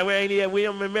 Isn't that where, ain't he here,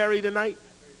 William and Mary tonight?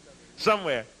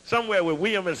 Somewhere with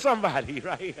William and somebody,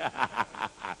 right?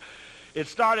 It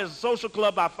started as a social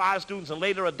club by 5 students and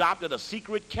later adopted a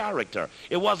secret character.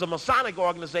 It was a Masonic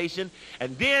organization,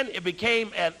 and then it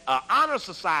became an honor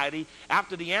society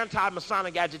after the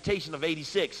anti-Masonic agitation of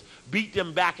 '86 beat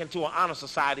them back into an honor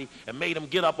society and made them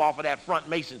get up off of that front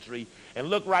masonry. And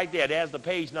look right there. There's the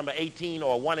page number 18,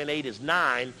 or 1 and 8 is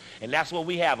 9, and that's what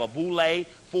we have, a boule,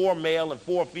 4 male and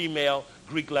 4 female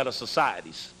Greek letter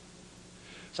societies.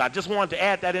 So I just wanted to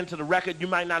add that into the record. You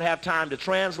might not have time to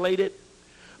translate it,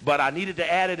 but I needed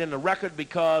to add it in the record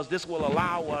because this will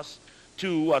allow us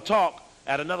to talk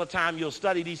at another time. You'll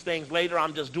study these things later.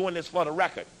 I'm just doing this for the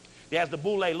record. There's the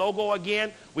boule logo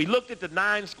again. We looked at the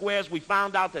 9 squares. We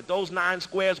found out that those 9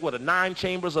 squares were the 9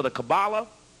 chambers of the Kabbalah,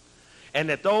 and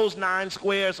that those 9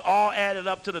 squares all added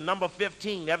up to the number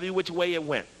 15 every which way it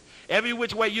went. Every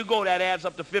which way you go, that adds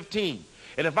up to 15.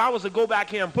 And if I was to go back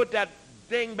here and put that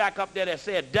thing back up there that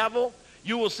said devil,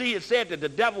 you will see it said that the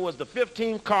devil was the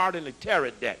 15th card in the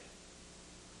tarot deck.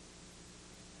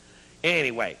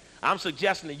 Anyway, I'm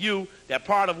suggesting to you that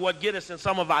part of what get us in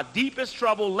some of our deepest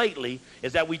trouble lately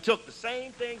is that we took the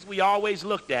same things we always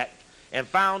looked at and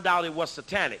found out it was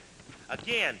satanic.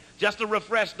 Again, just to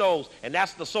refresh those, and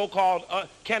that's the so-called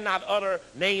cannot utter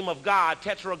name of God,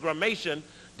 tetragrammation,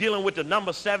 dealing with the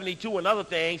number 72 and other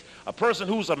things. A person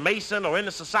who's a Mason or in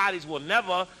the societies will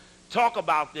never talk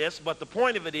about this, but the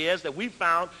point of it is that we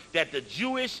found that the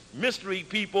Jewish mystery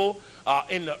people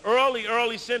in the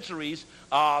early centuries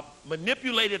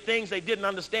manipulated things they didn't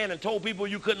understand and told people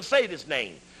you couldn't say this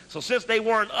name. So since they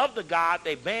weren't of the God,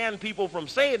 they banned people from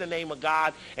saying the name of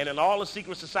God, and in all the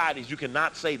secret societies you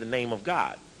cannot say the name of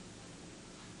God.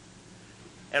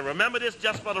 And remember this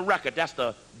just for the record. That's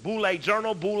the Boule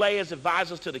Journal. Boule is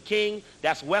advisors to the king.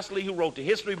 That's Wesley, who wrote the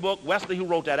history book. Wesley, who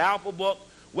wrote that Alpha book.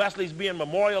 Wesley's being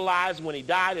memorialized when he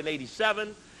died in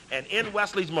 '87. And in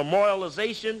Wesley's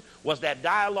memorialization was that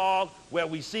dialogue where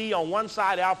we see on one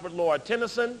side Alfred Lord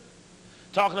Tennyson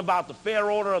talking about the fair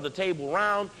order of the table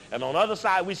round, and on the other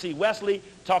side we see Wesley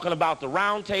talking about the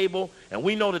round table, and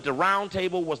we know that the round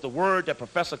table was the word that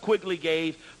Professor Quigley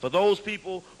gave for those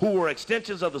people who were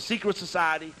extensions of the secret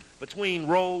society between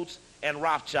Rhodes and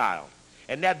Rothschild.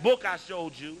 And that book I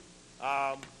showed you,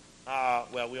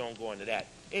 well, we won't go into that.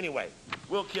 Anyway,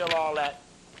 we'll kill all that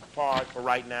part for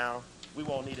right now. We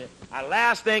won't need it.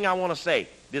 Last thing I want to say,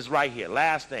 this right here,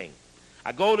 last thing.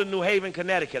 I go to New Haven,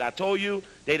 Connecticut. I told you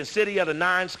they're the city of the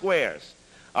 9 squares.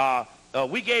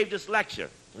 We gave this lecture.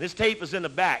 This tape is in the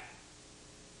back.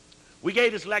 We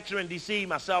gave this lecture in D.C.,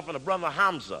 myself and a brother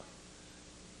Hamza.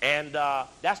 And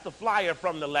that's the flyer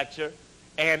from the lecture.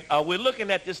 And we're looking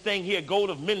at this thing here,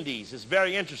 Goat of Mendes. It's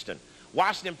very interesting.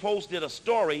 Washington Post did a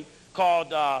story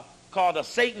called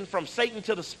Satan, From Satan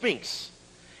to the Sphinx.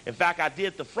 In fact, I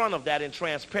did the front of that in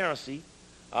transparency,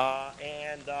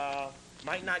 and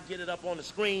might not get it up on the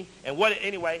screen. And what it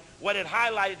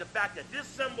highlighted the fact that this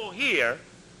symbol here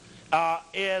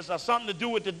is something to do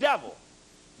with the devil.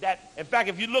 That, in fact,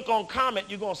 if you look on Comet,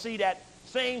 you're going to see that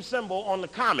same symbol on the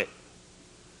comet.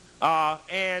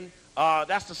 And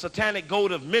that's the satanic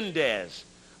goat of Mendes,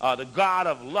 the god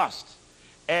of lust.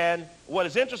 And what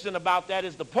is interesting about that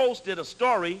is the Post did a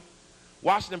story,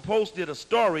 Washington Post did a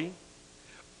story,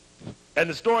 and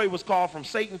the story was called From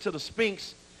Satan to the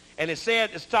Sphinx, and it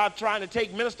said it started trying to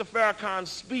take Minister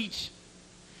Farrakhan's speech,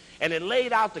 and it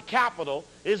laid out the Capitol.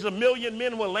 There's 1 million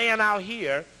men were laying out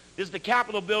here. This is the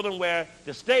Capitol building where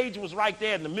the stage was right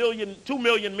there, and 2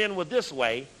 million men were this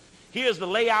way. Here's the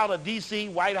layout of D.C.,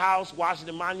 White House,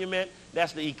 Washington Monument.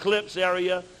 That's the Eclipse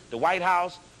area, the White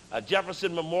House,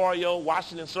 Jefferson Memorial,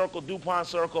 Washington Circle, DuPont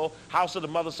Circle, House of the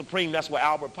Mother Supreme. That's where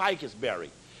Albert Pike is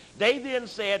buried. They then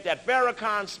said that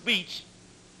Farrakhan's speech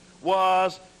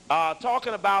was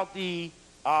talking about the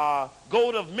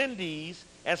goat of Mendes,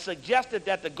 and suggested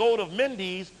that the goat of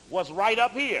Mendes was right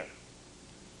up here.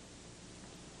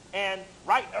 And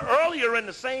right earlier in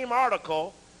the same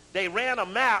article, they ran a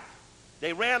map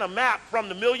from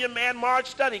the Million Man March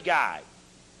Study Guide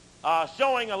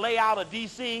showing a layout of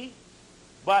D.C.,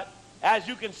 but as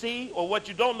you can see, or what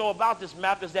you don't know about this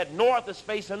map, is that north is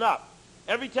facing up.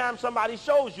 Every time somebody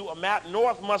shows you a map,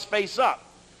 north must face up.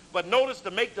 But notice, to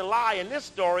make the lie in this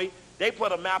story, they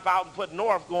put a map out and put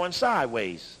north going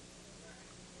sideways.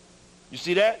 You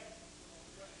see that?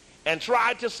 And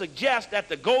tried to suggest that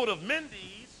the goat of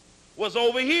Mendes was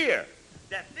over here,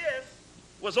 that this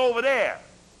was over there.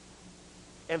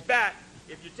 In fact,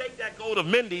 if you take that goat of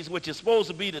Mendes, which is supposed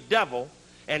to be the devil,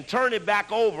 and turn it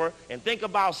back over and think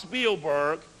about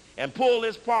Spielberg and pull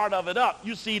this part of it up,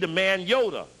 you see the man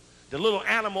Yoda, the little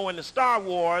animal in the Star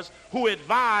Wars who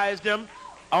advised them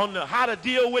on how to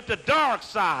deal with the dark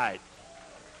side.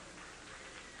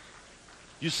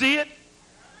 You see it?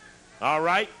 All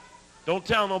right? Don't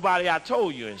tell nobody I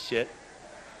told you and shit.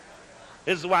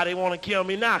 This is why they want to kill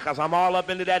me now, because I'm all up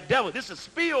into that devil. This is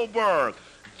Spielberg,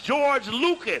 George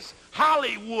Lucas,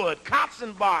 Hollywood,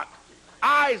 Katzenbach,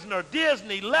 Eisner,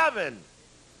 Disney, Levin,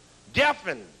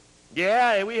 Geffen.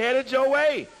 Yeah, and we headed your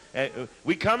way. And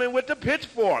we coming with the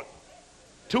pitchfork.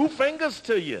 2 fingers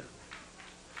to you.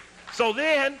 So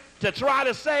then, to try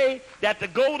to say that the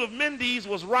goat of Mendes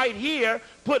was right here,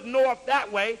 put north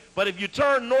that way, but if you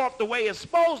turn north the way it's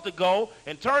supposed to go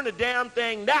and turn the damn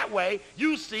thing that way,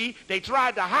 you see they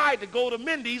tried to hide the goat of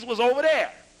Mendes was over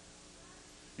there.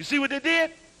 You see what they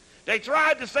did? They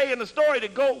tried to say in the story the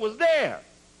goat was there.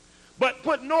 But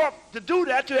put north, to do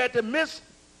that, you had to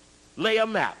mislay a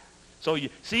map. So you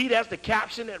see, that's the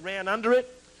caption that ran under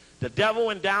it. The Devil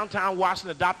in Downtown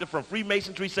Washington, adopted from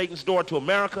Freemasonry, Satan's Door to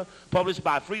America, published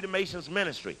by Freemasons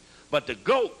Ministry. But the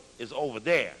goat is over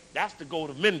there. That's the goat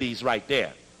of Mendes right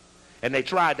there. And they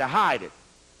tried to hide it.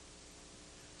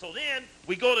 So then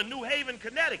we go to New Haven,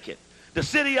 Connecticut, the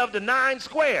city of the 9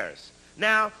 squares.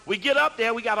 Now, we get up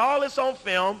there. We got all this on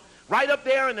film. Right up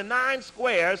there in the 9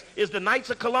 squares is the Knights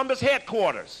of Columbus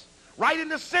headquarters. Right in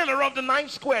the center of the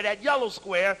 9th square, that yellow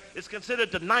square, is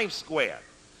considered the 9th square.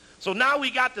 So now we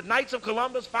got the Knights of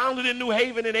Columbus, founded in New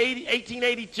Haven in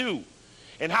 1882,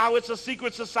 and how it's a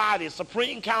secret society, a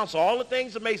supreme council, all the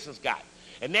things the Masons got.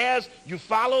 And as you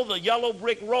follow the yellow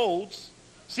brick roads,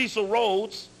 Cecil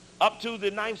roads, up to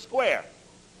the 9th square.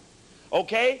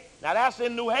 Okay? Now that's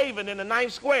in New Haven in the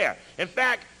 9th square. In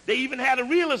fact, they even had a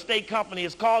real estate company.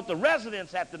 It's called The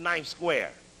Residence at the 9th square,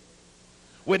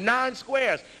 with 9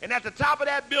 squares. And at the top of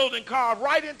that building, carved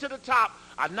right into the top,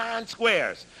 are 9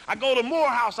 squares. I go to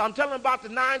Morehouse. I'm telling about the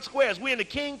 9 squares. We're in the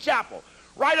King Chapel.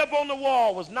 Right up on the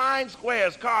wall was 9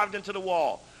 squares carved into the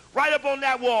wall. Right up on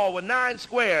that wall were 9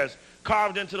 squares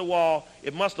carved into the wall.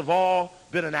 It must have all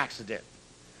been an accident.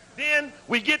 Then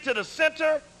we get to the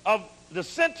center of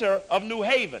New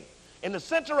Haven. In the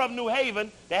center of New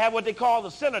Haven, they have what they call the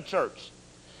Center Church.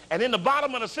 And in the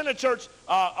bottom of the Center Church,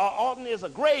 Alton, is a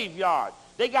graveyard.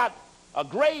 They got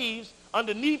graves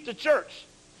underneath the church.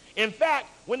 In fact,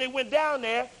 when they went down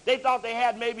there, they thought they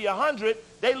had maybe 100.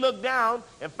 They looked down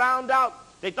and found out,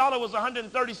 they thought it was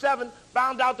 137,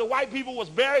 found out the white people was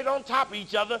buried on top of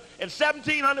each other, and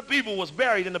 1,700 people was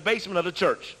buried in the basement of the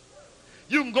church.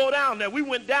 You can go down there. We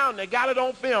went down there, got it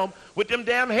on film, with them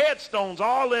damn headstones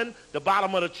all in the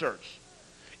bottom of the church.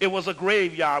 It was a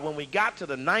graveyard. When we got to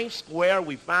the 9th square,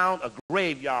 we found a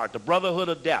graveyard, the Brotherhood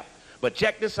of Death. But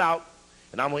check this out.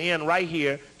 And I'm going to end right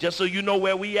here, just so you know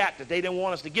where we at that they didn't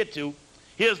want us to get to.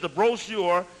 Here's the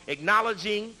brochure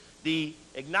acknowledging the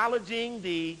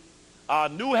New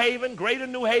Haven, Greater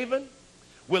New Haven.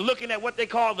 We're looking at what they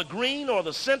call the green, or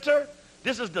the center.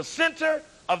 This is the center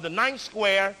of the 9th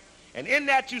square. And in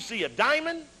that you see a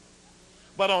diamond.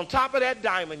 But on top of that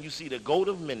diamond, you see the goat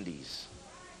of Mendes.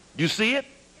 You see it?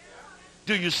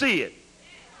 Do you see it?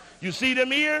 You see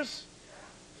them ears?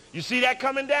 You see that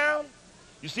coming down?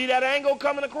 You see that angle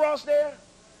coming across there?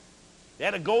 They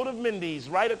had a goat of Mendes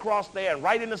right across there, and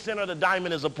right in the center of the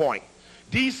diamond is a point.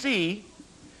 D.C.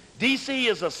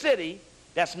 is a city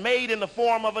that's made in the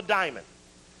form of a diamond.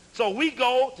 So we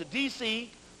go to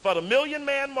D.C. for the Million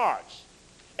Man March,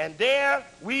 and there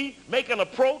we make an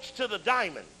approach to the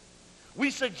diamond.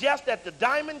 We suggest that the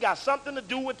diamond got something to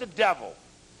do with the devil.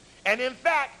 And in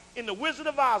fact, in the Wizard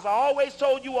of Oz, I always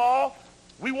told you all,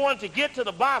 we wanted to get to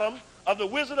the bottom of the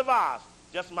Wizard of Oz.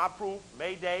 Just my proof,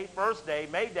 May Day, first day,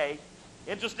 May Day.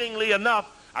 Interestingly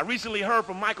enough, I recently heard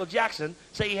from Michael Jackson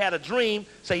say he had a dream,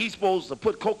 say he's supposed to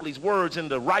put Coakley's words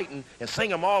into writing and sing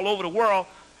them all over the world.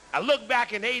 I look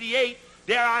back in '88,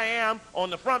 there I am on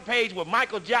the front page with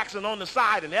Michael Jackson on the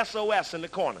side and SOS in the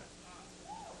corner.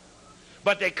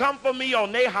 But they come for me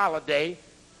on their holiday,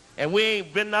 and we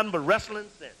ain't been nothing but wrestling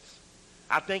since.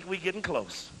 I think we getting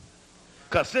close.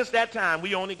 Because since that time,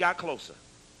 we only got closer.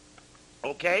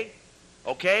 Okay?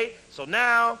 Okay, so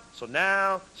now,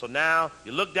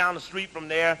 you look down the street from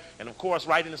there, and of course,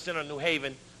 right in the center of New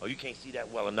Haven, oh, you can't see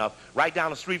that well enough. Right down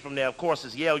the street from there, of course,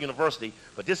 is Yale University.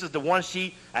 But this is the one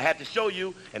sheet I had to show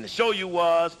you, and to show you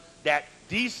was that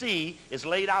D.C. is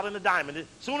laid out in the diamond. As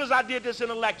soon as I did this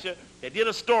in a lecture, they did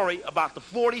a story about the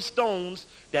 40 stones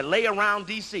that lay around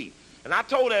D.C. And I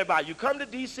told everybody, you come to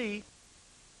D.C.,